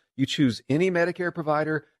stops. You choose any Medicare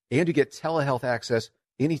provider, and you get telehealth access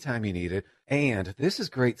anytime you need it. And this is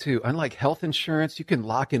great too. Unlike health insurance, you can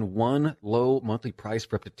lock in one low monthly price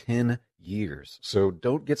for up to 10 years. So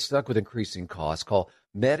don't get stuck with increasing costs. Call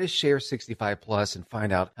MediShare 65 Plus and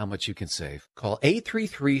find out how much you can save. Call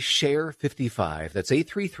 833-SHARE-55. That's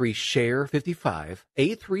 833-SHARE-55.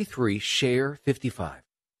 833-SHARE-55.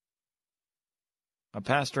 A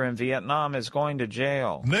pastor in Vietnam is going to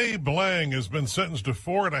jail. Nay Blang has been sentenced to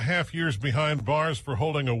 4.5 years behind bars for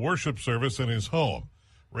holding a worship service in his home.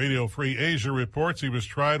 Radio Free Asia reports he was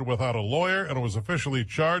tried without a lawyer and was officially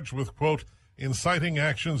charged with, quote, inciting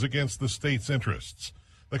actions against the state's interests.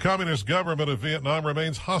 The communist government of Vietnam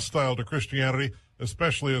remains hostile to Christianity,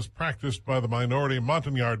 especially as practiced by the minority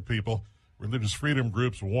Montagnard people. Religious freedom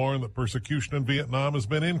groups warn that persecution in Vietnam has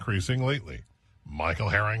been increasing lately. Michael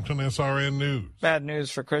Harrington, SRN News. Bad news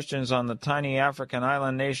for Christians on the tiny African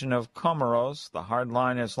island nation of Comoros. The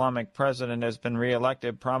hardline Islamic president has been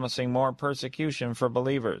reelected, promising more persecution for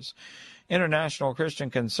believers. International Christian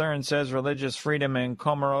Concern says religious freedom in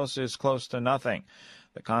Comoros is close to nothing.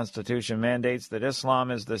 The Constitution mandates that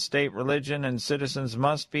Islam is the state religion and citizens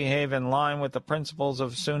must behave in line with the principles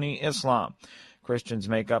of Sunni Islam. Christians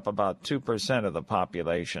make up about 2% of the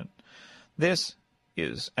population. This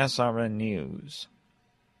is SRN News.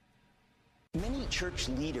 Many church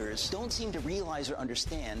leaders don't seem to realize or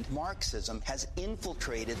understand Marxism has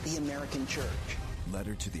infiltrated the American church.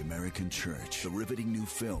 Letter to the American Church, the riveting new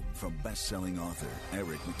film from best-selling author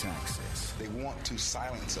Eric Metaxas. They want to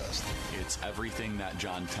silence us. It's everything that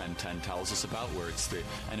John 10:10 tells us about, where it's the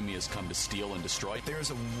enemy has come to steal and destroy.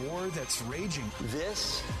 There's a war that's raging.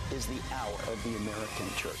 This is the hour of the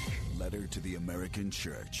American church. Letter to the American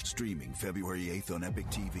Church, streaming February 8th on Epic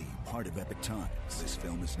TV, part of Epic Times. This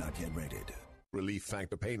film is not yet rated. Relief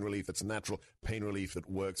Factor, pain relief that's natural, pain relief that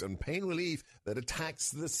works, and pain relief that attacks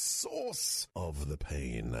the source of the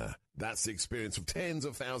pain. That's the experience of tens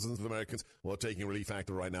of thousands of Americans who are taking Relief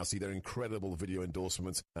Factor right now. See their incredible video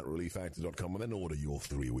endorsements at relieffactor.com and then order your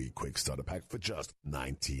 3-week quick starter pack for just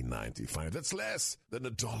 $19.95. That's less than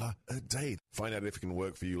 $1 a day. Find out if it can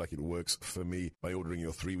work for you like it works for me by ordering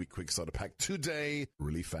your 3-week quick starter pack today.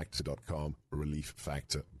 relieffactor.com,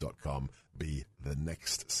 relieffactor.com. Be the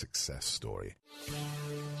next success story.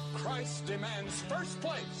 Christ demands first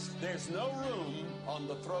place. There's no room on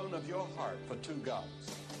the throne of your heart for two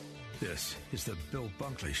gods. This is the Bill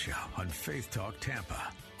Bunkley Show on Faith Talk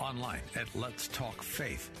Tampa. Online at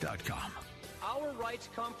letstalkfaith.com. Our rights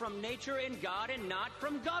come from nature and God and not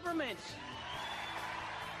from government.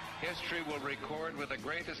 History will record with the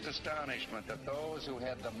greatest astonishment that those who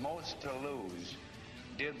had the most to lose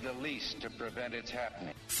did the least to prevent its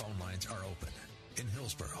happening. Phone lines are open. In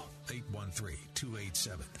Hillsborough,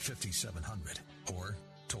 813-287-5700 or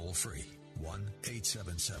toll free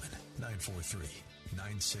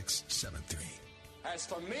 1-877-943-9673. As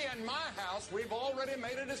for me and my house, we've already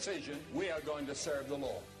made a decision. We are going to serve the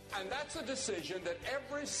Lord. And that's a decision that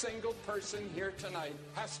every single person here tonight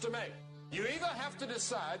has to make. You either have to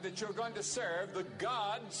decide that you're going to serve the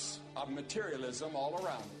gods of materialism all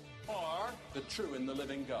around you, or the true and the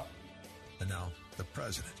living God. And now, the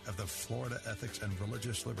president of the Florida Ethics and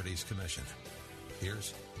Religious Liberties Commission.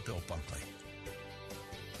 Here's Bill Bunkley.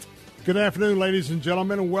 Good afternoon, ladies and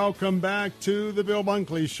gentlemen, and welcome back to the Bill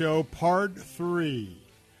Bunkley Show, Part 3.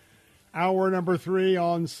 Hour number 3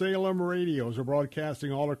 on Salem radios. We're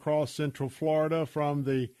broadcasting all across Central Florida from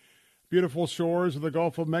the beautiful shores of the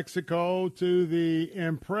Gulf of Mexico to the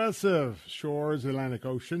impressive shores of the Atlantic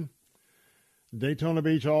Ocean. Daytona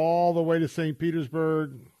Beach all the way to St.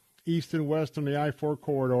 Petersburg, east and west on the I-4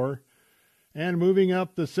 corridor, and moving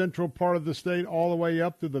up the central part of the state all the way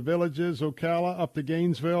up to the Villages, Ocala, up to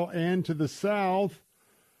Gainesville, and to the south,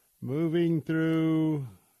 moving through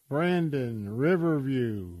Brandon,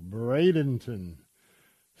 Riverview, Bradenton,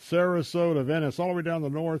 Sarasota, Venice, all the way down to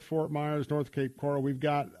North Fort Myers, North Cape Coral. We've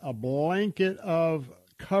got a blanket of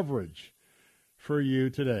coverage for you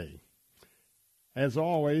today. As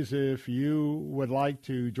always, if you would like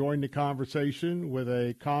to join the conversation with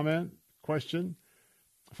a comment, question,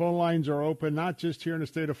 phone lines are open, not just here in the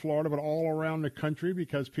state of Florida, but all around the country,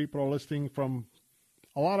 because people are listening from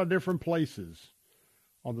a lot of different places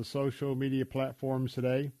on the social media platforms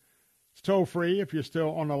today. It's toll-free if you're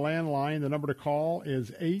still on the landline. The number to call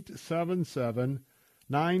is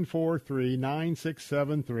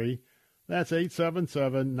 877-943-9673. That's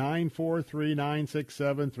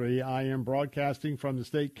 877-943-9673. I am broadcasting from the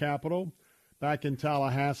state capitol back in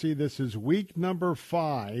Tallahassee. This is week number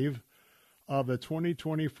 5 of the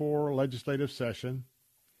 2024 legislative session.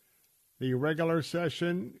 The regular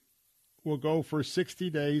session will go for 60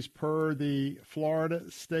 days per the Florida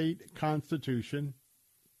State Constitution.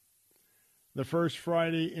 The first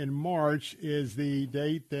Friday in March is the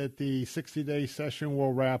date that the 60-day session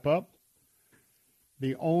will wrap up.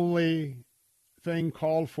 The only thing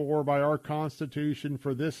called for by our Constitution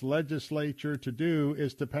for this legislature to do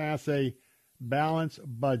is to pass a balanced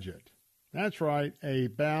budget. That's right, a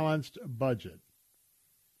balanced budget.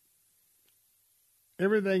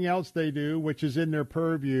 Everything else they do, which is in their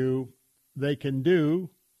purview, they can do.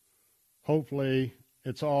 Hopefully,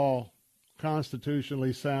 it's all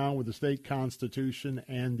constitutionally sound with the state constitution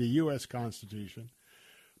and the U.S. Constitution.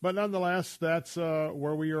 But nonetheless, that's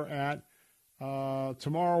where we are at.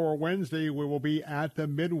 Tomorrow or Wednesday, we will be at the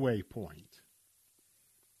midway point.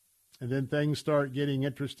 And then things start getting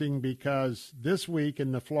interesting because this week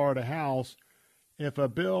in the Florida House, if a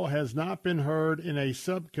bill has not been heard in a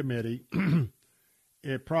subcommittee,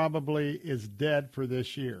 it probably is dead for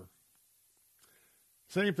this year.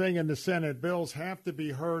 Same thing in the Senate. Bills have to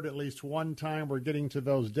be heard at least one time. We're getting to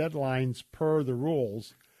those deadlines per the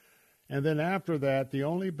rules. And then after that, the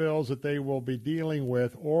only bills that they will be dealing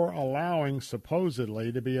with or allowing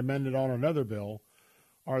supposedly to be amended on another bill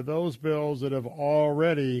are those bills that have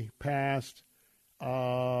already passed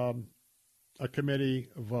a committee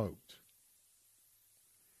vote.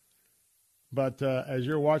 But as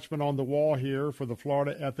your watchman on the wall here for the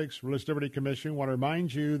Florida Ethics Religious Liberty Commission, I want to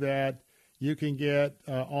remind you that you can get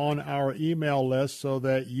on our email list so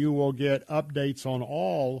that you will get updates on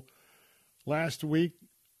all. Last week,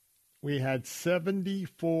 we had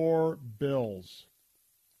 74 bills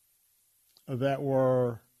that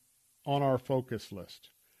were on our focus list.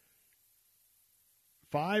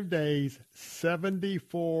 5 days,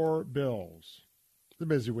 74 bills. It's a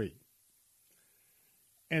busy week.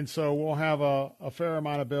 And so we'll have a fair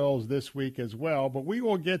amount of bills this week as well, but we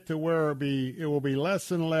will get to where it will be less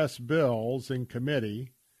and less bills in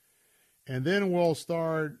committee, and then we'll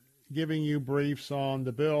start giving you briefs on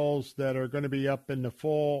the bills that are going to be up in the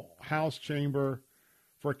full House chamber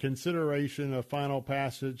for consideration of final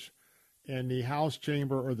passage in the House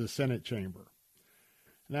chamber or the Senate chamber.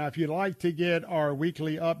 Now, if you'd like to get our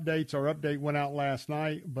weekly updates, our update went out last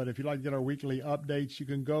night, but if you'd like to get our weekly updates, you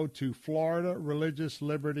can go to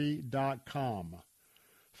FloridaReligiousLiberty.com.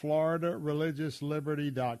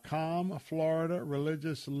 FloridaReligiousLiberty.com.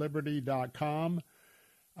 FloridaReligiousLiberty.com.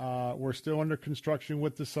 We're still under construction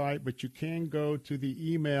with the site, but you can go to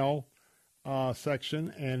the email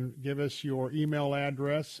section and give us your email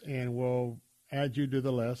address, and we'll add you to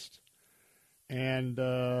the list. And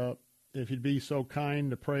if you'd be so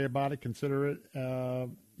kind to pray about it, consider it.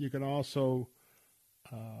 You can also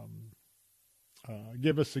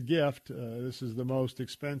give us a gift. This is the most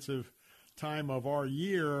expensive time of our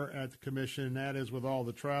year at the commission, and that is with all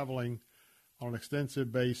the traveling on an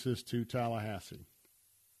extensive basis to Tallahassee.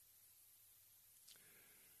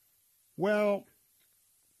 Well,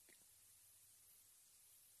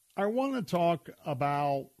 I want to talk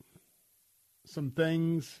about some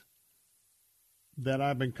things that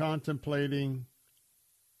I've been contemplating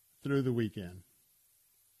through the weekend.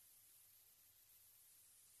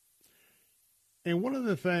 And one of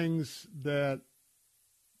the things that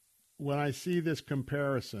when I see this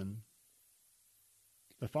comparison,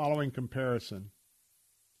 the following comparison,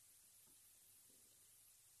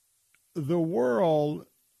 the world,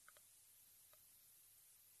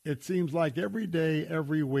 it seems like every day,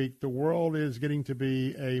 every week, the world is getting to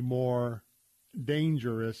be a more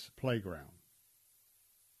dangerous playground.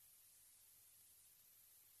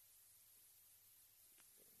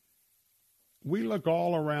 We look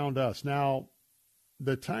all around us. Now,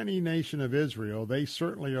 the tiny nation of Israel, they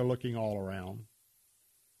certainly are looking all around.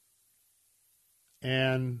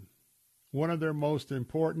 And one of their most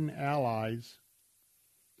important allies,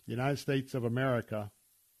 the United States of America,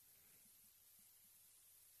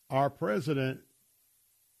 our president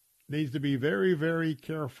needs to be very, very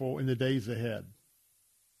careful in the days ahead.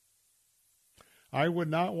 I would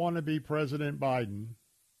not want to be President Biden,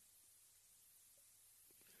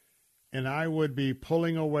 and I would be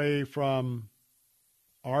pulling away from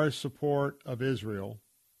our support of Israel.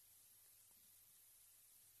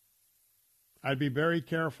 I'd be very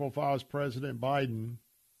careful if I was President Biden,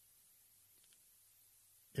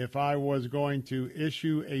 if I was going to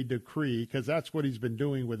issue a decree, because that's what he's been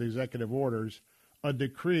doing with executive orders, a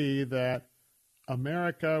decree that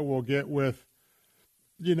America will get with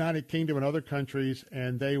the United Kingdom and other countries,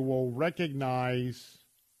 and they will recognize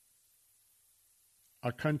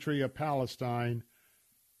a country of Palestine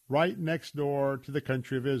right next door to the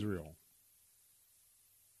country of Israel.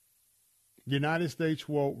 The United States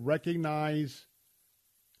will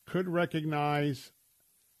could recognize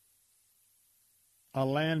a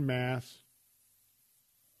landmass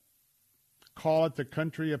call it the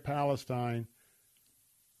country of Palestine.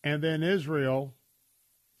 And then Israel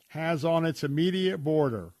has on its immediate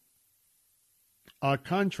border a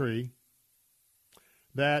country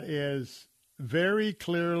that is very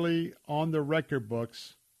clearly on the record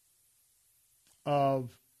books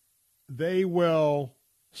of they will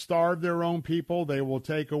starve their own people. They will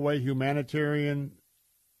take away humanitarian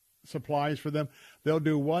supplies for them. They'll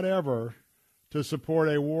do whatever to support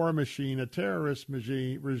a war machine, a terrorist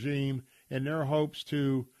regime, in their hopes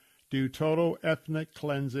to do total ethnic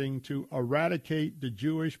cleansing, to eradicate the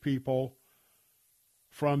Jewish people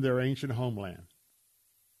from their ancient homeland.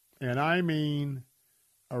 And I mean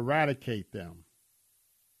eradicate them.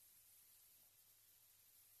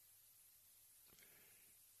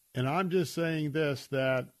 And I'm just saying this,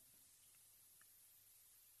 that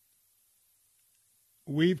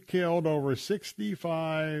we've killed over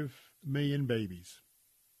 65 million babies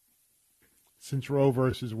since Roe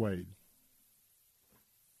versus Wade.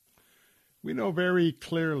 We know very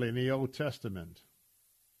clearly in the Old Testament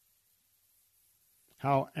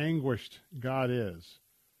how anguished God is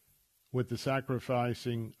with the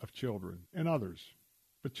sacrificing of children and others,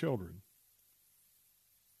 but children.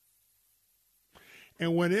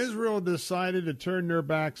 And when Israel decided to turn their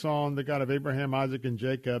backs on the God of Abraham, Isaac, and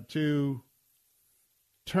Jacob, to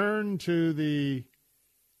turn to the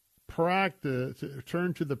practice,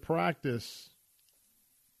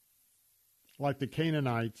 like the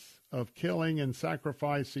Canaanites, of killing and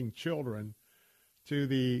sacrificing children to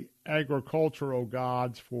the agricultural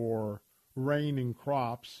gods for rain and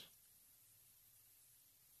crops,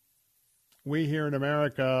 we here in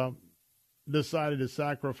America decided to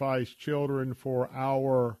sacrifice children for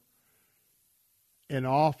our, and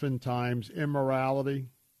oftentimes, immorality,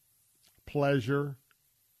 pleasure.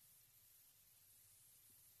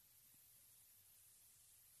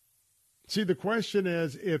 See, the question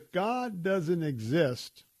is, if God doesn't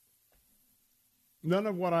exist, none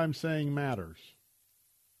of what I'm saying matters.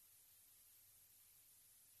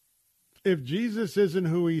 If Jesus isn't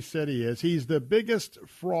who he said he is, he's the biggest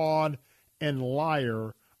fraud and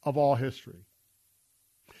liar of all history.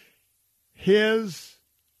 His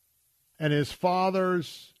and his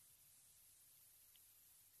father's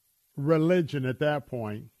religion at that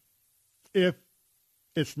point, if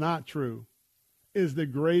it's not true, is the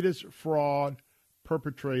greatest fraud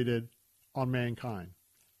perpetrated on mankind.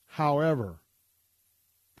 However,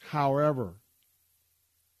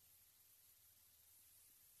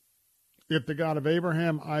 if the God of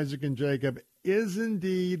Abraham, Isaac, and Jacob is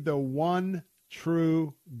indeed the one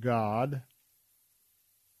true God,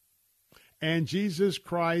 and Jesus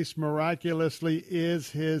Christ miraculously is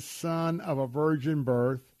his son of a virgin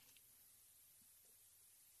birth,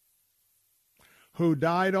 who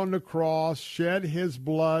died on the cross, shed his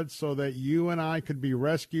blood so that you and I could be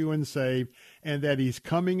rescued and saved, and that he's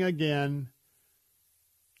coming again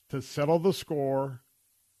to settle the score.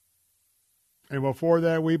 And before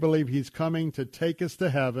that, we believe he's coming to take us to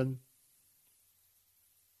heaven.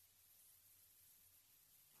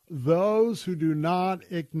 Those who do not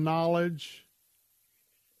acknowledge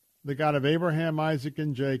the God of Abraham, Isaac,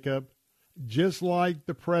 and Jacob, just like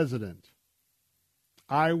the president,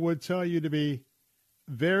 I would tell you to be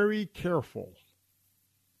very careful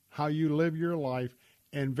how you live your life,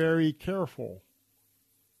 and very careful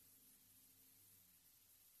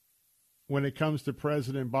when it comes to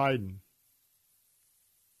President Biden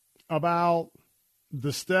about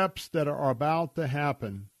the steps that are about to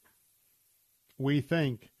happen, we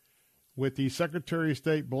think, with the Secretary of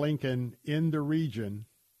State Blinken in the region,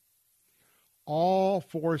 all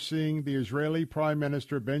forcing the Israeli Prime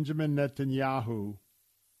Minister Benjamin Netanyahu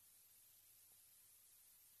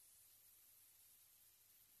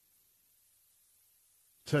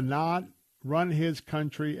to not run his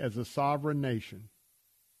country as a sovereign nation.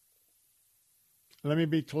 Let me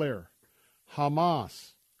be clear.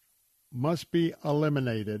 Hamas must be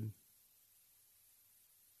eliminated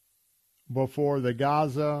before the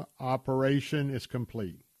Gaza operation is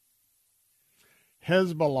complete.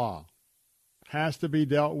 Hezbollah has to be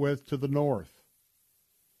dealt with to the north.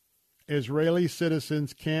 Israeli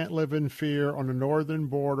citizens can't live in fear on the northern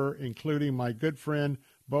border, including my good friend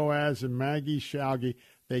Boaz and Maggie Shalgi.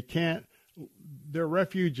 They can't, they're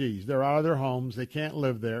refugees. They're out of their homes. They can't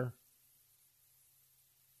live there.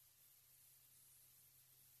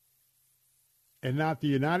 And not the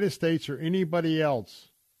United States or anybody else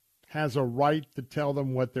has a right to tell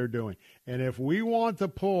them what they're doing. And if we want to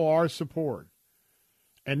pull our support,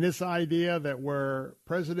 and this idea that where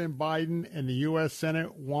President Biden and the U.S.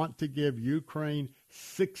 Senate want to give Ukraine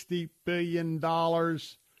 $60 billion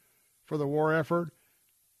for the war effort,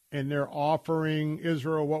 and they're offering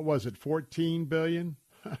Israel, what was it, $14 billion?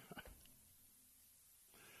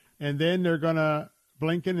 And then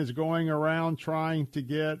Blinken is going around trying to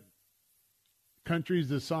get countries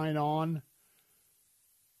to sign on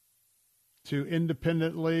to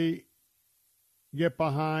independently get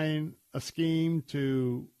behind a scheme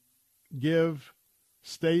to give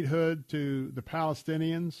statehood to the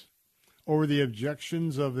Palestinians over the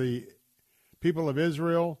objections of the people of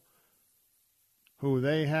Israel, who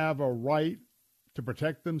they have a right to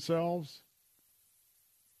protect themselves.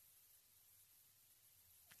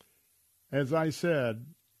 As I said,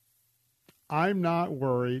 I'm not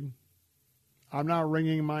worried. I'm not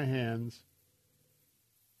wringing my hands.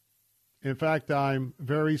 In fact, I'm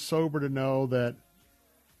very sober to know that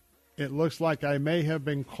it looks like I may have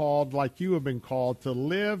been called, like you have been called, to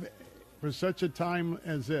live for such a time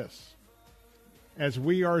as this, as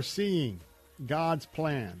we are seeing God's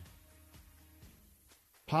plan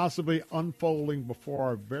possibly unfolding before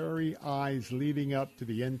our very eyes leading up to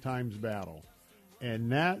the end times battle. And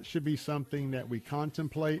that should be something that we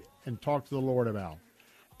contemplate and talk to the Lord about.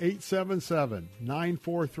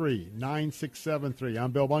 877-943-9673.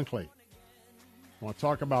 I'm Bill Bunkley. Want to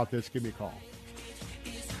talk about this? Give me a call.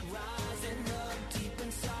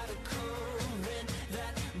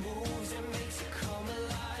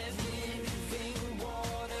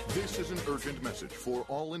 This is an urgent message for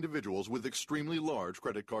all individuals with extremely large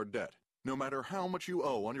credit card debt. No matter how much you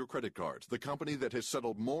owe on your credit cards, the company that has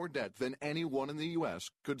settled more debt than anyone in the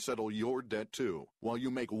U.S. could settle your debt too. While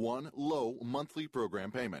you make one low monthly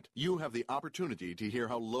program payment, you have the opportunity to hear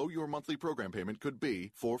how low your monthly program payment could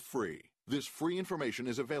be for free. This free information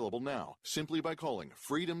is available now simply by calling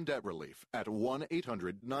Freedom Debt Relief at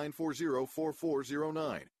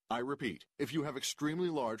 1-800-940-4409. I repeat, if you have extremely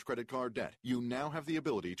large credit card debt, you now have the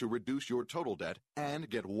ability to reduce your total debt and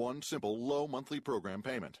get one simple low monthly program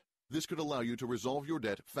payment. This could allow you to resolve your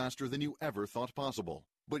debt faster than you ever thought possible.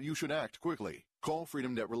 But you should act quickly. Call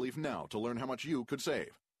Freedom Debt Relief now to learn how much you could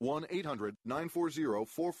save.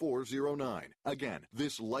 1-800-940-4409. Again,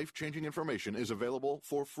 this life-changing information is available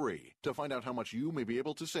for free. To find out how much you may be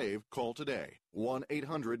able to save, call today.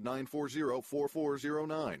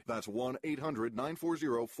 1-800-940-4409. That's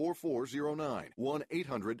 1-800-940-4409.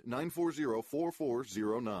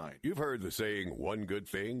 1-800-940-4409. You've heard the saying, one good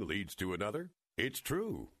thing leads to another? It's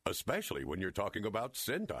true, especially when you're talking about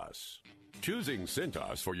Cintas. Choosing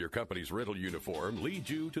Cintas for your company's rental uniform leads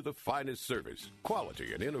you to the finest service,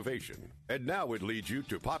 quality, and innovation. And now it leads you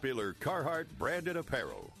to popular Carhartt branded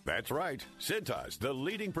apparel. That's right, Cintas, the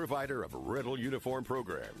leading provider of rental uniform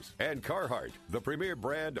programs, and Carhartt, the premier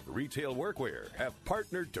brand of retail workwear, have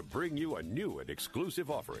partnered to bring you a new and exclusive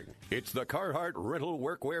offering. It's the Carhartt Rental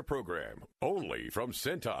Workwear Program, only from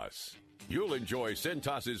Cintas. You'll enjoy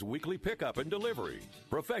Cintas's weekly pickup and delivery,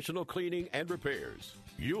 professional cleaning and repairs.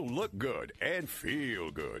 You'll look good and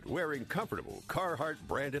feel good wearing comfortable Carhartt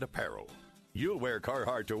branded apparel. You'll wear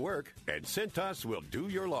Carhartt to work, and Cintas will do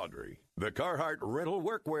your laundry. The Carhartt Rental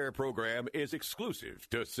Workwear Program is exclusive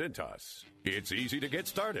to Cintas. It's easy to get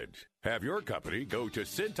started. Have your company go to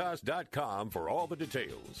Cintas.com for all the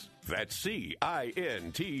details. That's CINTAS.com.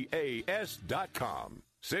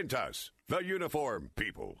 Cintas, the uniform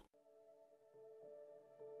people.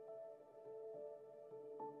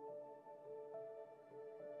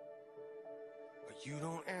 You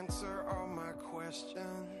don't answer all my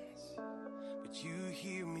questions, but you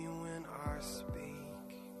hear me when I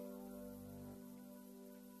speak.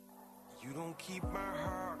 You don't keep my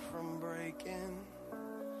heart from breaking,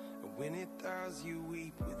 and when it does, you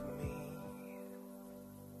weep with me.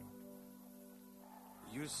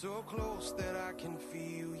 You're so close that I can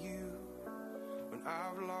feel you when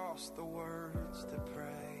I've lost the words to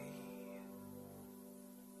pray.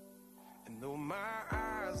 And though my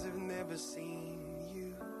eyes have never seen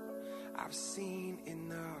you, I've seen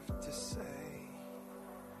enough to say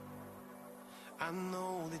I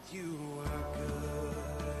know that you are good.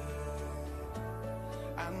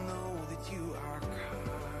 I know that you are kind.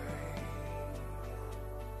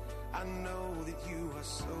 I know that you are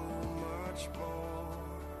so much more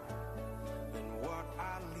than what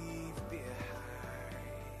I leave behind.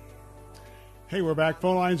 Hey, we're back.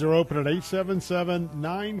 Phone lines are open at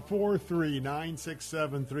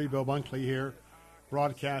 877-943-9673. Bill Bunkley here,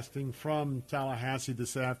 broadcasting from Tallahassee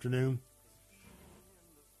this afternoon.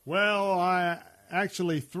 Well, I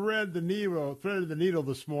actually threaded the needle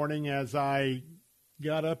this morning as I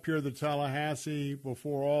got up here to Tallahassee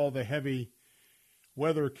before all the heavy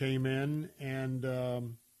weather came in. And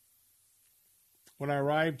when I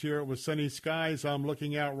arrived here, it was sunny skies. I'm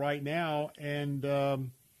looking out right now, and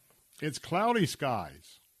it's cloudy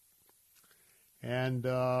skies. And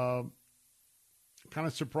kind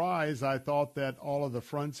of surprised. I thought that all of the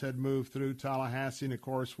fronts had moved through Tallahassee and, of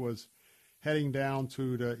course, was heading down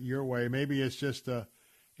to your way. Maybe it's just an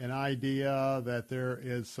idea that there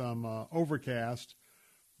is some overcast.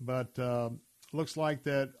 But looks like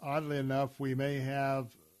that, oddly enough, we may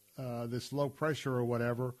have this low pressure or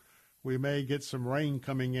whatever. We may get some rain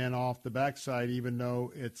coming in off the backside, even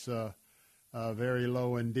though it's very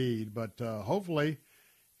low indeed. But hopefully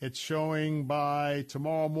it's showing by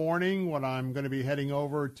tomorrow morning when I'm going to be heading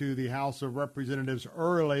over to the House of Representatives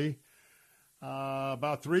early,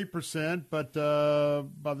 about 3%. But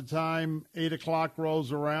by the time 8 o'clock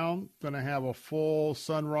rolls around, going to have a full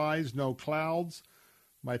sunrise, no clouds.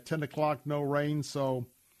 By 10 o'clock, no rain. So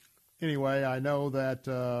anyway, I know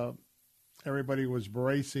that everybody was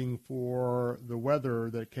bracing for the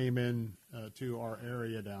weather that came in to our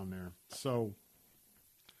area down there. So,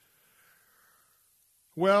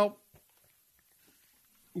 well,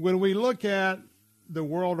 when we look at the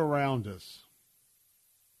world around us,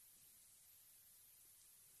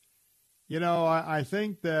 you know, I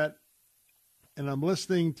think that, and I'm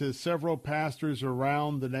listening to several pastors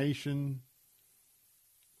around the nation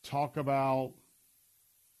talk about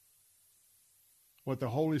what the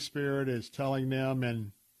Holy Spirit is telling them.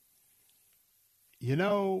 And, you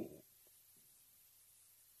know,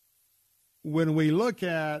 when we look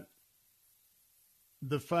at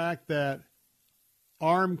the fact that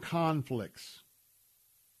armed conflicts,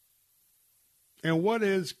 and what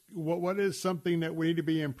is something that we need to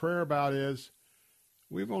be in prayer about is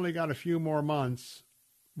we've only got a few more months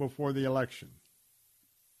before the election.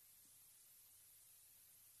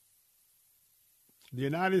 The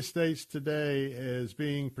United States today is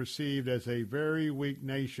being perceived as a very weak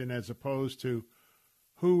nation as opposed to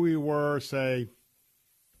who we were, say,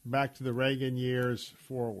 back to the Reagan years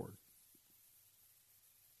forward.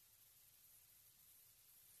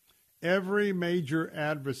 Every major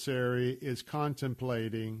adversary is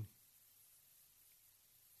contemplating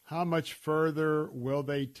how much further will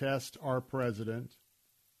they test our president?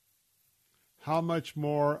 How much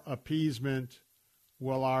more appeasement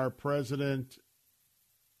will our president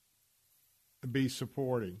be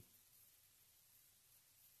supporting?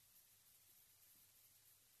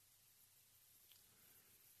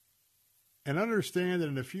 And understand that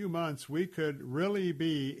in a few months we could really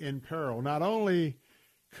be in peril. Not only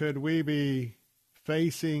could we be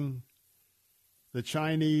facing the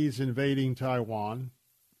Chinese invading Taiwan,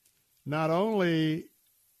 not only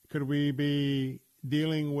could we be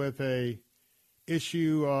dealing with a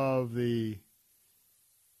issue of the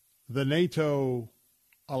NATO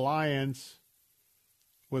alliance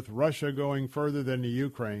with Russia going further than the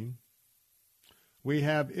Ukraine. We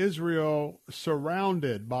have Israel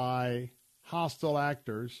surrounded by hostile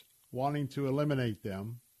actors wanting to eliminate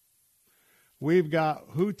them. We've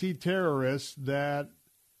got Houthi terrorists that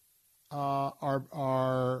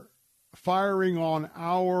are firing on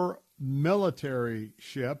our military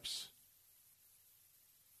ships.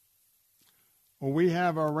 We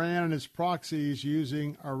have Iran and its proxies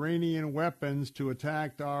using Iranian weapons to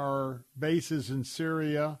attack our bases in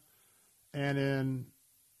Syria and in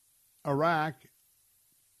Iraq.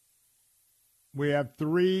 We have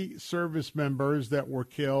 3 service members that were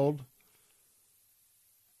killed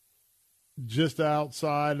just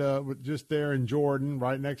outside, just there in Jordan,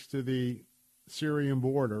 right next to the Syrian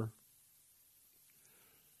border.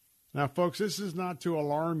 Now, folks, this is not to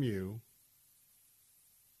alarm you.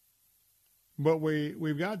 But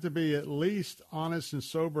we've got to be at least honest and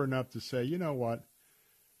sober enough to say, you know what?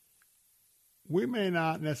 We may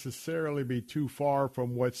not necessarily be too far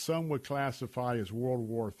from what some would classify as World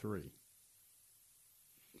War III.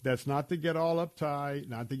 That's not to get all uptight,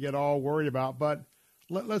 not to get all worried about, but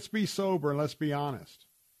let's be sober and let's be honest.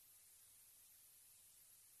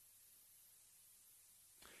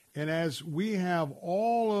 And as we have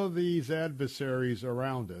all of these adversaries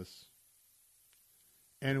around us,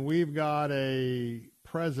 and we've got a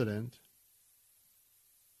president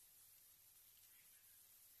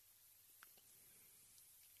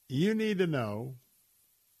you need to know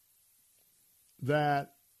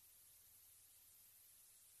that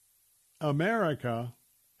America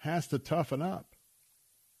has to toughen up.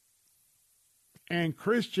 And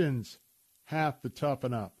Christians have to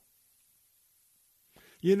toughen up.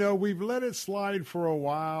 You know, we've let it slide for a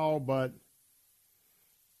while, but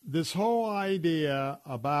this whole idea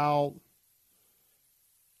about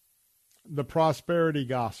the prosperity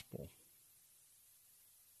gospel,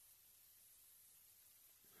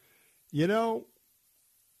 you know,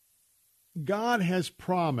 God has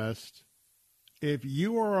promised, if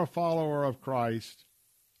you are a follower of Christ,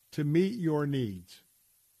 to meet your needs.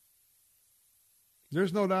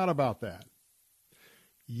 There's no doubt about that.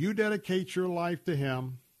 You dedicate your life to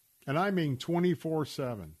him, and I mean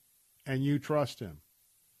 24/7, and you trust him.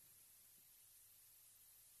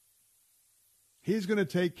 He's going to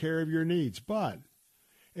take care of your needs, but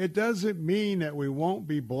it doesn't mean that we won't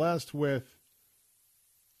be blessed with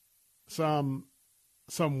some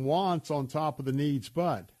wants on top of the needs,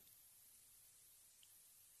 but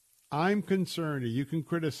I'm concerned, and you can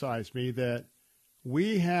criticize me, that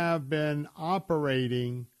we have been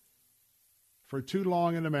operating for too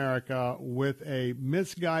long in America with a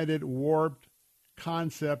misguided, warped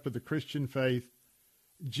concept of the Christian faith.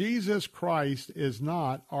 Jesus Christ is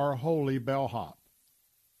not our holy bellhop.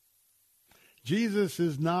 Jesus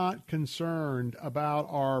is not concerned about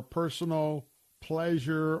our personal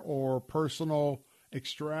pleasure or personal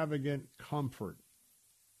extravagant comfort.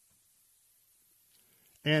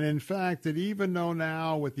 And in fact, that even though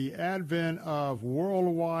now with the advent of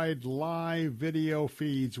worldwide live video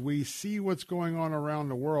feeds, we see what's going on around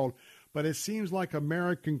the world, but it seems like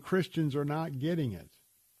American Christians are not getting it.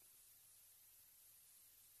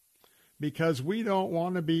 Because we don't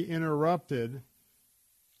want to be interrupted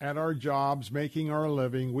at our jobs, making our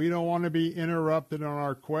living. We don't want to be interrupted on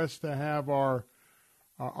our quest to have our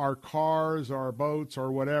cars, our boats,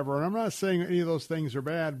 or whatever. And I'm not saying any of those things are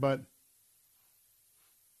bad, but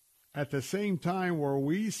at the same time where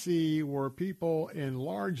we see where people in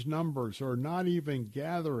large numbers are not even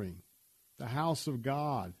gathering the house of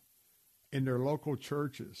God in their local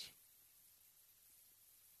churches,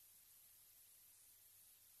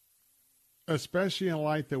 especially in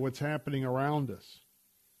light of what's happening around us.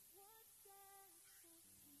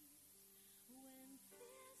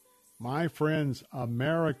 My friends,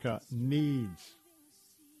 America needs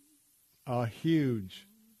a huge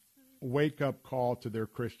wake-up call to their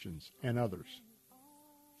Christians and others.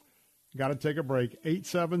 Got to take a break.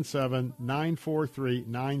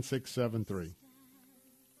 877-943-9673.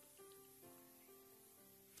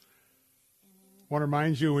 Want to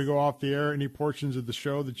remind you, when we go off the air, any portions of the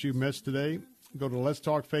show that you missed today, go to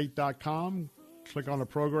letstalkfaith.com, click on the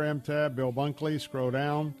program tab, Bill Bunkley, scroll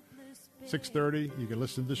down, 6:30. You can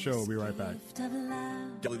listen to the show. We'll be right back.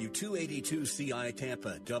 W282CI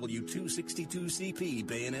Tampa, W262CP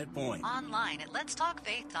Bayonet Point. Online at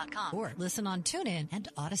letstalkfaith.com or listen on TuneIn and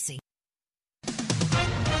Odyssey.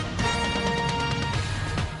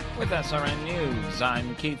 With SRN News,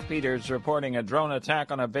 I'm Keith Peters reporting a drone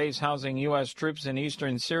attack on a base housing U.S. troops in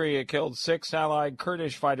eastern Syria killed 6 allied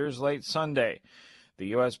Kurdish fighters late Sunday. The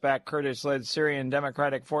U.S.-backed Kurdish-led Syrian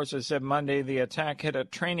Democratic Forces said Monday the attack hit a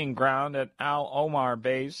training ground at Al-Omar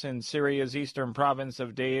base in Syria's eastern province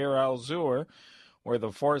of Deir al-Zur, where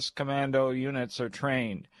the force commando units are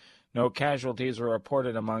trained. No casualties were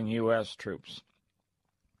reported among U.S. troops.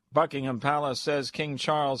 Buckingham Palace says King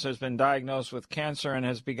Charles has been diagnosed with cancer and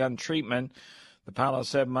has begun treatment. The palace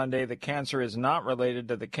said Monday the cancer is not related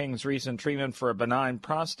to the king's recent treatment for a benign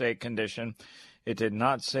prostate condition. It did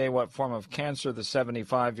not say what form of cancer the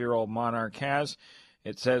 75-year-old monarch has.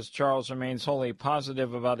 It says Charles remains wholly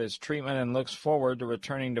positive about his treatment and looks forward to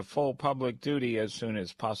returning to full public duty as soon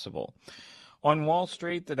as possible. On Wall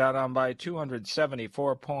Street, the Dow down by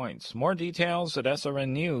 274 points. More details at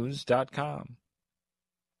srnnews.com.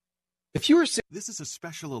 This is a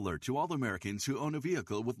special alert to all Americans who own a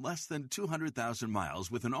vehicle with less than 200,000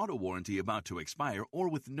 miles with an auto warranty about to expire or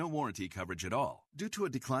with no warranty coverage at all. Due to a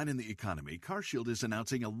decline in the economy, CarShield is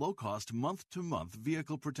announcing a low-cost month-to-month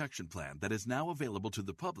vehicle protection plan that is now available to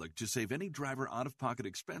the public to save any driver out-of-pocket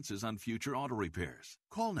expenses on future auto repairs.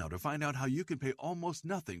 Call now to find out how you can pay almost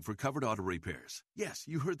nothing for covered auto repairs. Yes,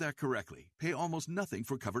 you heard that correctly. Pay almost nothing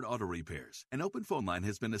for covered auto repairs. An open phone line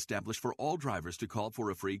has been established for all drivers to call for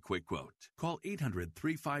a free quick quote. Call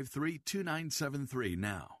 800-353-2973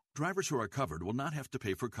 now. Drivers who are covered will not have to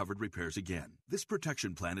pay for covered repairs again. This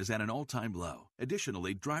protection plan is at an all-time low.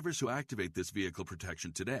 Additionally, drivers who activate this vehicle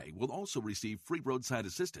protection today will also receive free roadside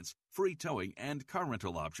assistance, free towing, and car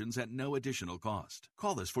rental options at no additional cost.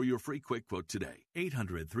 Call us for your free quick quote today.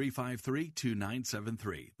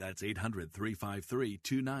 800-353-2973. That's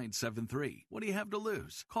 800-353-2973. What do you have to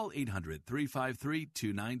lose? Call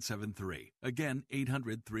 800-353-2973. Again,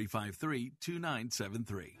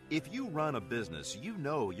 800-353-2973. If you run a business, you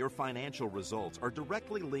know your financial results are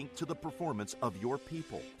directly linked to the performance of your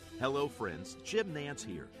people. Hello, friends. Jim Nance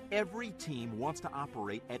here. Every team wants to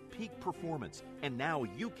operate at peak performance, and now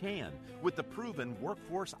you can with the proven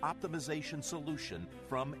workforce optimization solution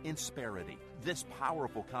from Insperity. This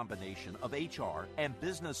powerful combination of HR and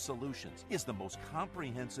business solutions is the most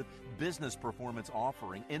comprehensive business performance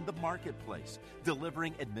offering in the marketplace,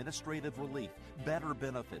 delivering administrative relief, better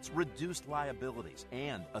benefits, reduced liabilities,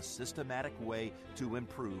 and a systematic way to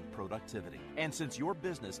improve productivity. And since your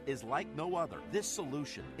business is like no other, this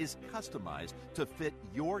solution is customized to fit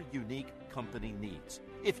your unique company needs.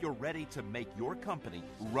 If you're ready to make your company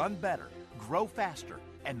run better, grow faster,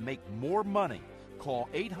 and make more money, call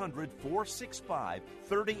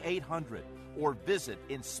 800-465-3800 or visit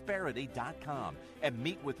Insperity.com and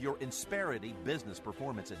meet with your Insperity Business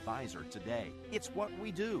Performance Advisor today. It's what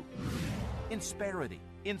we do. Insperity,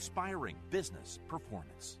 inspiring business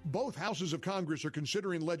performance. Both houses of Congress are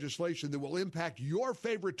considering legislation that will impact your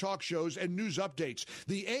favorite talk shows and news updates.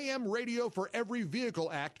 The AM Radio for Every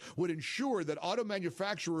Vehicle Act would ensure that auto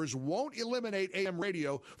manufacturers won't eliminate AM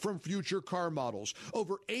radio from future car models.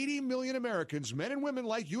 Over 80 million Americans, men and women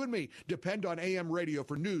like you and me, depend on AM radio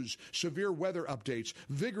for news, severe weather updates,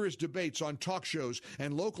 vigorous debates on talk shows,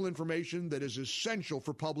 and local information that is essential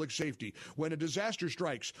for public safety. When a disaster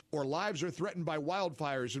strikes or lives are threatened by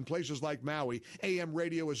wildfires in places like Maui, AM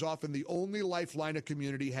radio is often the only lifeline a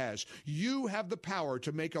community has. You have the power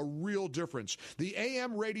to make a real difference. The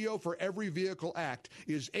AM Radio for Every Vehicle Act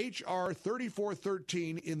is H.R.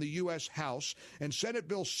 3413 in the U.S. House and Senate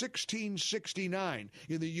Bill 1669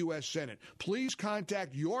 in the U.S. Senate. Please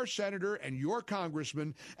contact your senator and your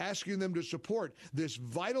congressman asking them to support this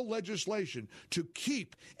vital legislation to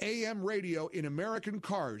keep AM radio in American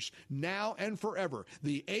cars now and forever.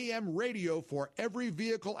 The AM Radio for Every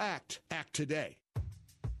Vehicle Act. Act today.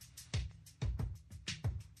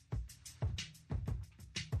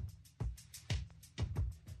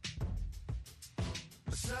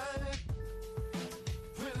 Sign it,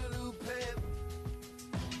 print a new pen,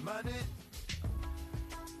 mind it,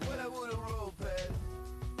 what I would have rolled past.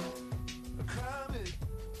 Climb it,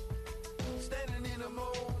 standing in a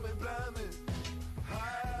moment, blind it,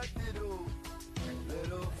 high ditto, let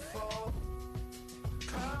her fall.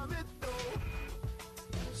 Climb it though,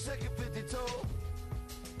 second 50 toe,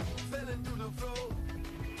 fell into the floor,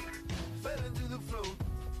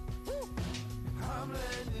 Woo. I'm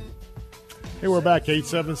landing. Hey, we're back,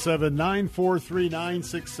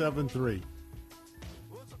 877-943-9673.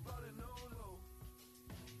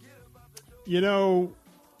 You know,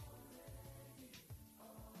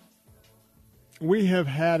 we have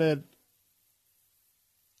had it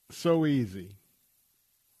so easy.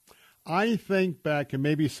 I think back, and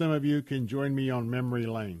maybe some of you can join me on memory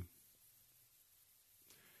lane.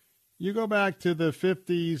 You go back to the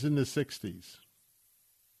 50s and the 60s.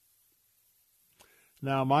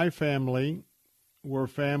 Now, my family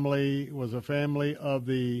was a family of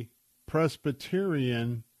the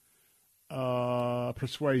Presbyterian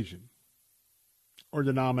persuasion or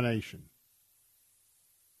denomination.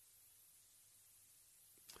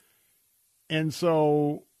 And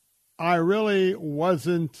so I really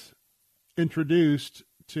wasn't introduced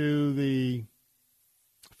to the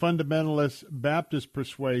fundamentalist Baptist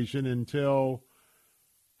persuasion until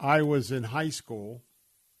I was in high school.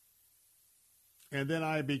 And then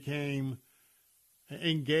I became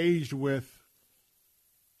engaged with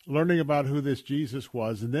learning about who this Jesus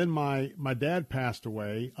was. And then my dad passed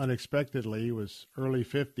away unexpectedly. It was early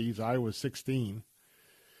 50s. I was 16.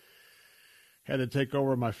 Had to take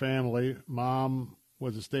over my family. Mom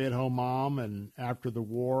was a stay-at-home mom, and after the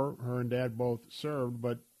war, her and Dad both served,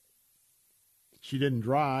 but she didn't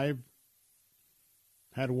drive.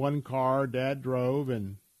 Had one car, Dad drove,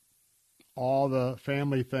 and all the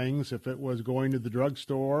family things, if it was going to the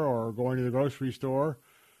drugstore or going to the grocery store,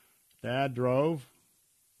 Dad drove,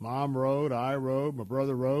 Mom rode, I rode, my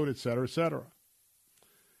brother rode, et cetera, et cetera.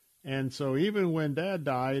 And so even when Dad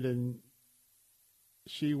died and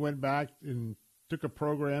she went back and took a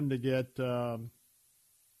program to get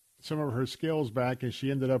some of her skills back, and she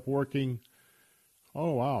ended up working,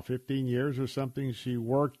 15 years or something. She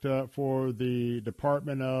worked for the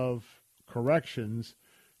Department of Corrections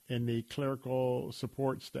in the clerical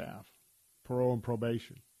support staff, parole and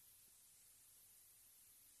probation.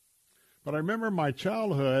 But I remember my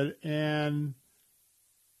childhood, and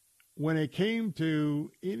when it came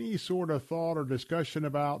to any sort of thought or discussion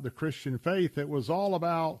about the Christian faith, it was all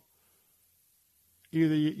about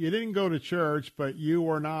either you didn't go to church, but you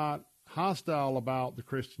were not hostile about the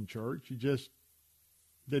Christian church. You just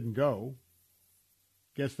didn't go.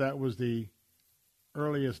 Guess that was the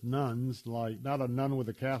earliest nuns, like not a nun with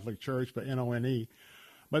the Catholic Church, but N-O-N-E.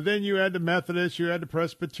 But then you had the Methodists, you had the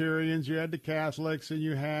Presbyterians, you had the Catholics, and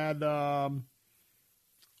you had a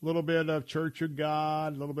little bit of Church of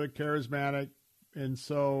God, a little bit of charismatic. And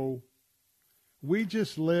so We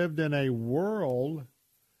just lived in a world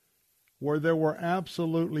where there were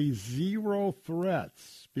absolutely zero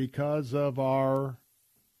threats because of our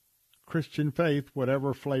Christian faith,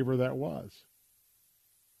 whatever flavor that was.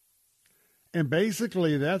 And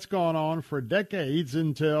basically that's gone on for decades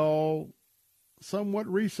until somewhat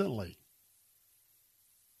recently.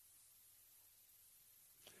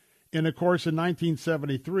 And of course, in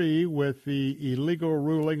 1973, with the illegal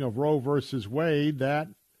ruling of Roe versus Wade, that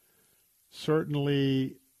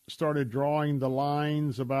certainly started drawing the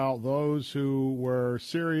lines about those who were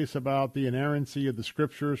serious about the inerrancy of the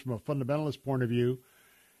scriptures from a fundamentalist point of view,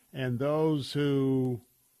 and those who,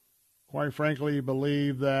 quite frankly,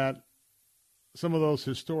 believe that some of those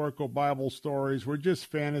historical Bible stories were just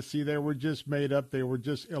fantasy. They were just made up. They were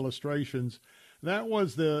just illustrations. That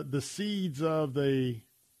was the seeds of the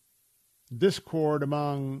discord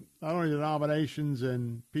among not only denominations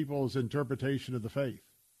and people's interpretation of the faith.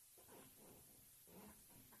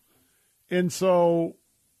 And so,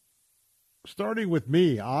 starting with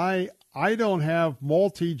me, I don't have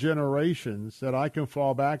multi-generations that I can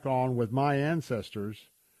fall back on with my ancestors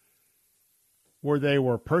where they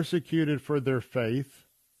were persecuted for their faith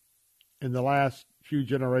in the last few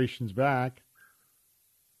generations back,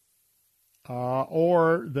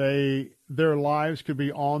 or their lives could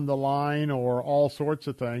be on the line or all sorts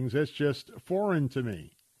of things. It's just foreign to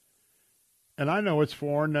me. And I know it's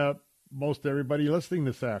foreign to most everybody listening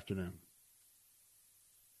this afternoon.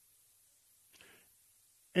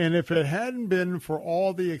 And if it hadn't been for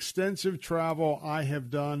all the extensive travel I have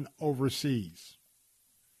done overseas,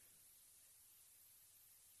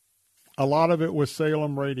 a lot of it was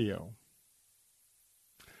Salem Radio,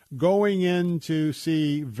 going in to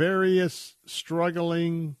see various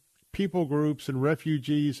struggling people groups and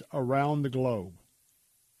refugees around the globe,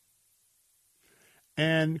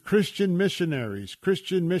 and Christian missionaries,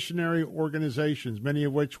 Christian missionary organizations, many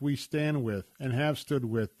of which we stand with and have stood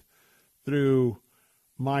with through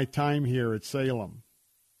my time here at Salem.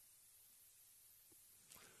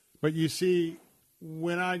 But you see,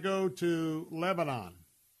 when I go to Lebanon,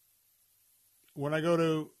 when I go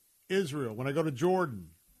to Israel, when I go to Jordan,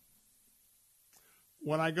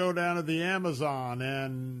 when I go down to the Amazon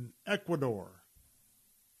and Ecuador,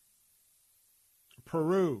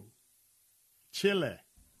 Peru, Chile,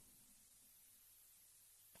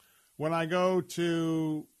 when I go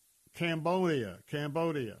to Cambodia,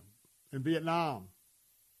 and Vietnam,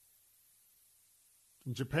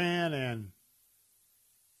 and Japan and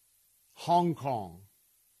Hong Kong,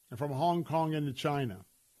 and from Hong Kong into China,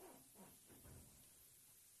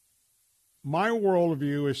 my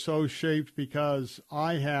worldview is so shaped because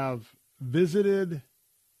I have visited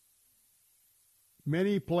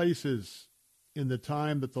many places in the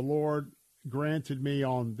time that the Lord granted me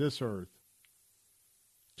on this earth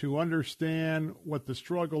to understand what the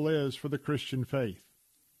struggle is for the Christian faith.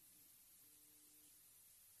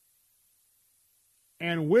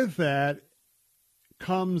 And with that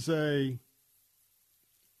comes in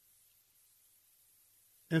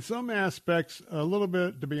some aspects, a little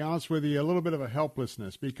bit, to be honest with you, a little bit of a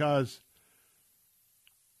helplessness, because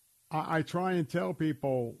I try and tell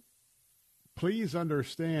people, please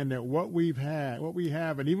understand that what we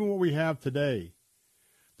have, and even what we have today,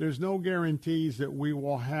 there's no guarantees that we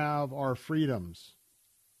will have our freedoms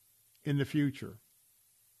in the future.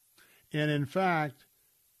 And in fact,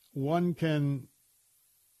 one can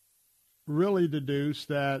really deduce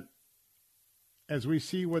that as we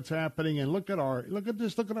see what's happening, and look at our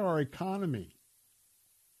economy.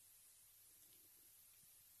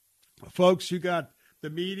 Folks, you got the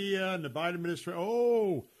media and the Biden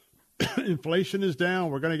administration, inflation is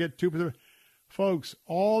down, we're going to get 2%. Folks,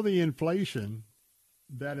 all the inflation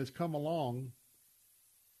that has come along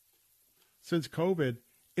since COVID,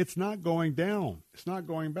 it's not going down. It's not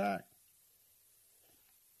going back.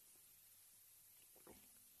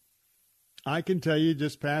 I can tell you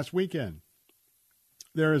just past weekend,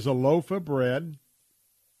 there is a loaf of bread,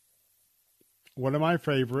 one of my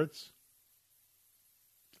favorites,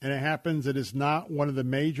 and it happens that it's not one of the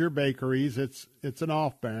major bakeries. It's an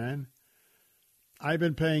off-brand. I've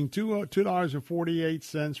been paying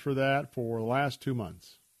 $2.48 for that for the last 2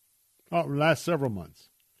 months. Last several months.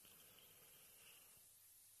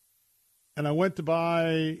 And I went to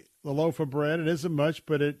buy the loaf of bread. It isn't much,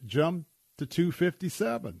 but it jumped to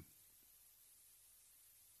 $2.57.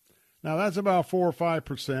 Now, that's about 4 or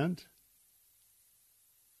 5%.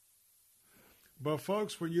 But,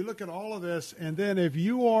 folks, when you look at all of this, and then if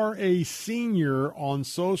you are a senior on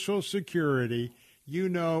Social Security, you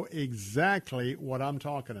know exactly what I'm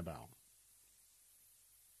talking about.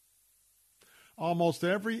 almost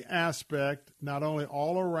every aspect, not only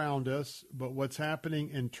all around us, but what's happening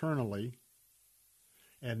internally.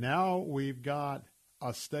 And now we've got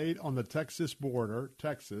a state on the Texas border,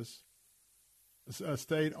 Texas, a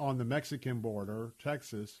state on the Mexican border,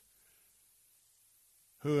 Texas,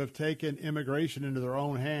 who have taken immigration into their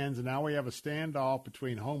own hands. And now we have a standoff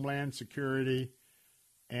between Homeland Security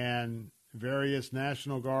and various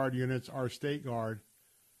National Guard units, our State Guard.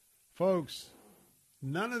 Folks,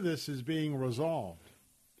 none of this is being resolved.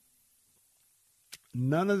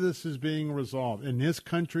 None of this is being resolved. And this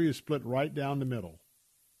country is split right down the middle.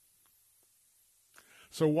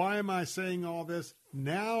 So why am I saying all this?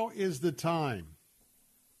 Now is the time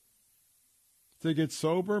to get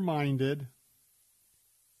sober-minded.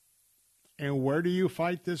 And where do you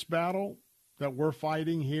fight this battle that we're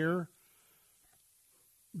fighting here?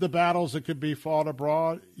 The battles that could be fought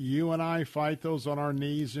abroad, you and I fight those on our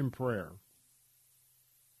knees in prayer.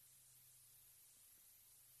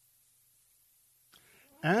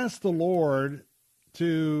 Ask the Lord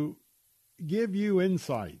to give you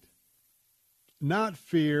insight. Not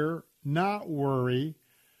fear, not worry,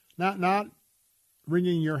 not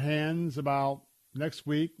wringing your hands about next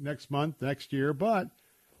week, next month, next year, but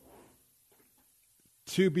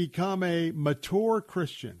to become a mature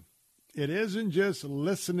Christian. It isn't just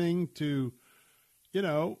listening to,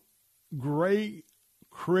 great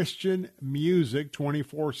Christian music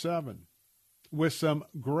 24/7 with some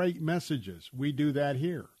great messages. We do that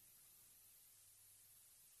here.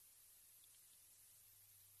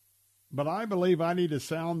 But I believe I need to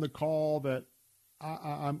sound the call that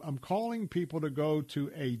I'm calling people to go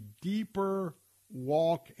to a deeper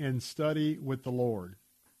walk and study with the Lord.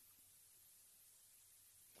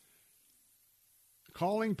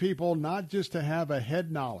 Calling people not just to have a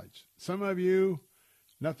head knowledge. Some of you,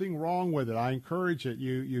 nothing wrong with it. I encourage it.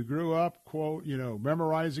 You grew up,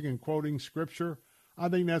 memorizing and quoting Scripture. I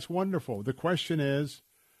think that's wonderful. The question is,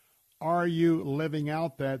 are you living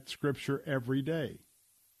out that Scripture every day?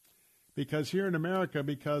 Because here in America,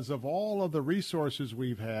 because of all of the resources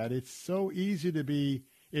we've had, it's so easy to be,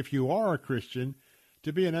 if you are a Christian,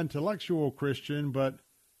 to be an intellectual Christian, but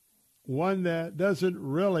one that doesn't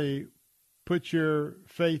really put your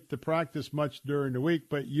faith to practice much during the week,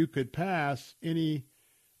 but you could pass any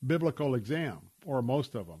biblical exam, or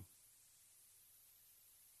most of them.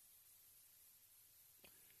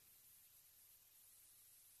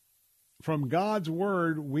 From God's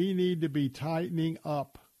Word, we need to be tightening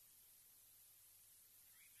up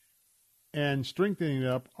and strengthening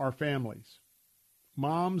up our families,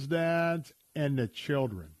 moms, dads, and the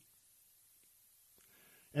children.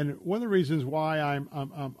 And one of the reasons why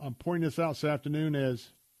I'm pointing this out this afternoon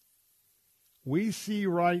is we see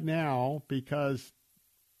right now, because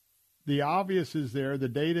the obvious is there, the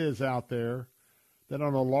data is out there, that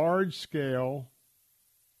on a large scale,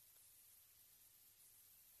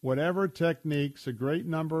 whatever techniques a great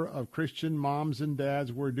number of Christian moms and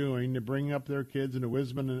dads were doing to bring up their kids in the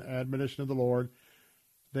wisdom and admonition of the Lord,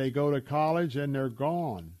 they go to college and they're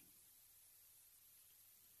gone.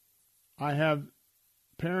 I have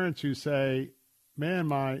parents who say, man,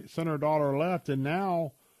 my son or daughter left, and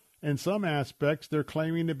now in some aspects they're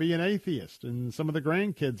claiming to be an atheist, and some of the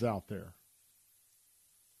grandkids out there.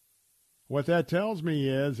 What that tells me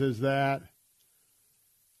is that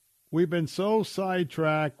we've been so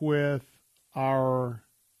sidetracked with our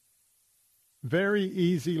very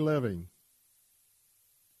easy living.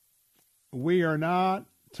 We are not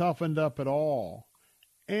toughened up at all.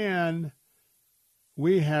 And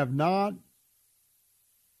we have not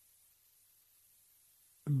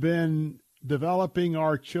been developing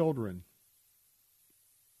our children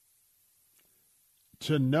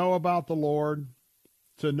to know about the Lord,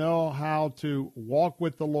 to know how to walk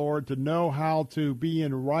with the Lord, to know how to be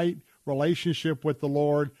in right relationship with the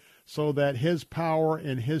Lord so that His power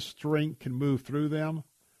and His strength can move through them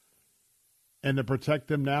and to protect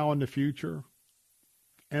them now and the future.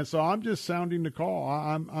 And so I'm just sounding the call.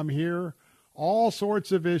 I'm here, all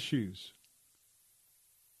sorts of issues.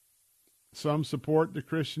 Some support the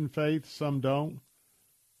Christian faith, some don't.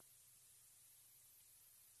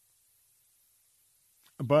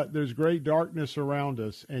 But there's great darkness around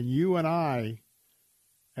us, and you and I,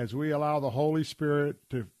 as we allow the Holy Spirit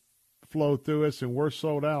to flow through us and we're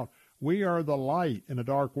sold out, we are the light in a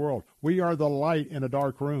dark world. We are the light in a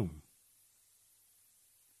dark room.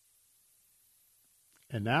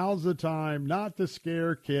 And now's the time not to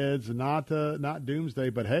scare kids, not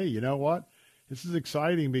doomsday, but hey, you know what? This is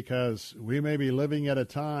exciting because we may be living at a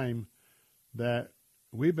time that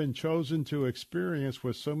we've been chosen to experience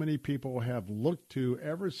what so many people have looked to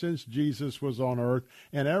ever since Jesus was on earth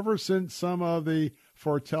and ever since some of the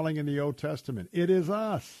foretelling in the Old Testament. It is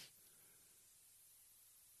us.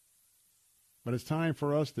 But it's time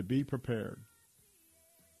for us to be prepared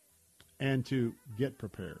and to get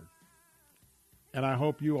prepared. And I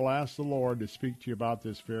hope you will ask the Lord to speak to you about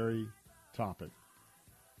this very topic.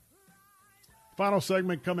 Final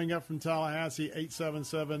segment coming up from Tallahassee,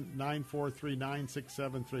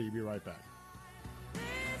 877-943-9673. Be right back.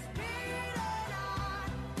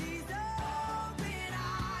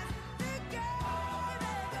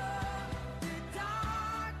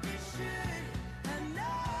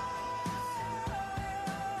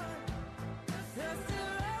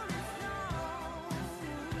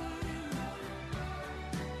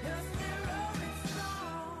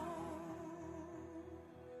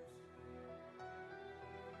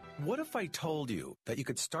 What if I told you that you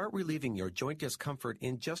could start relieving your joint discomfort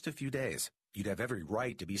in just a few days? You'd have every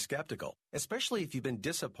right to be skeptical, especially if you've been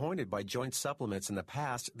disappointed by joint supplements in the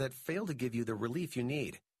past that fail to give you the relief you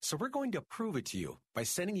need. So we're going to prove it to you by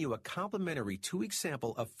sending you a complimentary 2-week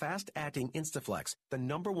sample of fast-acting Instaflex, the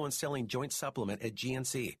 #1 selling joint supplement at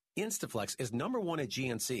GNC. Instaflex is #1 at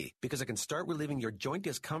GNC because it can start relieving your joint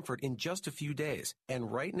discomfort in just a few days.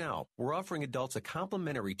 And right now, we're offering adults a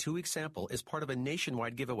complimentary 2-week sample as part of a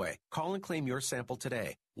nationwide giveaway. Call and claim your sample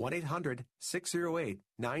today.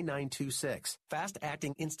 1-800-608-9926.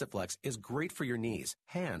 Fast-acting Instaflex is great for your knees,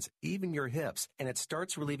 hands, even your hips, and it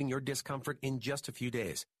starts relieving your discomfort in just a few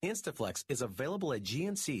days. Instaflex is available at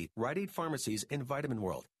GNC, Rite Aid pharmacies, and Vitamin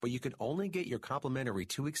World, but you can only get your complimentary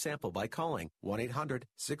 2-week sample by calling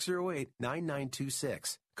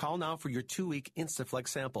 1-800-608-9926. Call now for your 2-week Instaflex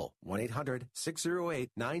sample.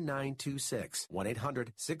 1-800-608-9926.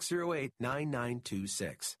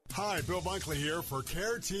 1-800-608-9926. Hi, Bill Bunkley here for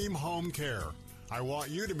Care Team Home Care. I want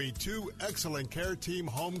you to meet 2 excellent Care Team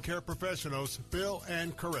Home Care professionals, Bill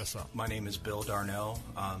and Carissa. My name is Bill Darnell.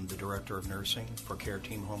 I'm the Director of Nursing for Care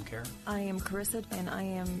Team Home Care. I am Carissa, and I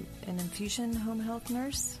am an infusion home health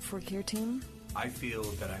nurse for Care Team. I feel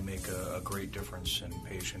that I make a great difference in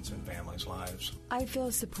patients and families' lives. I feel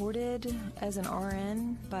supported as an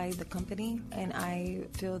RN by the company, and I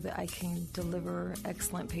feel that I can deliver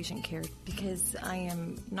excellent patient care because I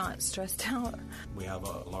am not stressed out. We have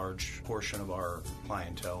a large portion of our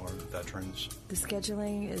clientele are veterans. The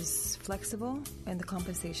scheduling is flexible, and the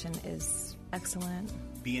compensation is excellent.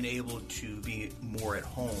 Being able to be more at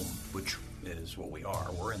home, which is what we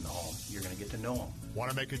are. We're in the home. You're going to get to know them. Want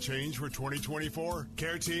to make a change for 2024?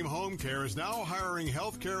 Care Team Home Care is now hiring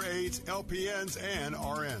healthcare aides, LPNs, and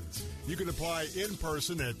RNs. You can apply in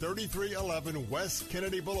person at 3311 West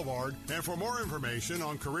Kennedy Boulevard. And for more information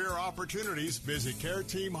on career opportunities, visit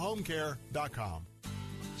careteamhomecare.com.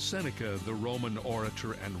 Seneca, the Roman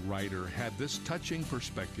orator and writer, had this touching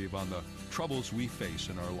perspective on the troubles we face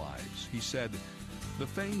in our lives. He said, "The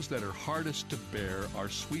things that are hardest to bear are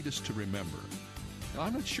sweetest to remember." Now,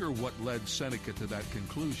 I'm not sure what led Seneca to that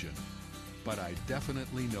conclusion, but I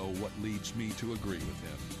definitely know what leads me to agree with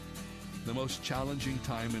him. The most challenging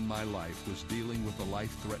time in my life was dealing with a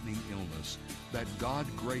life-threatening illness that God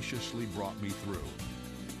graciously brought me through.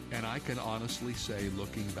 And I can honestly say,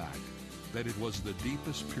 looking back, that it was the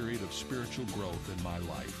deepest period of spiritual growth in my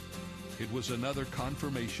life. It was another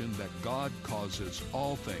confirmation that God causes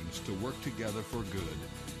all things to work together for good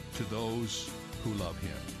to those who love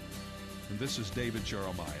Him. And this is David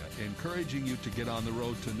Jeremiah, encouraging you to get on the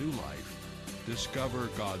road to new life. Discover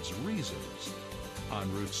God's reasons on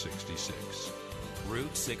Route 66.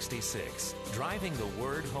 Route 66, driving the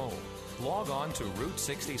word home. Log on to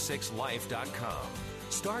Route66Life.com.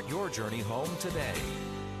 Start your journey home today.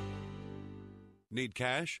 Need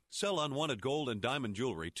cash? Sell unwanted gold and diamond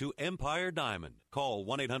jewelry to Empire Diamond. Call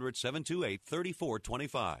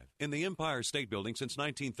 1-800-728-3425. In the Empire State Building since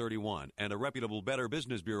 1931 and a reputable Better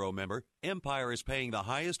Business Bureau member, Empire is paying the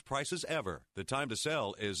highest prices ever. The time to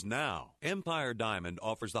sell is now. Empire Diamond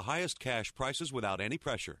offers the highest cash prices without any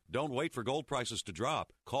pressure. Don't wait for gold prices to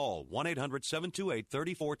drop. Call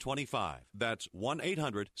 1-800-728-3425. That's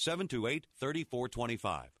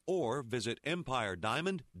 1-800-728-3425. Or visit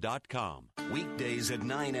EmpireDiamond.com. Weekdays at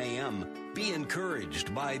 9 a.m. Be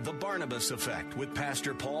encouraged by The Barnabas Effect with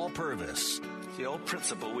Pastor Paul Purvis. It's the old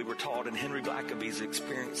principle we were taught in Henry Blackaby's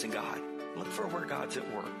Experiencing God. Look for where God's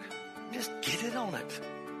at work. Just get in on it.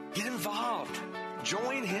 Get involved.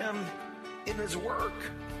 Join Him in His work.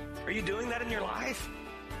 Are you doing that in your life?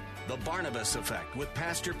 The Barnabas Effect with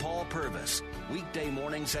Pastor Paul Purvis. Weekday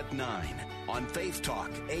mornings at 9 on Faith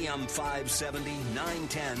Talk, AM 570,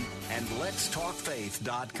 910, and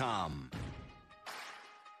letstalkfaith.com.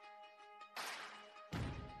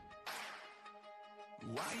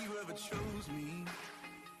 Why you ever chose me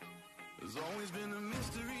has always been a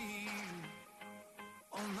mystery.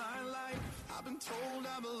 All my life I've been told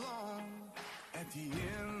I belong at the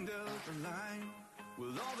end of the line,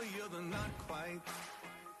 with all the other not quite,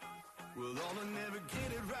 with all the never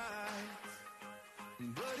get it right.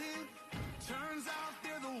 But it turns out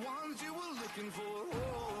they're the ones you were looking for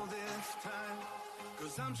all this time.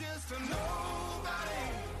 'Cause I'm just a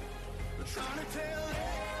nobody, trying to tell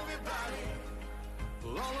everybody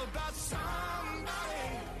all about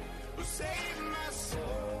somebody who saved my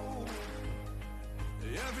soul.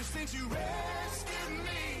 Ever since you rescued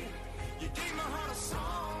me, you gave my heart a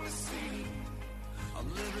song to sing.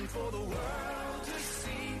 I'm living for the world to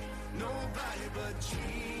see, nobody but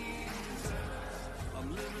Jesus.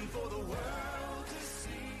 I'm living for the world to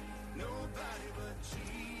see, nobody but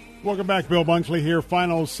Jesus. Welcome back. Bill Bunkley here.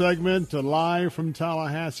 Final segment live from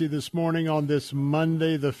Tallahassee this morning on this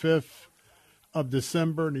Monday, the 5th of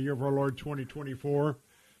December in the year of our Lord 2024.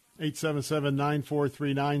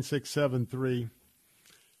 877-943-9673.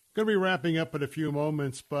 Going to be wrapping up in a few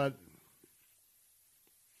moments, but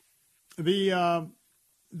the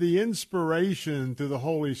inspiration through the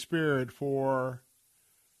Holy Spirit for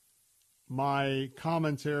my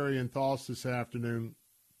commentary and thoughts this afternoon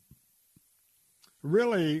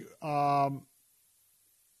really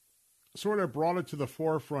sort of brought it to the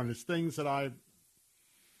forefront. It's things that I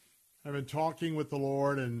have been talking with the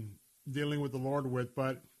Lord and dealing with the Lord with,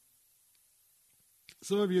 but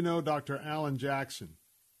some of you know Dr. Alan Jackson,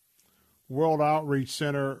 World Outreach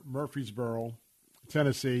Center, Murfreesboro,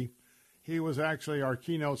 Tennessee. He was actually our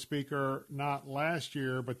keynote speaker not last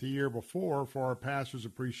year, but the year before for our Pastor's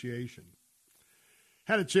Appreciation.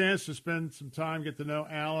 Had a chance to spend some time, get to know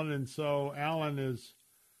Alan, and so Alan is,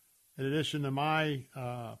 in addition to my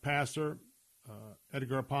pastor,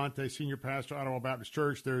 Edgar Aponte, senior pastor, Ottawa Baptist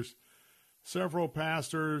Church, there's several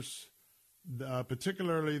pastors,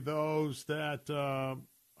 particularly those that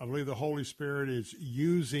I believe the Holy Spirit is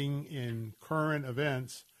using in current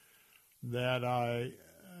events, that I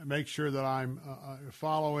make sure that I'm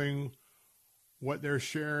following what they're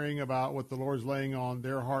sharing about what the Lord's laying on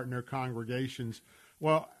their heart and their congregations.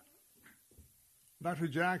 Well, Dr.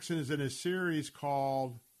 Jackson is in a series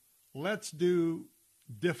called Let's Do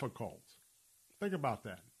Difficult. Think about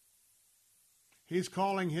that. He's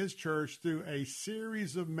calling his church through a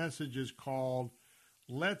series of messages called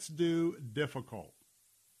Let's Do Difficult.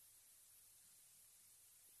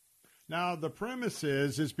 Now, the premise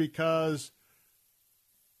is because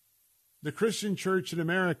the Christian church in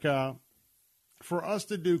America, for us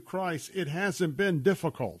to do Christ, it hasn't been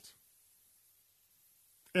difficult.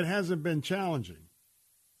 It hasn't been challenging.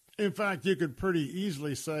 In fact, you could pretty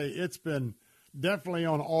easily say it's been definitely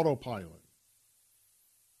on autopilot.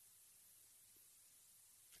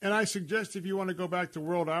 And I suggest if you want to go back to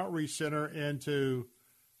World Outreach Center and to,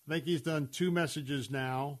 I think he's done 2 messages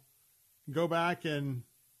now, go back and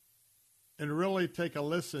really take a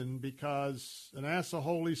listen, because, and ask the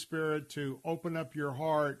Holy Spirit to open up your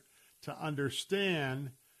heart to understand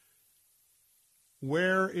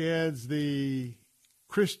where is the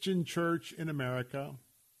Christian church in America.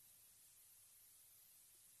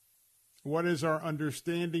 What is our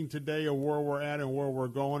understanding today of where we're at and where we're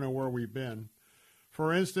going and where we've been?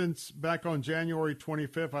 For instance, back on January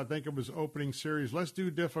 25th, I think it was opening series, Let's Do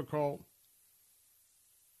Difficult,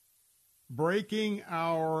 Breaking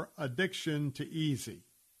Our Addiction to Easy.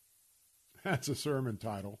 That's a sermon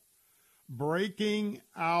title. Breaking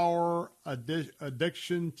Our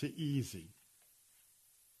Addiction to Easy.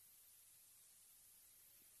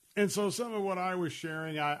 And so some of what I was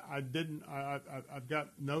sharing, I've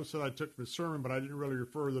got notes that I took from the sermon, but I didn't really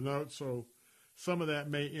refer to the notes, so some of that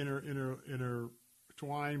may intertwine,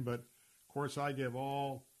 but of course I give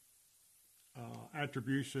all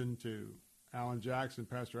attribution to Alan Jackson,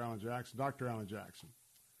 Pastor Alan Jackson, Dr. Alan Jackson.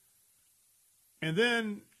 And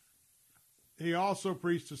then he also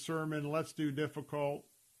preached a sermon, Let's Do Difficult,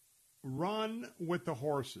 Run with the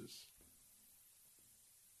Horses.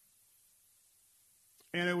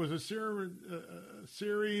 And it was a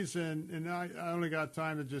series, and I only got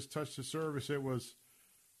time to just touch the service. It was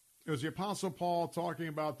the Apostle Paul talking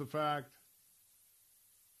about the fact,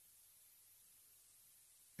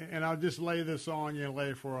 and I'll just lay this on you and lay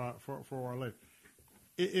it for our life.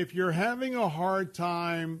 If you're having a hard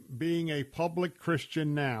time being a public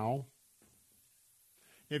Christian now,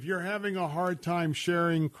 if you're having a hard time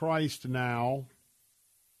sharing Christ now,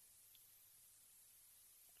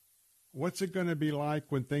 what's it going to be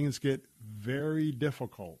like when things get very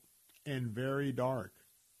difficult and very dark?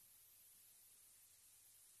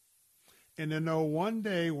 And to know one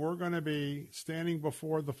day we're going to be standing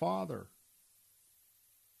before the Father.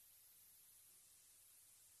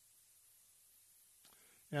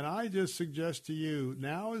 And I just suggest to you,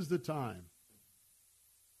 now is the time.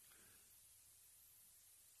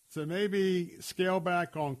 So maybe scale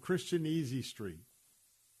back on Christian Easy Street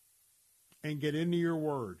and get into your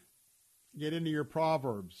Word. Get into your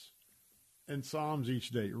Proverbs and Psalms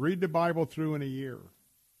each day. Read the Bible through in a year.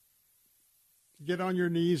 Get on your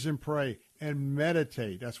knees and pray and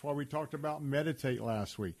meditate. That's why we talked about meditate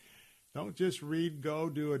last week. Don't just read, go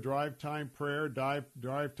do a drive time prayer,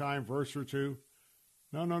 drive time verse or two.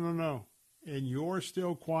 No. In your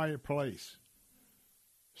still quiet place,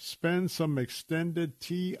 spend some extended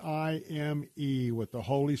time with the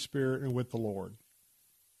Holy Spirit and with the Lord.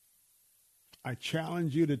 I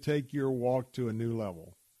challenge you to take your walk to a new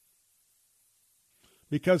level.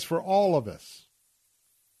 Because for all of us,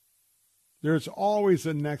 there's always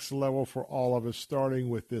a next level for all of us, starting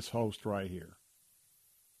with this host right here.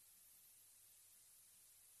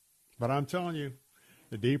 But I'm telling you,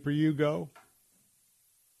 the deeper you go,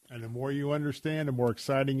 and the more you understand, the more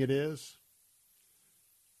exciting it is,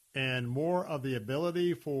 and more of the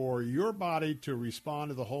ability for your body to respond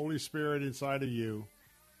to the Holy Spirit inside of you.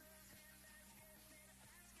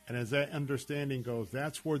 And as that understanding goes,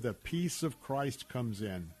 that's where the peace of Christ comes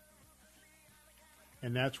in.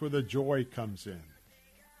 And that's where the joy comes in.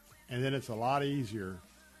 And then it's a lot easier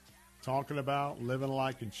talking about, living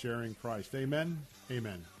like, and sharing Christ. Amen?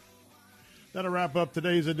 Amen. That'll wrap up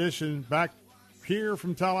today's edition. Back here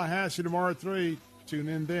from Tallahassee tomorrow at 3. Tune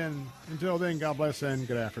in then. Until then, God bless and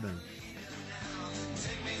good afternoon.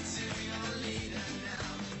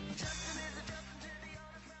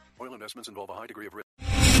 Oil investments involve a high degree of risk.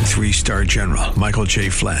 3-star General Michael J.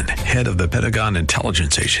 Flynn, head of the Pentagon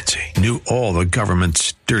Intelligence Agency, knew all the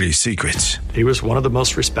government's dirty secrets. He was one of the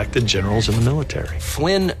most respected generals in the military.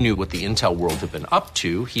 Flynn knew what the intel world had been up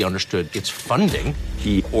to. He understood its funding.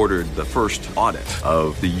 He ordered the first audit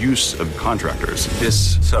of the use of contractors.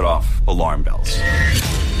 This set off alarm bells.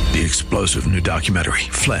 The explosive new documentary,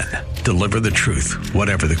 Flynn, Deliver the Truth,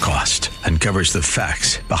 Whatever the Cost, uncovers the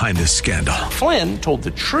facts behind this scandal. Flynn told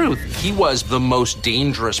the truth. He was the most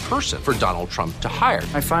dangerous person for Donald Trump to hire.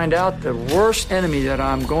 I find out the worst enemy that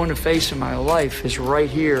I'm going to face in my life is right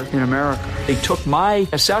here in America. They took my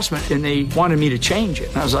assessment and they wanted me to change it.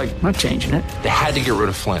 And I was like, I'm not changing it. They had to get rid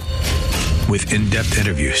of Flynn. With in-depth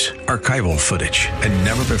interviews, archival footage, and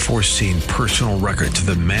never-before-seen personal records of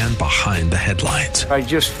the man behind the headlines. I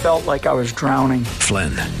just felt like I was drowning.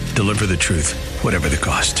 Flynn, Deliver the Truth, Whatever the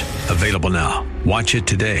Cost. Available now. Watch it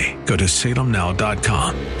today. Go to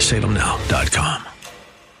salemnow.com. salemnow.com.